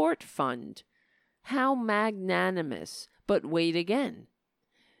support fund. How magnanimous. But wait again.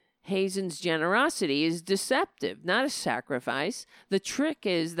 Hazen's generosity is deceptive, not a sacrifice. The trick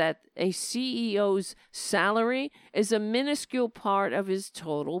is that a CEO's salary is a minuscule part of his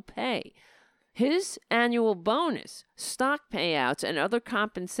total pay. His annual bonus, stock payouts, and other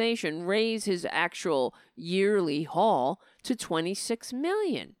compensation raise his actual yearly haul to $26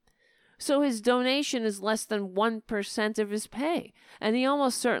 million. So his donation is less than 1% of his pay, and he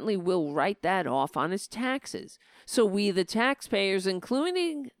almost certainly will write that off on his taxes. So we, the taxpayers,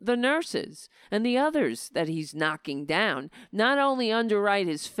 including the nurses and the others that he's knocking down, not only underwrite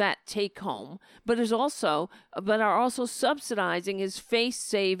his fat take-home, but are also subsidizing his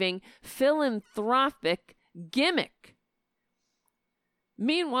face-saving philanthropic gimmick.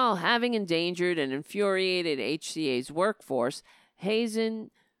 Meanwhile, having endangered and infuriated HCA's workforce,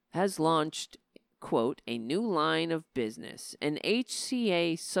 Hazen has launched, quote, a new line of business, an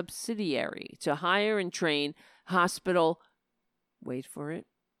HCA subsidiary to hire and train hospital, wait for it,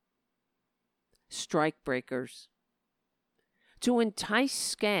 strikebreakers. To entice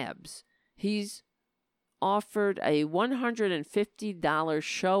scabs, he's offered a $150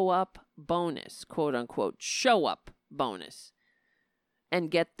 show-up bonus, quote-unquote, show-up bonus. And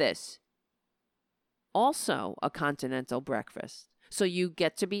get this, also a continental breakfast. So you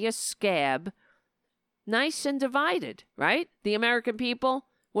get to be a scab, nice and divided, right? The American people,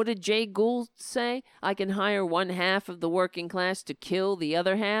 what did Jay Gould say? I can hire one half of the working class to kill the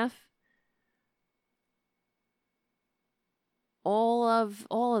other half. All of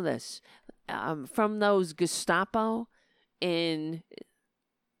this, from those Gestapo in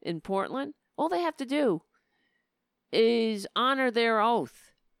Portland, all they have to do is honor their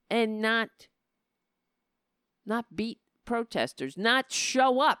oath and not beat protesters, not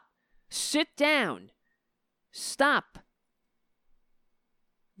show up, sit down, stop,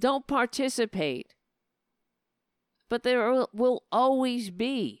 don't participate. But there will always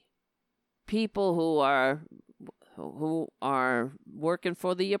be people who are working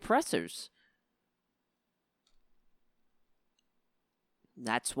for the oppressors.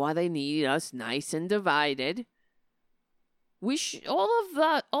 That's why they need us nice and divided.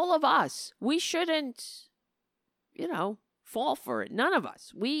 All of us, we shouldn't, fall for it. None of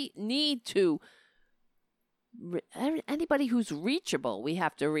us. We need to, anybody who's reachable, we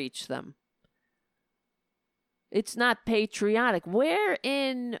have to reach them. It's not patriotic. Where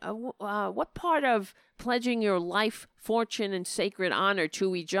in, what part of pledging your life, fortune, and sacred honor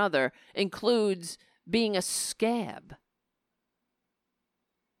to each other includes being a scab?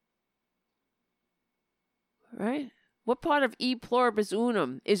 Right? What part of e pluribus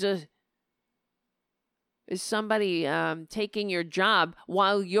unum is somebody taking your job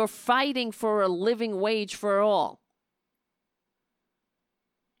while you're fighting for a living wage for all?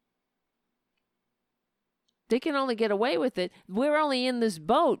 They can only get away with it. We're only in this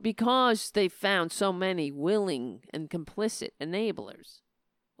boat because they found so many willing and complicit enablers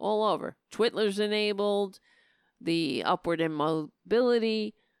all over. Twitler's enabled, the upward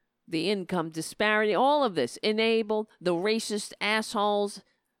immobility, the income disparity, all of this enabled, the racist assholes,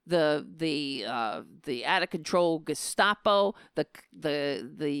 the out of control Gestapo,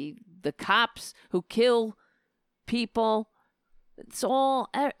 the cops who kill people. It's all,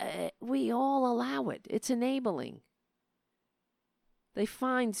 we all allow it. It's enabling. They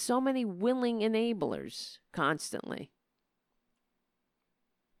find so many willing enablers constantly.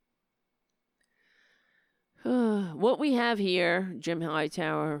 What we have here, Jim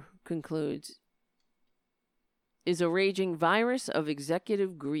Hightower concludes, is a raging virus of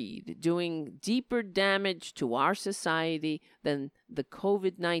executive greed, doing deeper damage to our society than the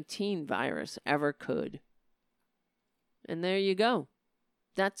COVID-19 virus ever could. And there you go.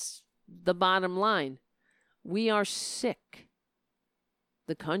 That's the bottom line. We are sick.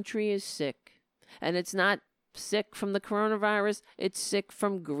 The country is sick. And it's not sick from the coronavirus. It's sick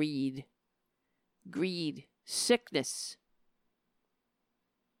from greed. Greed. Sickness.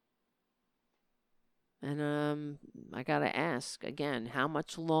 And I got to ask again, how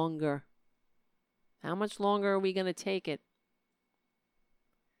much longer? How much longer are we going to take it?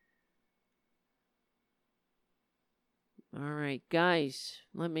 All right, guys,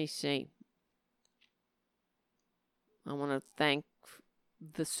 let me see. I want to thank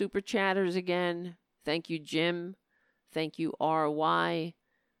the super chatters again. Thank you, Jim. Thank you, RY.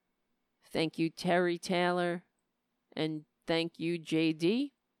 Thank you, Terry Taylor. And thank you,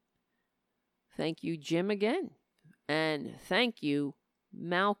 JD. Thank you, Jim, again. And thank you,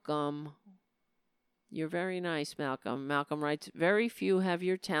 Malcolm. You're very nice, Malcolm. Malcolm writes, very few have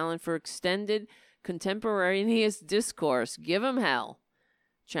your talent for extended contemporaneous discourse. Give 'em hell.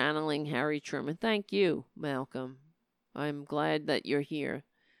 Channeling Harry Truman. Thank you, Malcolm. I'm glad that you're here.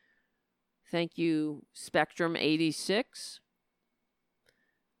 Thank you, Spectrum 86,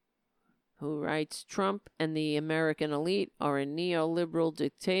 who writes, Trump and the American elite are a neoliberal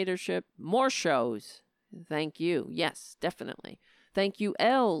dictatorship. More shows. Thank you. Yes, definitely. Thank you,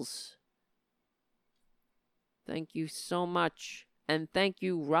 Els. Thank you so much. And thank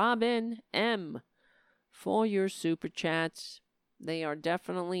you, Robin M., for your super chats. They are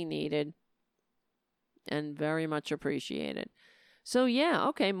definitely needed and very much appreciated. So, yeah,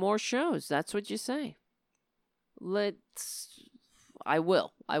 okay, more shows. That's what you say. I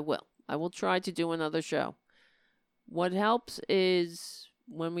will try to do another show. What helps is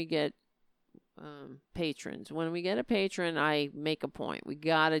when we get patrons. When we get a patron, I make a point. We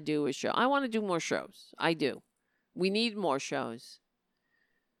got to do a show. I want to do more shows. I do. We need more shows.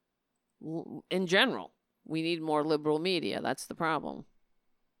 In general, we need more liberal media. That's the problem.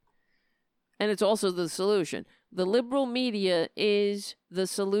 And it's also the solution. The liberal media is the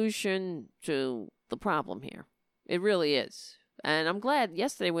solution to the problem here. It really is. And I'm glad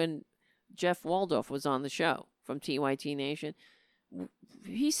yesterday when Jeff Waldorf was on the show from TYT Nation,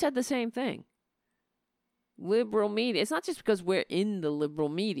 he said the same thing. Liberal media, it's not just because we're in the liberal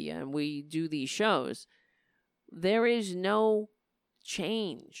media and we do these shows. There is no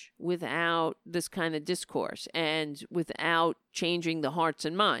change without this kind of discourse and without changing the hearts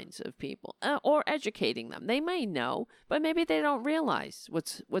and minds of people or educating them. They may know, but maybe they don't realize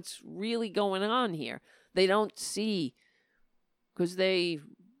what's really going on here. They don't see because they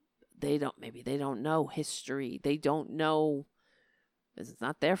don't know history. They don't know. It's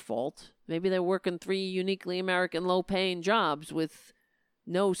not their fault. Maybe they're working 3 uniquely American low-paying jobs with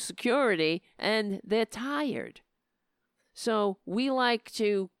no security, and they're tired. So we like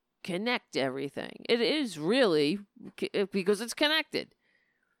to connect everything. It is really because it's connected.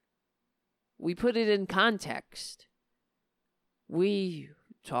 We put it in context. We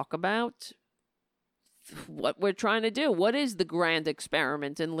talk about what we're trying to do. What is the grand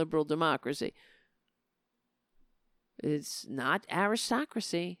experiment in liberal democracy? It's not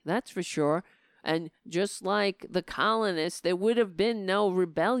aristocracy, that's for sure. And just like the colonists, there would have been no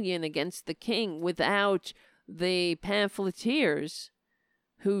rebellion against the king without the pamphleteers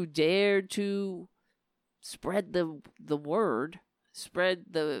who dared to spread the word,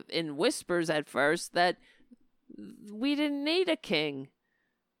 in whispers at first, that we didn't need a king.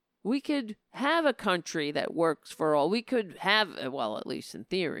 We could have a country that works for all. We could have, well, at least in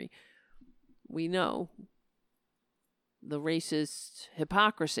theory, we know the racist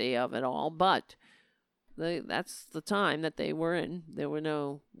hypocrisy of it all, but that's the time that they were in. There were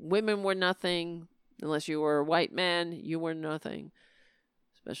no women were nothing. Unless you were a white man, you were nothing,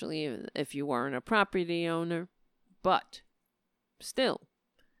 especially if you weren't a property owner. But still,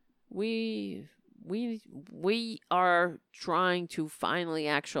 we are trying to finally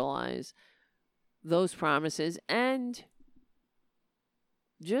actualize those promises. And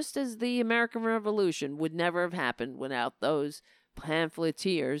just as the American Revolution would never have happened without those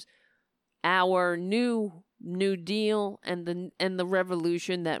pamphleteers, our New Deal and the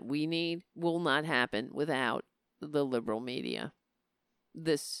revolution that we need will not happen without the liberal media.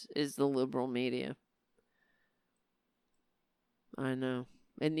 This is the liberal media. I know.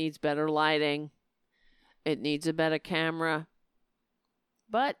 It needs better lighting. It needs a better camera.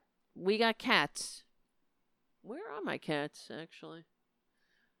 But we got cats. Where are my cats, actually?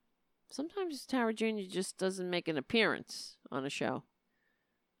 Sometimes Tara Jr. just doesn't make an appearance on a show.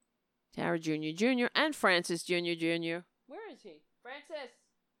 Tara Jr. Jr. and Francis Jr. Jr. Where is he? Francis!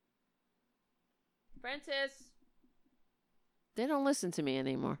 They don't listen to me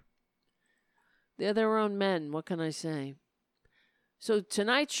anymore. They're their own men. What can I say? So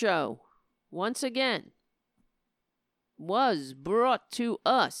tonight's show, once again, was brought to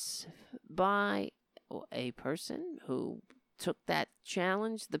us by a person who took that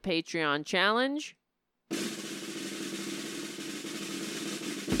challenge, the Patreon challenge.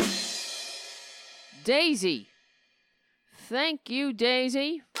 Daisy. Thank you,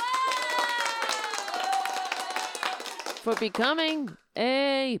 Daisy, for becoming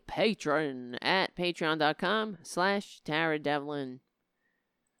a patron at patreon.com/Tara Devlin.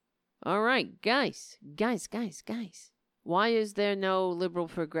 All right, guys. Why is there no liberal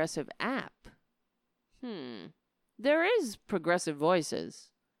progressive app? There is Progressive Voices.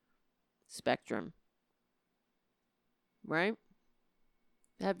 Spectrum. Right?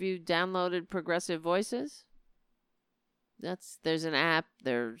 Have you downloaded Progressive Voices? There's an app.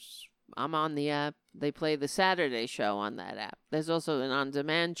 I'm on the app. They play the Saturday show on that app. There's also an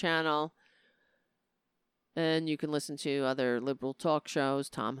on-demand channel. And you can listen to other liberal talk shows,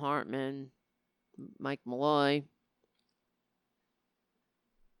 Tom Hartman, Mike Malloy.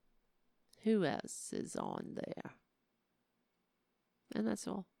 Who else is on there? And that's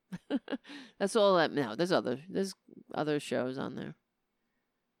all. That's all that. No, there's other shows on there.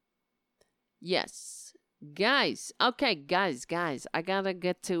 Yes. Guys. Okay, guys. I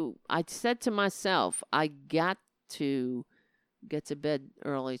said to myself, I got to get to bed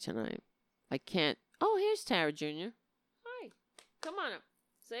early tonight. I can't. Oh, here's Tara Jr. Hi. Come on up.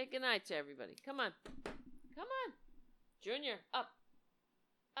 Say goodnight to everybody. Come on. Junior, up.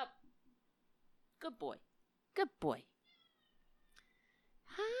 Good boy.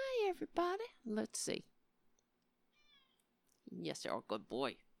 Hi, everybody. Let's see. Yes, you're a good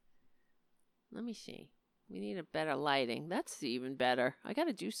boy. Let me see. We need a better lighting. That's even better. I got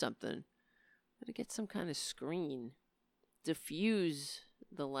to do something. Got to get some kind of screen. Diffuse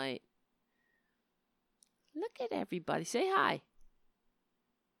the light. Look at everybody. Say hi.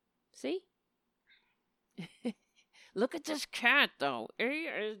 See? Look at this cat, though. He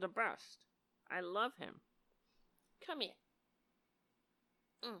is the best. I love him. Come here.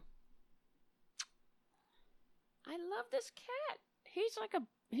 I love this cat. He's like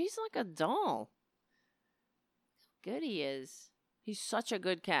a doll. How good he is. He's such a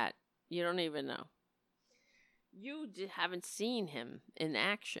good cat. You don't even know. You haven't seen him in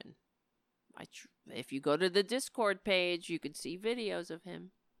action. If you go to the Discord page, you can see videos of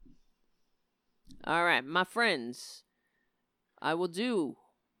him. All right, my friends. I will try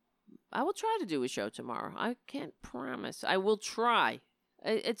to do a show tomorrow. I can't promise. I will try.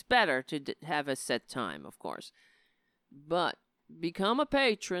 It's better to have a set time, of course. But become a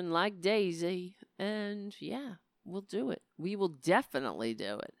patron like Daisy, and yeah, we'll do it. We will definitely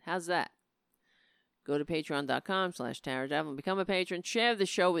do it. How's that? Go to patreon.com/Tara Devlin. Become a patron. Share the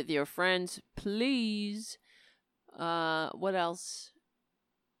show with your friends, please. What else?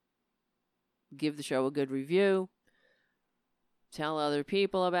 Give the show a good review. Tell other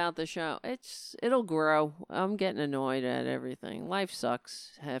people about the show. It'll grow. I'm getting annoyed at everything. Life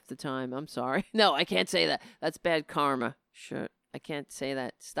sucks half the time. I'm sorry. No, I can't say that. That's bad karma. Sure, I can't say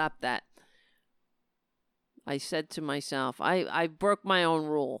that. Stop that. I said to myself, I broke my own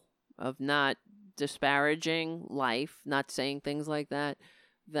rule of not disparaging life, not saying things like that.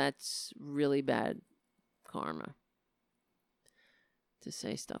 That's really bad karma to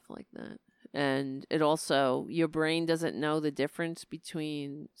say stuff like that. And it also, your brain doesn't know the difference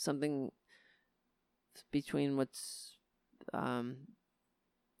between what's,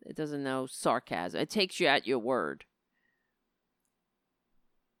 it doesn't know sarcasm. It takes you at your word.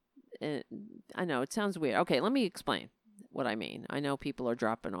 And I know, it sounds weird. Okay, let me explain what I mean. I know people are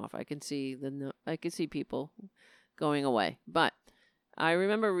dropping off. I can see people going away. But I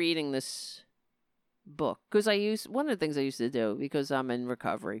remember reading this book, because one of the things I used to do, because I'm in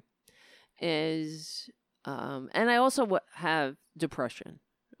recovery, is and I also have depression.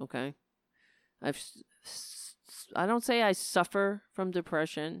 Okay, I don't say I suffer from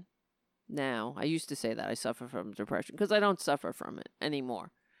depression now. I used to say that I suffer from depression, because I don't suffer from it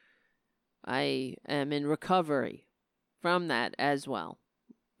anymore. I am in recovery from that as well.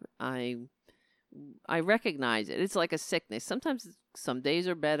 I recognize it. It's like a sickness. Sometimes some days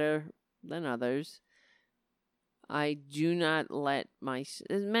are better than others. I do not let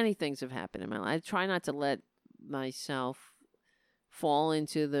many things have happened in my life. I try not to let myself fall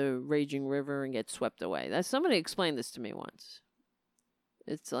into the raging river and get swept away. Somebody explained this to me once.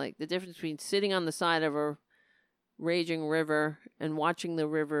 It's like the difference between sitting on the side of a raging river and watching the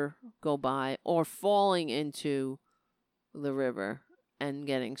river go by, or falling into the river and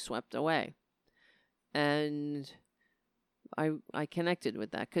getting swept away. And I connected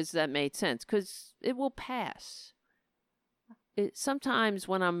with that, because that made sense, because it will pass. Sometimes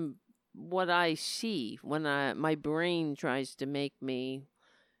when my brain tries to make me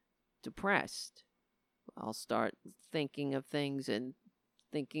depressed, I'll start thinking of things and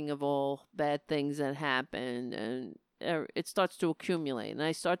thinking of all bad things that happened, it starts to accumulate, and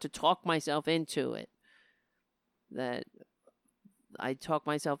I start to talk myself into it. That I talk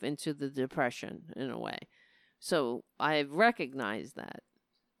myself into the depression in a way. So I've recognized that,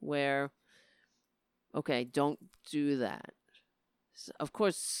 where, okay, don't do that. So of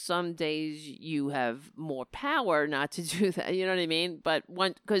course, some days you have more power not to do that. You know what I mean? But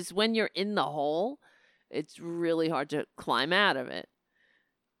because when you're in the hole, it's really hard to climb out of it.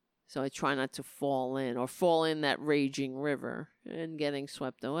 So I try not to fall in that raging river and getting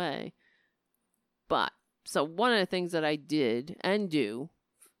swept away. But so one of the things that I did and do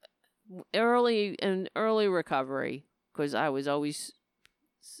early recovery, because I was always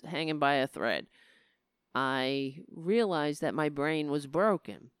hanging by a thread, I realized that my brain was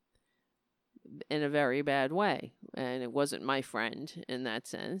broken in a very bad way, and it wasn't my friend in that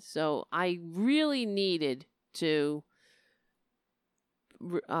sense. So I really needed to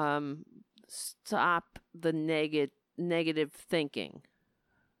stop the negative thinking,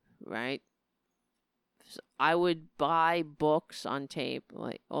 right? So I would buy books on tape,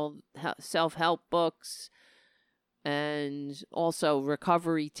 like all self-help books, and also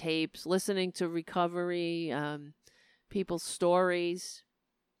recovery tapes, listening to recovery people's stories,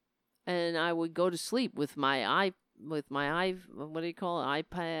 and I would go to sleep with my what do you call it,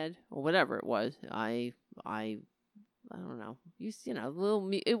 iPad or whatever it was. I don't know.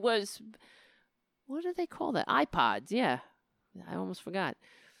 It was, what do they call that? iPods, yeah. I almost forgot.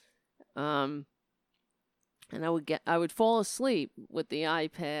 And I would fall asleep with the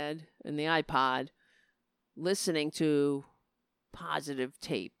iPad and the iPod, listening to positive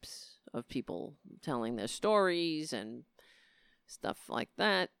tapes of people telling their stories and stuff like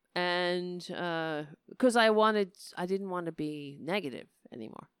that. And because I didn't want to be negative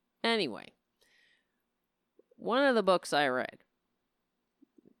anymore. Anyway, one of the books I read,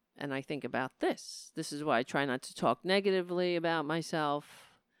 and I think about this is why I try not to talk negatively about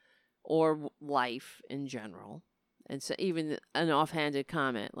myself or life in general. And so even an offhanded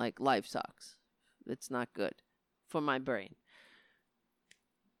comment like life sucks. It's not good for my brain.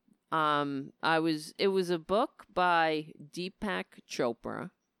 It was a book by Deepak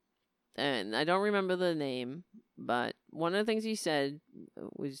Chopra, and I don't remember the name, but one of the things he said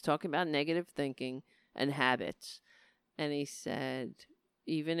was talking about negative thinking and habits. And he said,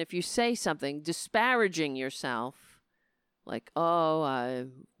 even if you say something disparaging yourself, like,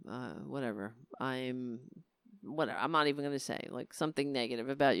 whatever, I'm not even going to say, like, something negative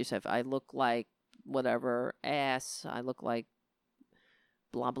about yourself. I look like whatever ass, I look like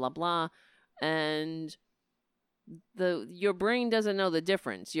blah, blah, blah. And your brain doesn't know the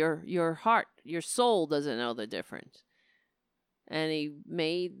difference. Your heart, your soul doesn't know the difference. And he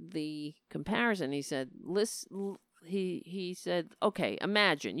made the comparison. He said, he said, okay,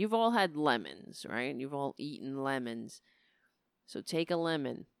 imagine you've all had lemons, right? You've all eaten lemons. So take a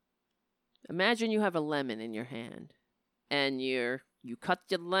lemon. Imagine you have a lemon in your hand, and you cut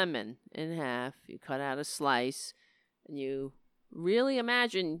your lemon in half. You cut out a slice, and you really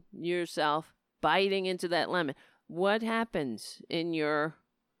imagine yourself biting into that lemon. What happens in your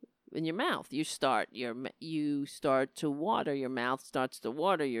mouth? You start to water. Your mouth starts to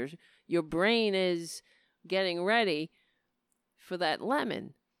water. Your brain is getting ready for that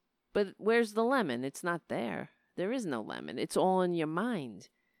lemon. But where's the lemon? It's not there. There is no lemon. It's all in your mind.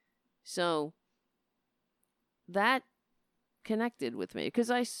 So that connected with me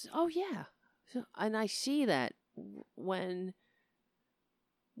because I see that when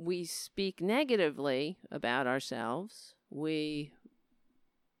we speak negatively about ourselves, we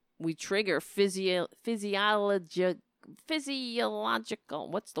trigger physiological,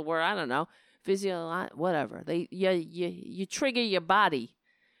 what's the word? I don't know. Whatever. You trigger your body.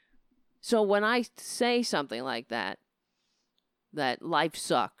 So when I say something like that life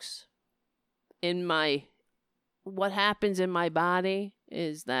sucks, what happens in my body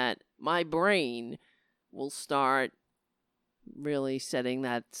is that my brain will start really setting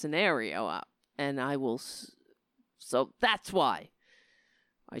that scenario up, and I will. So that's why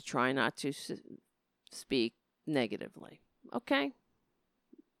I try not to speak negatively. Okay?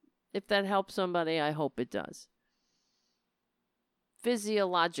 If that helps somebody, I hope it does.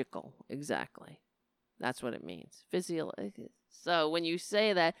 Physiological, exactly. That's what it means. So when you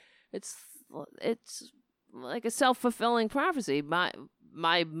say that, it's like a self-fulfilling prophecy. My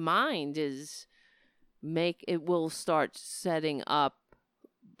mind will start setting up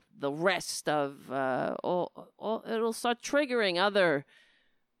the rest of it'll start triggering other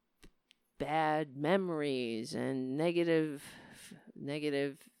bad memories and negative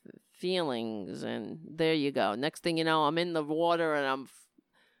feelings, and there you go. Next thing you know, I'm in the water and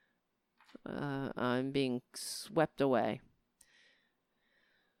I'm being swept away.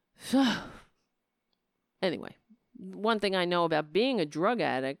 So, anyway, one thing I know about being a drug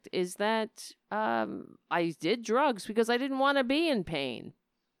addict is that I did drugs because I didn't want to be in pain.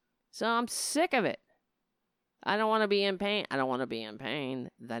 So I'm sick of it. I don't want to be in pain. I don't want to be in pain.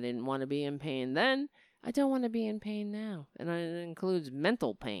 I didn't want to be in pain then. I don't want to be in pain now. And it includes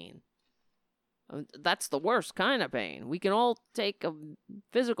mental pain. That's the worst kind of pain. We can all take a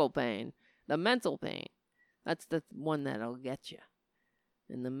physical pain. The mental pain. That's the one that'll get you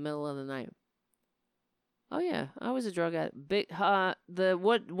in the middle of the night. Oh yeah, I was a drug addict.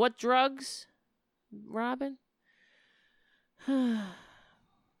 What drugs, Robin?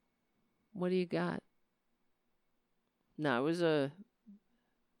 What do you got? No, I was an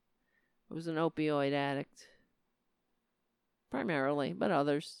opioid addict. Primarily, but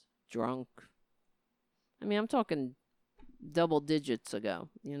others. Drunk. I mean, I'm talking double digits ago.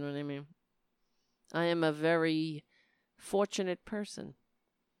 You know what I mean? I am a very fortunate person.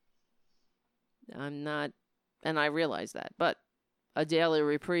 I'm not, and I realize that, but a daily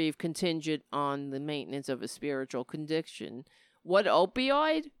reprieve contingent on the maintenance of a spiritual condition. What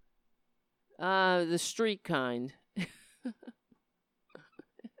opioid? The street kind.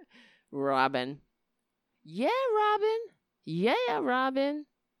 Robin. Yeah, Robin. Yeah, Robin.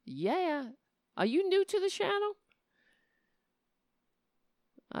 Yeah. Are you new to the channel?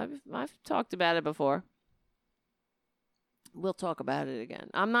 I've talked about it before. We'll talk about it again.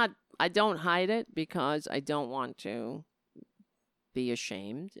 I don't hide it because I don't want to be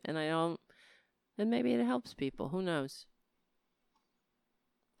ashamed, and maybe it helps people. Who knows?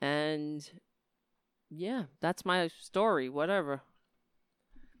 And yeah, that's my story, whatever.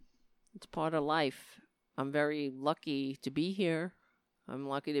 It's part of life. I'm very lucky to be here. I'm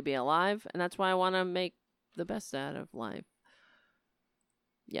lucky to be alive, and that's why I want to make the best out of life.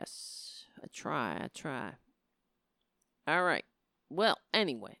 Yes, I try. All right. Well,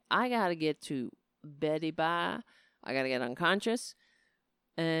 anyway, I got to get to Betty Bye. I got to get unconscious.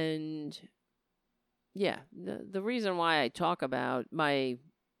 And yeah, the reason why I talk about my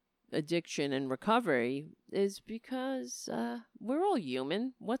addiction and recovery is because we're all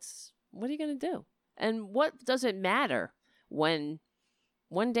human. What are you going to do? And what does it matter when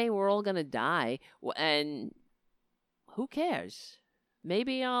one day we're all going to die? And who cares?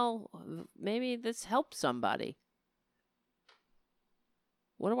 Maybe this helps somebody.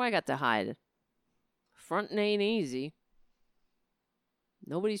 What do I got to hide? Frontin' ain't easy.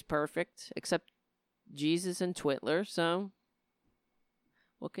 Nobody's perfect except Jesus and Twitler, so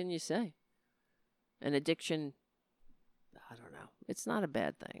what can you say? An addiction, I don't know. It's not a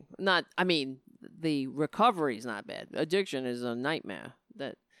bad thing. The recovery's not bad. Addiction is a nightmare.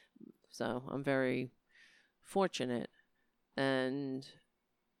 So I'm very fortunate. And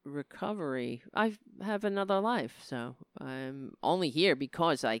recovery, I have another life, so I'm only here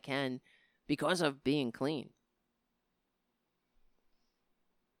because I can, because of being clean.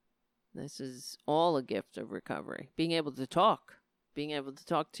 This is all a gift of recovery. Being able to talk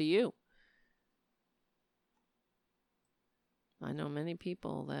to you. I know many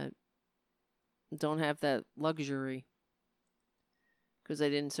people that don't have that luxury because they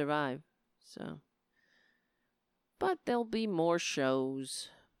didn't survive. So, but there'll be more shows.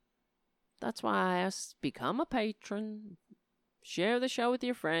 That's why I asked, become a patron, share the show with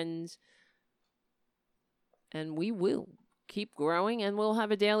your friends, and we will keep growing, and we'll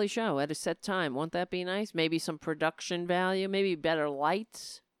have a daily show at a set time. Won't that be nice? Maybe some production value, maybe better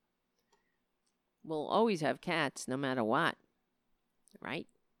lights. We'll always have cats no matter what, right?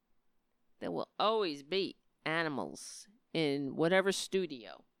 There will always be animals in whatever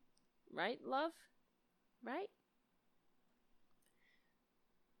studio. Right, love? Right?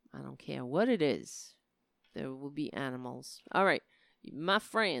 I don't care what it is. There will be animals. All right. My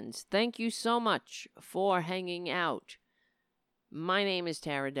friends, thank you so much for hanging out. My name is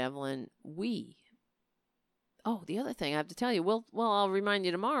Tara Devlin. The other thing I have to tell you, I'll remind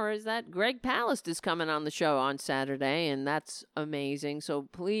you tomorrow, is that Greg Palast is coming on the show on Saturday, and that's amazing. So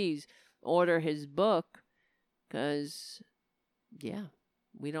please order his book, because, yeah,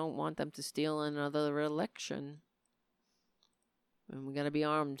 we don't want them to steal another election. And we got to be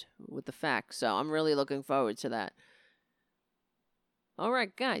armed with the facts. So I'm really looking forward to that. All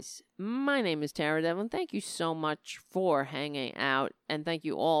right, guys. My name is Tara Devlin. Thank you so much for hanging out. And thank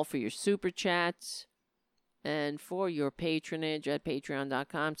you all for your super chats and for your patronage at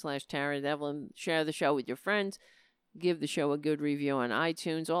patreon.com/Tara Devlin. Share the show with your friends. Give the show a good review on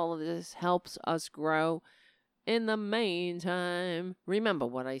iTunes. All of this helps us grow. In the meantime, remember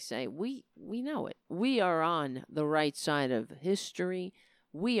what I say. We know it. We are on the right side of history.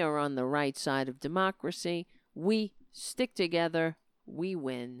 We are on the right side of democracy. We stick together. We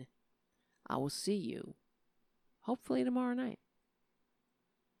win. I will see you hopefully tomorrow night.